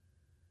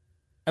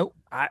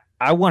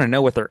 I want to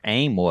know what their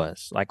aim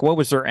was. Like, what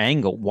was their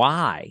angle?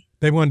 Why?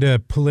 They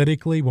wanted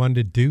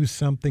to do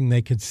something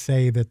they could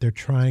say that they're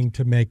trying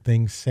to make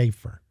things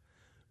safer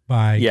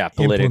by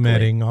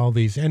implementing all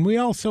these. And we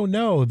also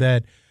know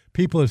that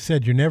people have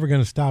said you're never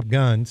going to stop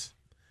guns.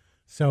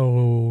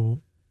 So,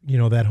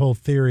 that whole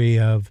theory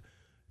of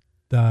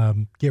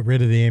get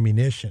rid of the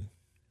ammunition.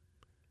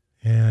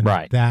 And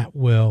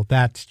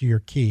that's your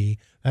key.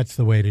 That's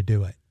the way to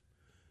do it,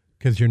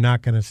 because you're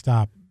not going to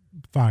stop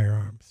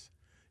firearms.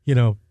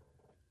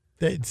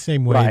 The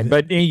same way. Right,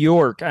 but New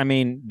York, I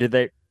mean,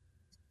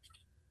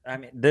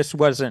 this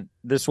wasn't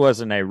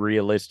a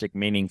realistic,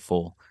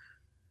 meaningful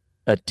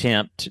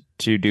attempt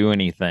to do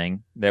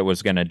anything that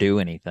was going to do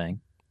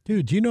anything.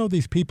 Dude,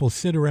 these people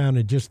sit around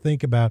and just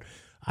think about,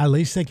 at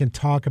least they can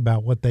talk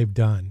about what they've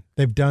done.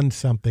 They've done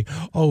something.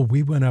 Oh,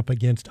 we went up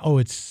against,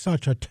 it's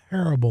such a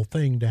terrible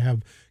thing to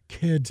have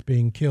kids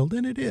being killed.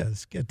 And it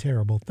is a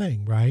terrible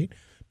thing, right?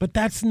 But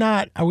that's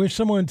not, I wish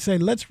someone would say,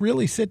 let's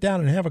really sit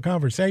down and have a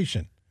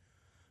conversation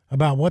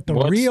about what the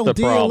real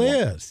deal problem?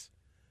 is.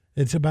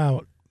 It's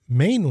about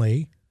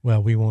mainly,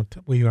 we aren't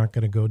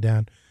going to go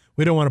down.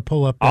 We don't want to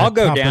pull up that I'll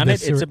go top down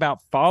of it. It's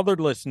about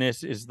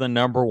fatherlessness is the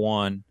number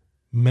one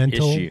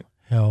mental issue.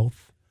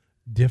 Health,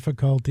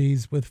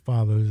 difficulties with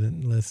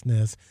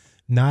fatherlessness,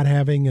 not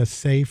having a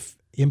safe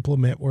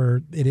implement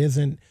where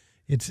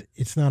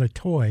it's not a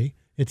toy,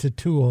 it's a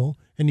tool,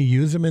 and you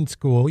use them in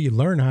school, you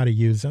learn how to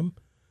use them.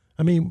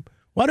 I mean,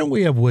 why don't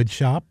we have wood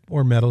shop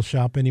or metal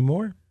shop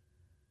anymore?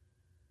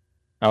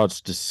 Oh,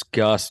 it's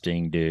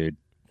disgusting, dude.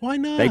 Why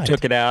not? They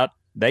took it out.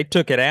 They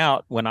took it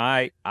out when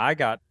I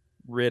got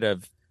rid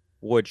of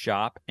wood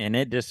shop, and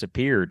it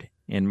disappeared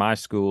in my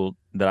school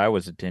that I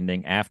was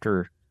attending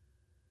after.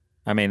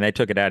 I mean, they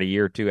took it out a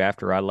year or two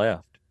after I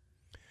left.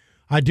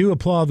 I do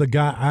applaud the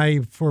guy.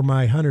 For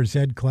my hunter's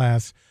ed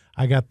class,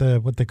 I got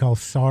what they call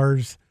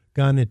SARS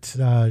gun. It's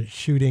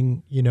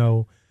shooting,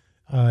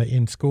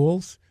 in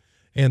schools,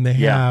 and they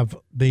have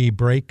the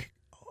break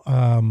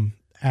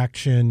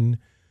action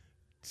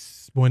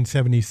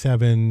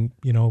 177,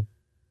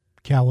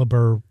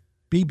 caliber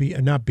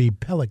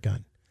pellet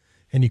gun,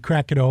 and you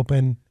crack it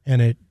open,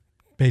 and it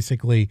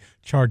basically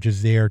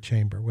charges the air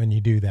chamber. When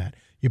you do that,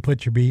 you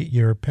put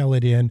your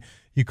pellet in,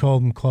 you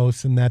hold them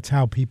close, and that's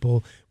how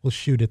people will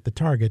shoot at the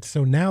target.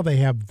 So now they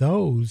have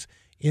those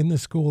in the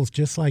schools,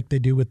 just like they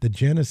do with the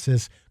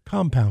Genesis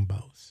compound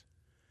bows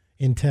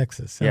in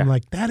Texas. And I'm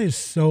like, that is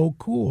so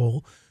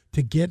cool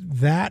to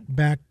get that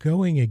back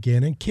going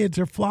again, and kids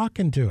are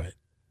flocking to it.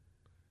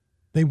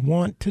 They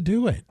want to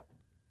do it.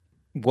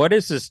 What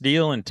is this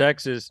deal in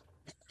Texas?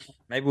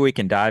 Maybe we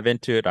can dive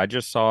into it. I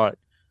just saw it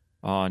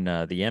on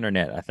the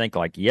internet, I think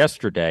like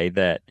yesterday,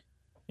 that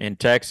in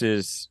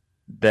Texas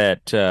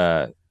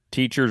that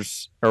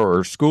teachers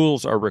or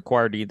schools are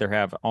required to either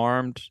have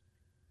armed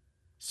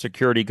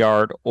security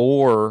guard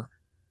or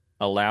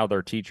allow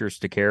their teachers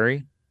to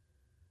carry,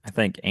 I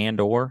think,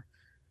 and/or.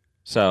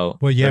 So,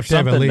 well, you have to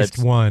have at least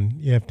one.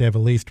 You have to have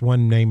at least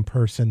one named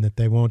person that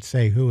they won't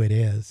say who it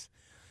is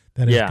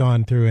that has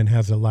gone through and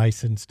has a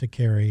license to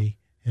carry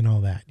and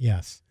all that.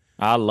 Yes.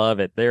 I love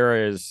it. There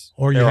are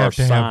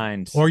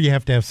signs. Or you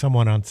have to have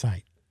someone on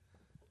site.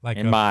 Like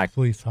in my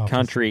police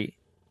officer.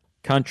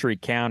 country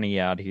county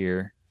out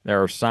here,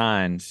 there are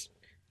signs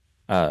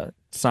out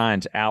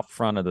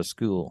front of the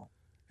school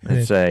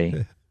that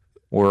say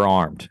we're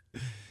armed.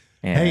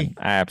 And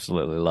I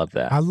absolutely love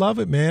that. I love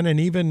it, man. And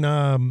even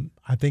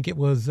I think it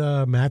was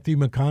Matthew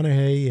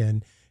McConaughey,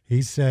 and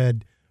he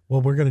said,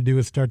 what we're going to do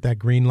is start that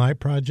Green Light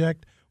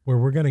Project where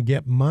we're going to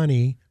get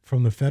money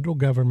from the federal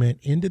government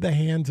into the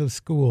hands of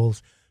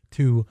schools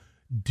to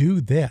do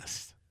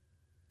this,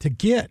 to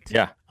get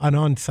an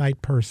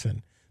on-site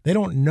person. They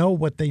don't know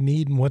what they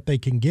need and what they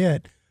can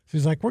get. So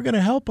he's like, we're going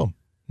to help them.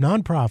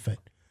 Nonprofit.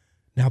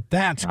 Now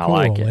that's cool,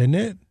 isn't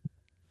it?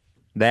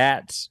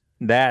 That's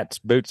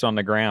boots on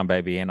the ground,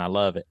 baby, and I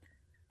love it.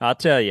 I'll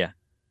tell you,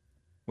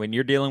 when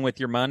you're dealing with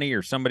your money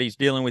or somebody's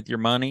dealing with your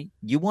money,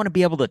 you want to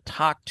be able to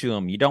talk to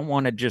them. You don't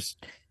want to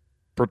just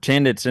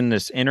pretend it's in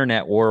this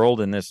internet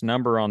world and this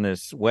number on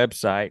this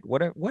website.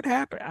 What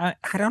happened?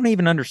 I don't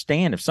even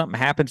understand. If something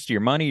happens to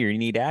your money or you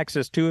need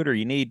access to it or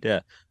you need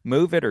to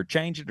move it or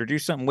change it or do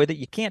something with it,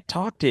 you can't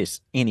talk to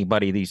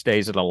anybody these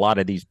days at a lot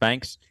of these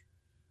banks.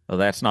 Well,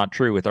 that's not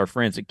true with our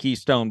friends at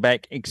Keystone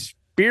Bank.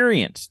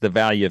 Experience the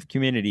value of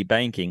community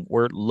banking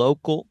where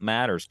local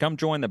matters. Come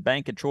join the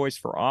bank of choice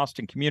for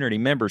Austin community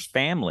members,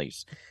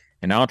 families,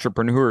 and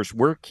entrepreneurs.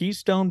 We're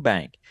Keystone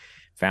Bank,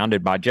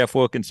 founded by Jeff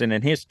Wilkinson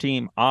and his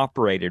team,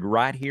 operated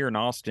right here in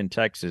Austin,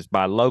 Texas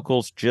by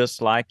locals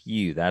just like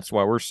you. That's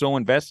why we're so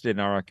invested in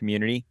our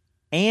community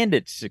and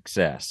its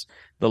success.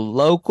 The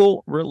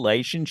local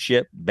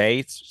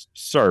relationship-based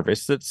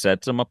service that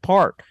sets them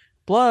apart.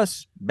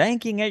 Plus,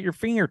 banking at your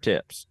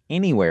fingertips,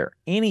 anywhere,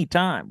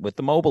 anytime with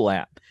the mobile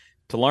app.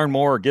 To learn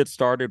more or get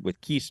started with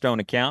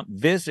Keystone account,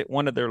 visit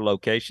one of their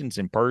locations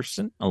in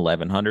person,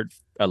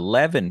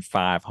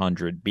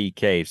 11500 B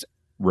Caves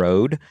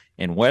Road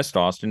in West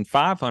Austin,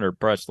 500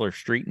 Pressler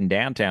Street in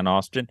downtown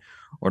Austin,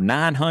 or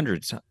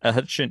 900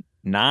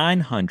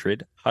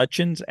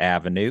 Hutchins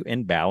Avenue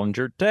in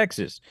Ballinger,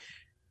 Texas.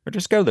 Or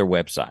just go to their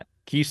website,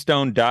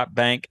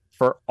 keystone.bank,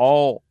 for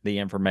all the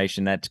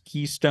information. That's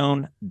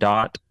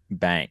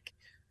keystone.bank.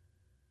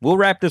 We'll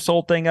wrap this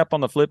whole thing up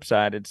on the flip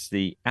side. It's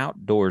the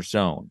Outdoor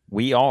Zone.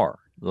 We are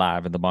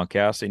live in the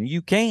bunkhouse, and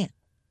you can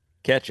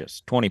catch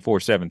us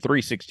 24/7,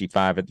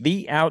 365 at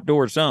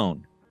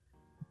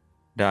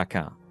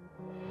theoutdoorzone.com.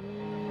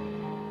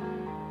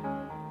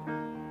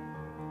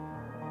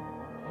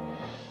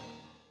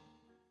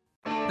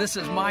 This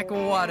is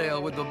Michael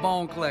Waddell with the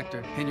Bone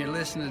Collector, and you're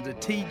listening to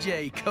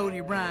TJ,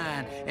 Cody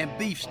Ryan, and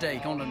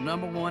Beefsteak on the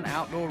 #1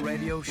 outdoor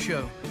radio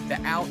show,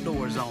 The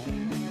Outdoor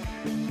Zone.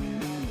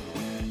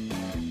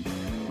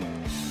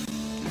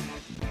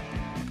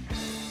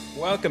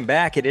 Welcome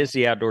back. It is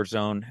the Outdoor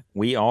Zone.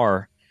 We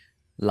are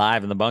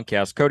live in the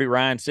bunkhouse. Cody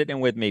Ryan sitting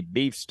with me,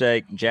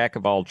 Beefsteak, jack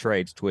of all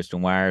trades,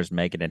 twisting wires,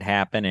 making it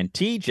happen. And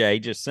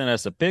TJ just sent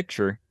us a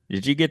picture.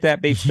 Did you get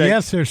that, Beefsteak?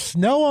 Yes, there's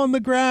snow on the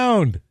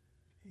ground.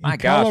 My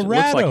gosh, it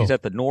looks like he's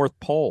at the North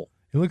Pole.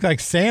 It looked like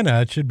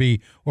Santa should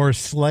be, or a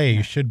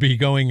sleigh should be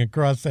going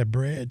across that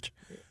bridge.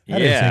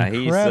 That is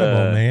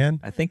incredible, man.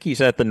 I think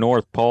he's at the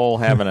North Pole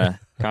having a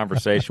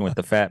conversation with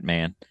the fat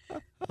man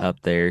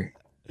up there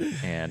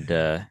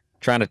and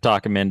trying to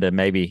talk him into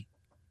maybe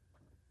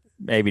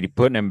maybe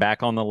putting him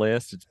back on the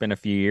list. It's been a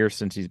few years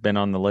since he's been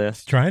on the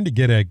list. He's trying to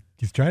get a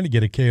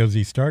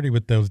KOZ started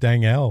with those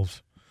dang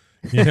elves.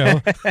 You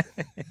know,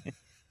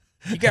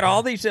 you got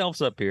all these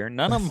elves up here.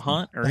 None of them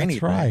hunt or anything.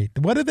 That's right.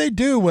 What do they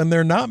do when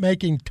they're not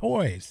making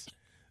toys?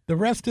 The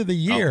rest of the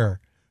year,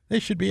 they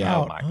should be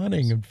out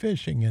hunting and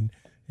fishing and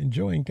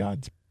enjoying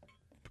God's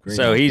great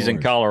So he's in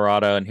outdoors.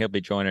 Colorado, and he'll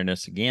be joining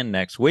us again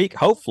next week,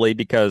 hopefully,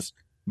 because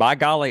by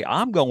golly,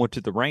 I'm going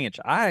to the ranch.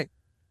 I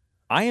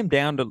am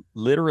down to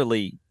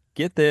literally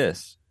get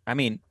this. I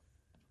mean,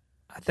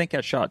 I think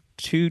I shot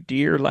 2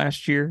 deer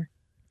last year,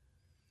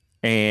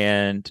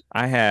 and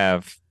I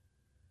have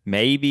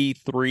maybe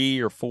 3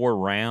 or 4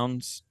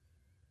 rounds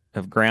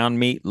of ground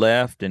meat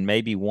left and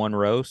maybe 1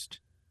 roast.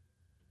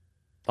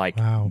 Like,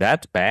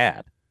 that's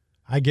bad.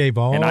 I gave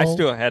all. And I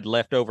still had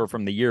leftover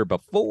from the year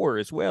before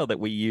as well that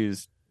we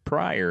used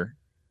prior.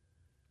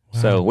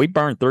 Wow. So we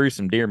burned through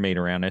some deer meat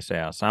around this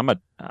house.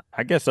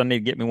 I guess I need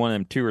to get me one of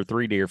them 2 or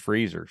 3 deer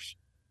freezers.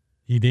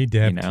 You need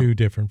to have 2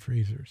 different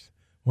freezers.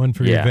 One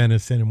for your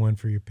venison and one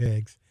for your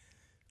pigs.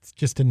 It's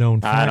just a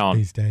known fact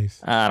these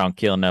days. I don't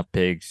kill enough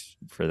pigs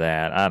for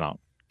that. I don't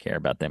care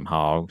about them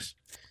hogs.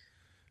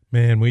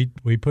 Man, we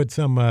put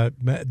some.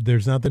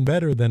 There's nothing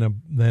better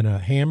than a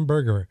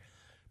hamburger.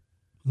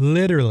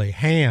 Literally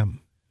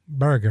ham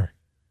burger.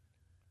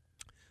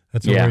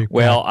 That's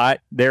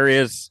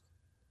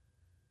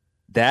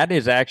that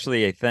is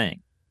actually a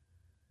thing.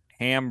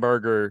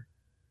 Hamburger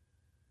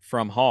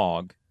from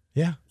hog.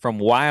 Yeah. From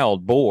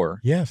wild boar.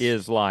 Yes.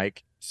 Is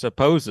like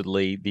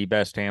supposedly the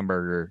best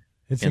hamburger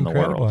it's in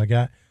incredible. the world.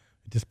 I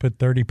just put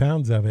 30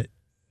 pounds of it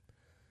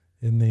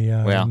in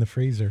the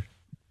freezer.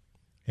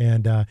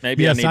 And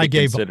maybe yes, I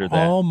gave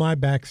all that. my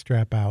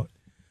backstrap out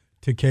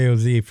to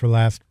KOZ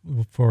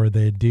for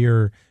the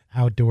deer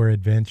outdoor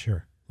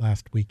adventure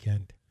last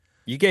weekend.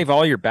 You gave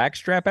all your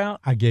backstrap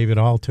out? I gave it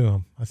all to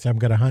him. I said, I'm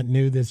going to hunt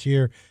new this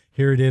year.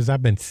 Here it is.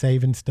 I've been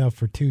saving stuff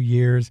for 2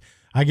 years.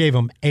 I gave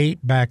him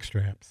 8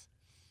 backstraps.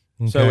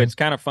 Okay? So it's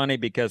kind of funny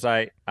because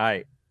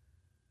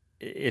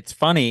it's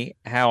funny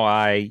how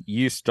I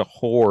used to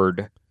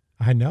hoard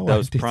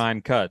those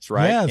prime cuts,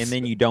 right? Yes. And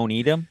then you don't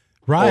eat them.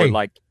 Right. Or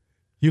like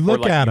you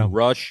look at them.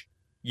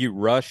 You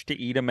rush to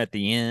eat them at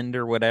the end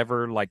or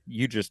whatever, like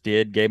you just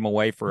did, gave them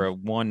away for a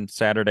one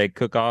Saturday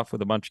cook-off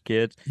with a bunch of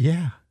kids.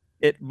 Yeah.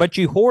 But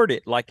you hoard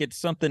it like it's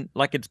something,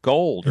 like it's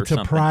gold or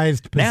something. It's a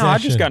prized possession. Now I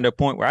just got to a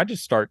point where I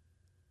just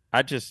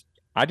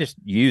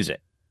use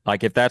it.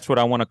 Like if that's what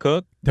I want to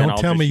cook, don't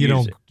tell me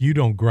you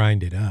don't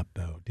grind it up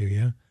though, do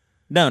you?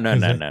 No.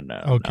 Okay.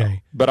 No.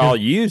 But I'll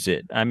use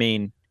it. I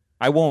mean,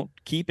 I won't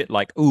keep it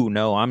like, ooh,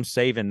 no, I'm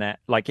saving that.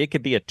 Like it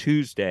could be a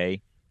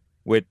Tuesday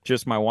with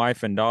just my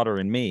wife and daughter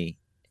and me,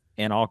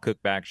 and I'll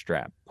cook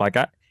backstrap. Like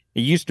it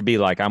used to be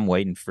like I'm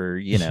waiting for,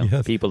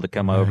 Yes. people to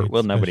come over.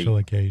 Well, nobody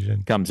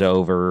occasion. comes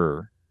over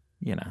or,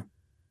 you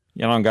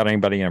don't got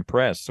anybody to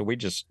impress. So we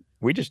just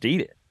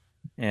eat it.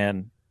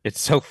 And it's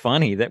so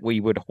funny that we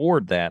would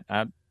hoard that.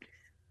 I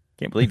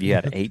can't believe you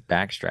had 8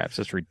 backstraps.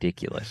 That's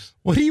ridiculous.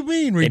 What do you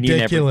mean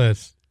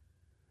ridiculous?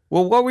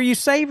 Well, what were you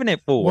saving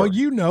it for?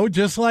 Well,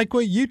 just like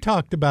what you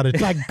talked about.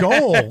 It's like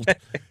gold.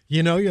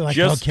 You're like,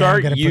 just okay,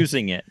 start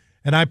using it.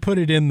 And I put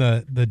it in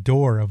the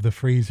door of the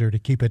freezer to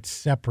keep it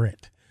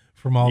separate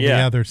from all the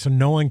others so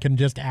no one can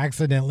just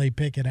accidentally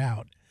pick it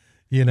out,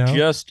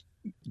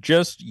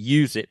 Just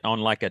use it on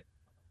like a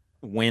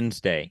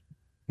Wednesday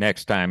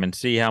next time and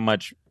see how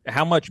much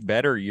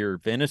better your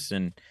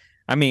venison.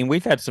 I mean,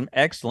 we've had some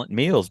excellent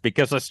meals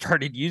because I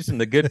started using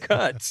the good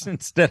cuts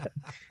instead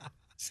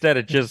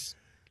of just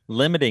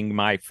limiting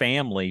my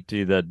family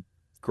to the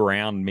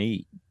ground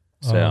meat.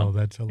 So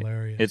that's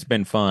hilarious. It's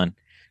been fun.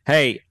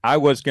 Hey, I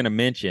was going to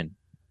mention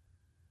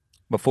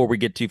before we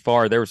get too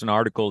far, there was an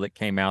article that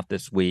came out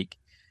this week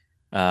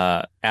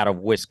out of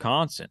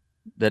Wisconsin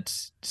that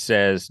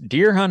says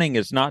deer hunting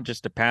is not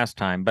just a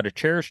pastime, but a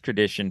cherished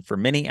tradition for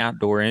many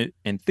outdoor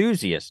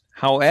enthusiasts.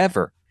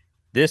 However,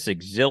 this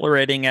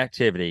exhilarating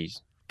activity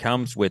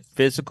comes with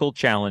physical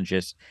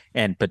challenges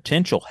and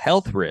potential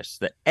health risks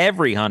that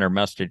every hunter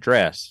must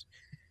address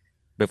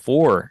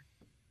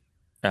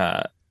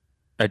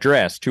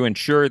to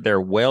ensure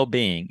their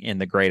well-being in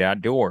the great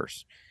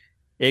outdoors.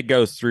 It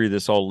goes through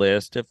this whole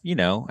list of,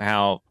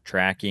 how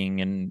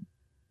tracking and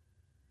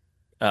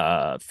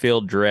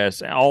field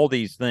dress, all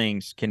these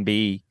things can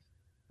be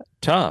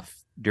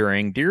tough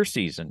during deer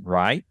season,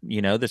 right?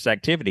 This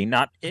activity,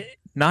 not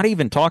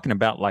even talking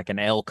about like an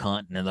elk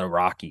hunt in the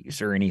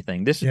Rockies or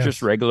anything. This is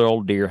just regular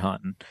old deer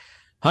hunting.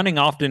 Hunting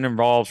often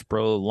involves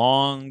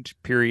prolonged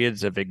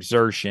periods of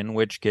exertion,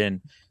 which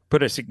can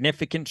put a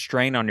significant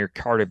strain on your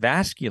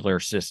cardiovascular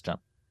system.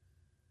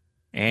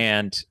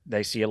 And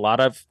they see a lot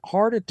of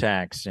heart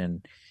attacks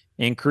and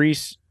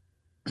increased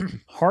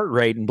heart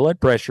rate and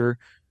blood pressure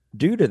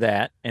due to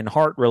that and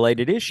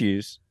heart-related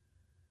issues.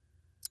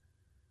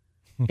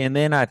 And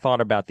then I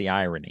thought about the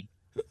irony.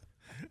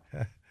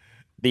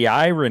 The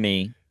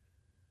irony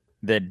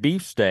that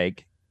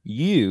Beefsteak,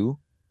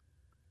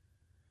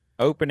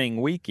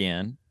 opening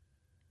weekend,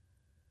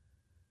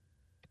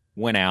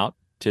 went out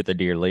to the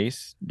deer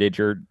lease, did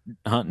your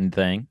hunting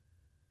thing,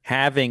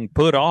 having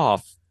put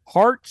off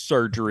heart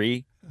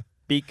surgery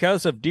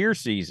because of deer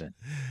season.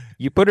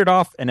 You put it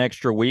off an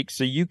extra week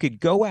so you could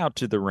go out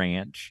to the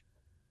ranch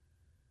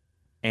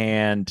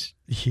and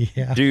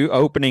do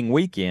opening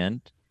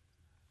weekend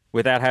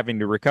without having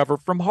to recover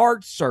from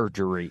heart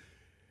surgery.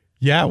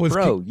 Yeah, it was.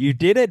 Bro, you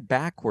did it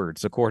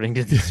backwards, according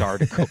to this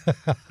article.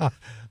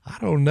 I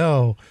don't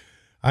know.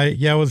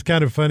 It was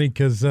kind of funny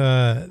because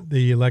the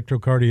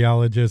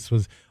electrocardiologist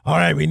was, all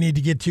right, we need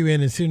to get you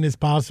in as soon as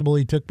possible.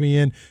 He took me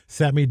in,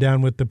 sat me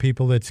down with the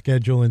people that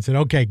schedule and said,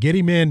 okay, get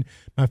him in.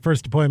 My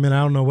first appointment, I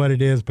don't know what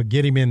it is, but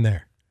get him in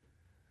there.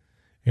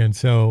 And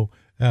so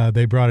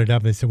they brought it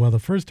up. They said, well, the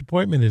first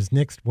appointment is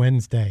next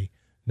Wednesday,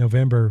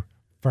 November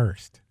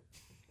 1st.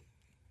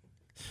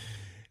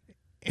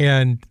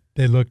 And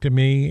they looked at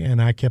me,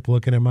 and I kept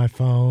looking at my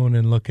phone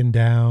and looking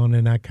down,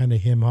 and I kind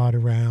of hem-hawed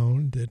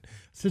around and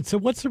said, so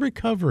what's the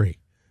recovery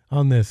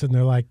on this? And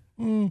they're like,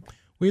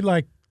 we'd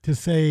like to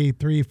say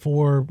 3,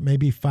 4,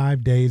 maybe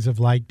 5 days of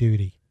light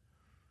duty.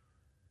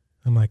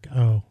 I'm like,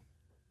 oh.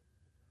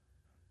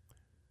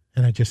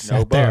 And I just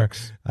sat there.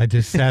 I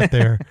just sat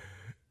there.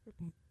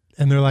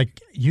 And they're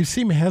like, you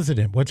seem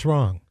hesitant. What's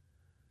wrong?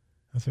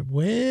 I said,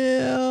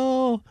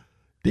 well,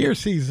 deer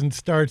season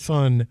starts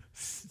on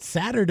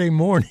Saturday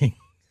morning.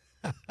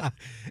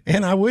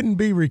 And I wouldn't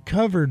be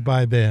recovered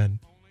by then.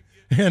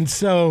 And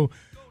so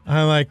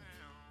I'm like,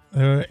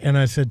 and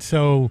I said,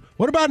 so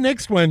what about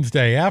next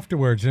Wednesday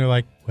afterwards? And they're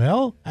like,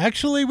 well,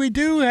 actually we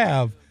do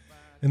have.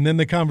 And then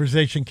the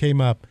conversation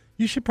came up.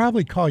 You should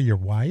probably call your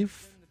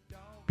wife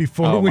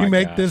before we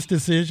make this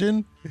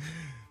decision.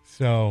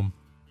 So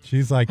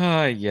she's like,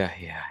 yeah.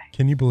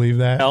 Can you believe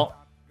that? Well,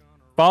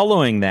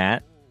 following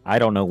that, I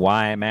don't know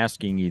why I'm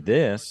asking you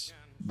this,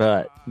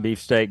 but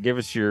Beefsteak, give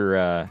us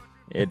your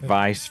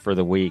advice for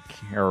the week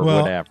or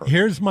whatever.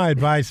 Here's my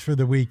advice for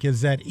the week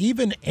is that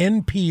even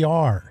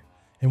NPR,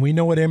 and we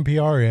know what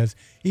NPR is,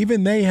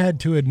 even they had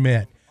to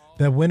admit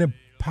that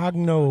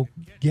Winnebago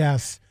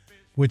guests,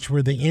 which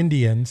were the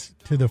Indians,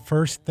 to the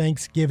first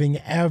Thanksgiving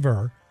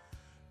ever,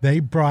 they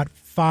brought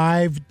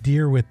 5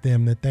 deer with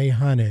them that they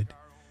hunted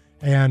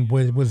and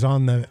was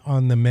on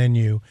the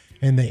menu.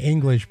 And the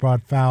English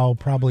brought fowl,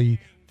 probably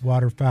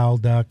waterfowl,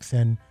 ducks,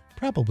 and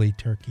probably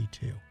turkey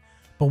too.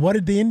 But what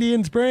did the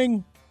Indians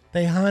bring?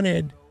 They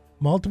hunted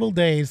multiple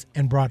days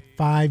and brought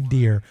 5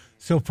 deer.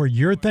 So for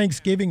your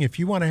Thanksgiving, if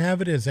you want to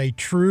have it as a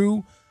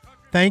true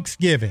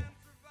Thanksgiving,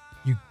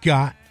 you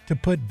got to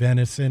put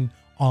venison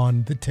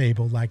on the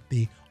table like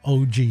the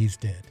OGs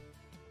did.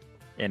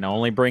 And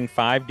only bring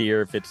 5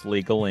 deer if it's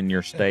legal in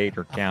your state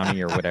or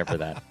county or whatever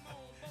that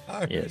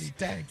is.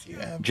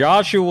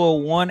 Joshua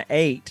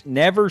 1:8,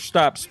 never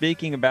stop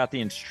speaking about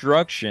the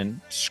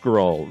instruction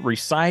scroll.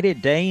 Recite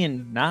it day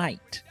and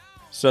night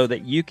so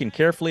that you can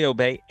carefully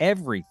obey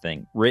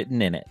everything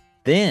written in it.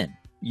 Then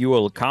you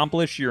will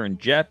accomplish your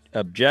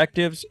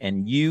objectives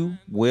and you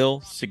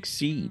will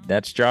succeed.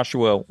 That's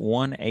Joshua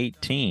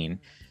 1:18.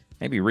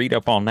 Maybe read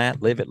up on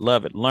that, live it,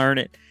 love it, learn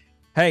it.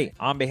 Hey,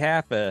 on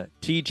behalf of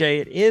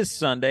TJ, it is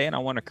Sunday, and I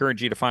want to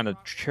encourage you to find a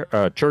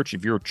church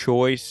of your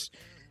choice.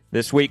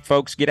 This week,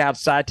 folks, get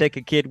outside, take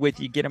a kid with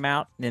you, get them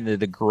out into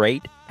the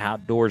great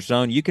outdoor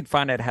zone. You can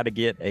find out how to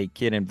get a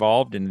kid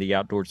involved in the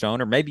outdoor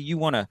zone, or maybe you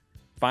want to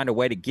find a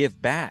way to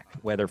give back,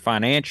 whether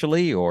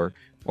financially or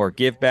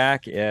give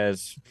back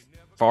as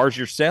far as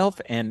yourself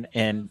and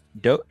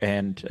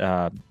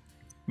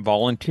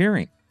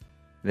volunteering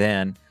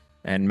then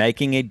and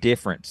making a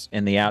difference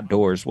in the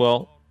outdoors.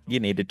 Well, you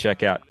need to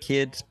check out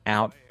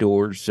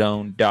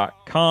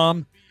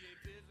kidsoutdoorzone.com.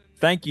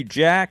 Thank you,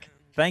 Jack.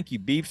 Thank you,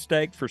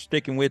 Beefsteak, for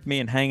sticking with me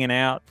and hanging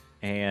out.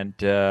 And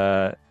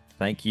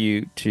thank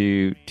you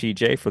to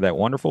TJ for that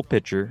wonderful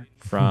picture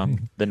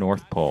from the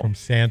North Pole. From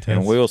Santa.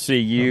 And we'll see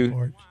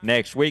you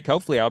next week.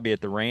 Hopefully I'll be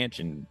at the ranch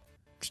and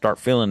start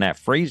filling that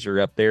freezer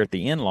up there at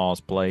the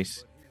in-laws'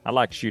 place. I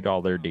like to shoot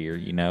all their deer.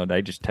 You know,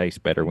 they just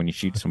taste better when you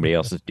shoot somebody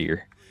else's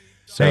deer.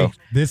 So hey,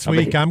 this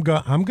week I'm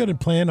going to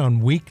plan on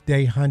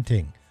weekday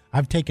hunting.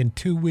 I've taken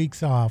 2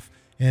 weeks off,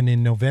 and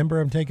in November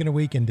I'm taking a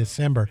week, in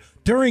December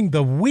during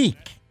the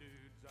week,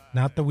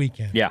 not the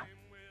weekend. Yeah,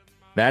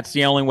 that's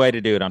the only way to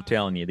do it. I'm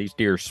telling you, these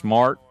deer are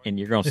smart, and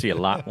you're going to see a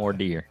lot more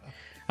deer.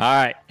 All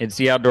right, it's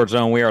the Outdoor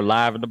Zone. We are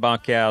live in the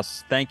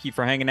bunkhouse. Thank you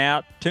for hanging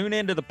out. Tune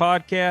into the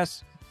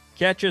podcast.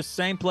 Catch us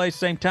same place,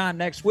 same time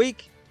next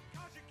week.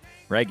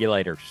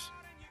 Regulators,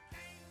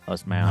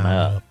 let's mount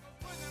up.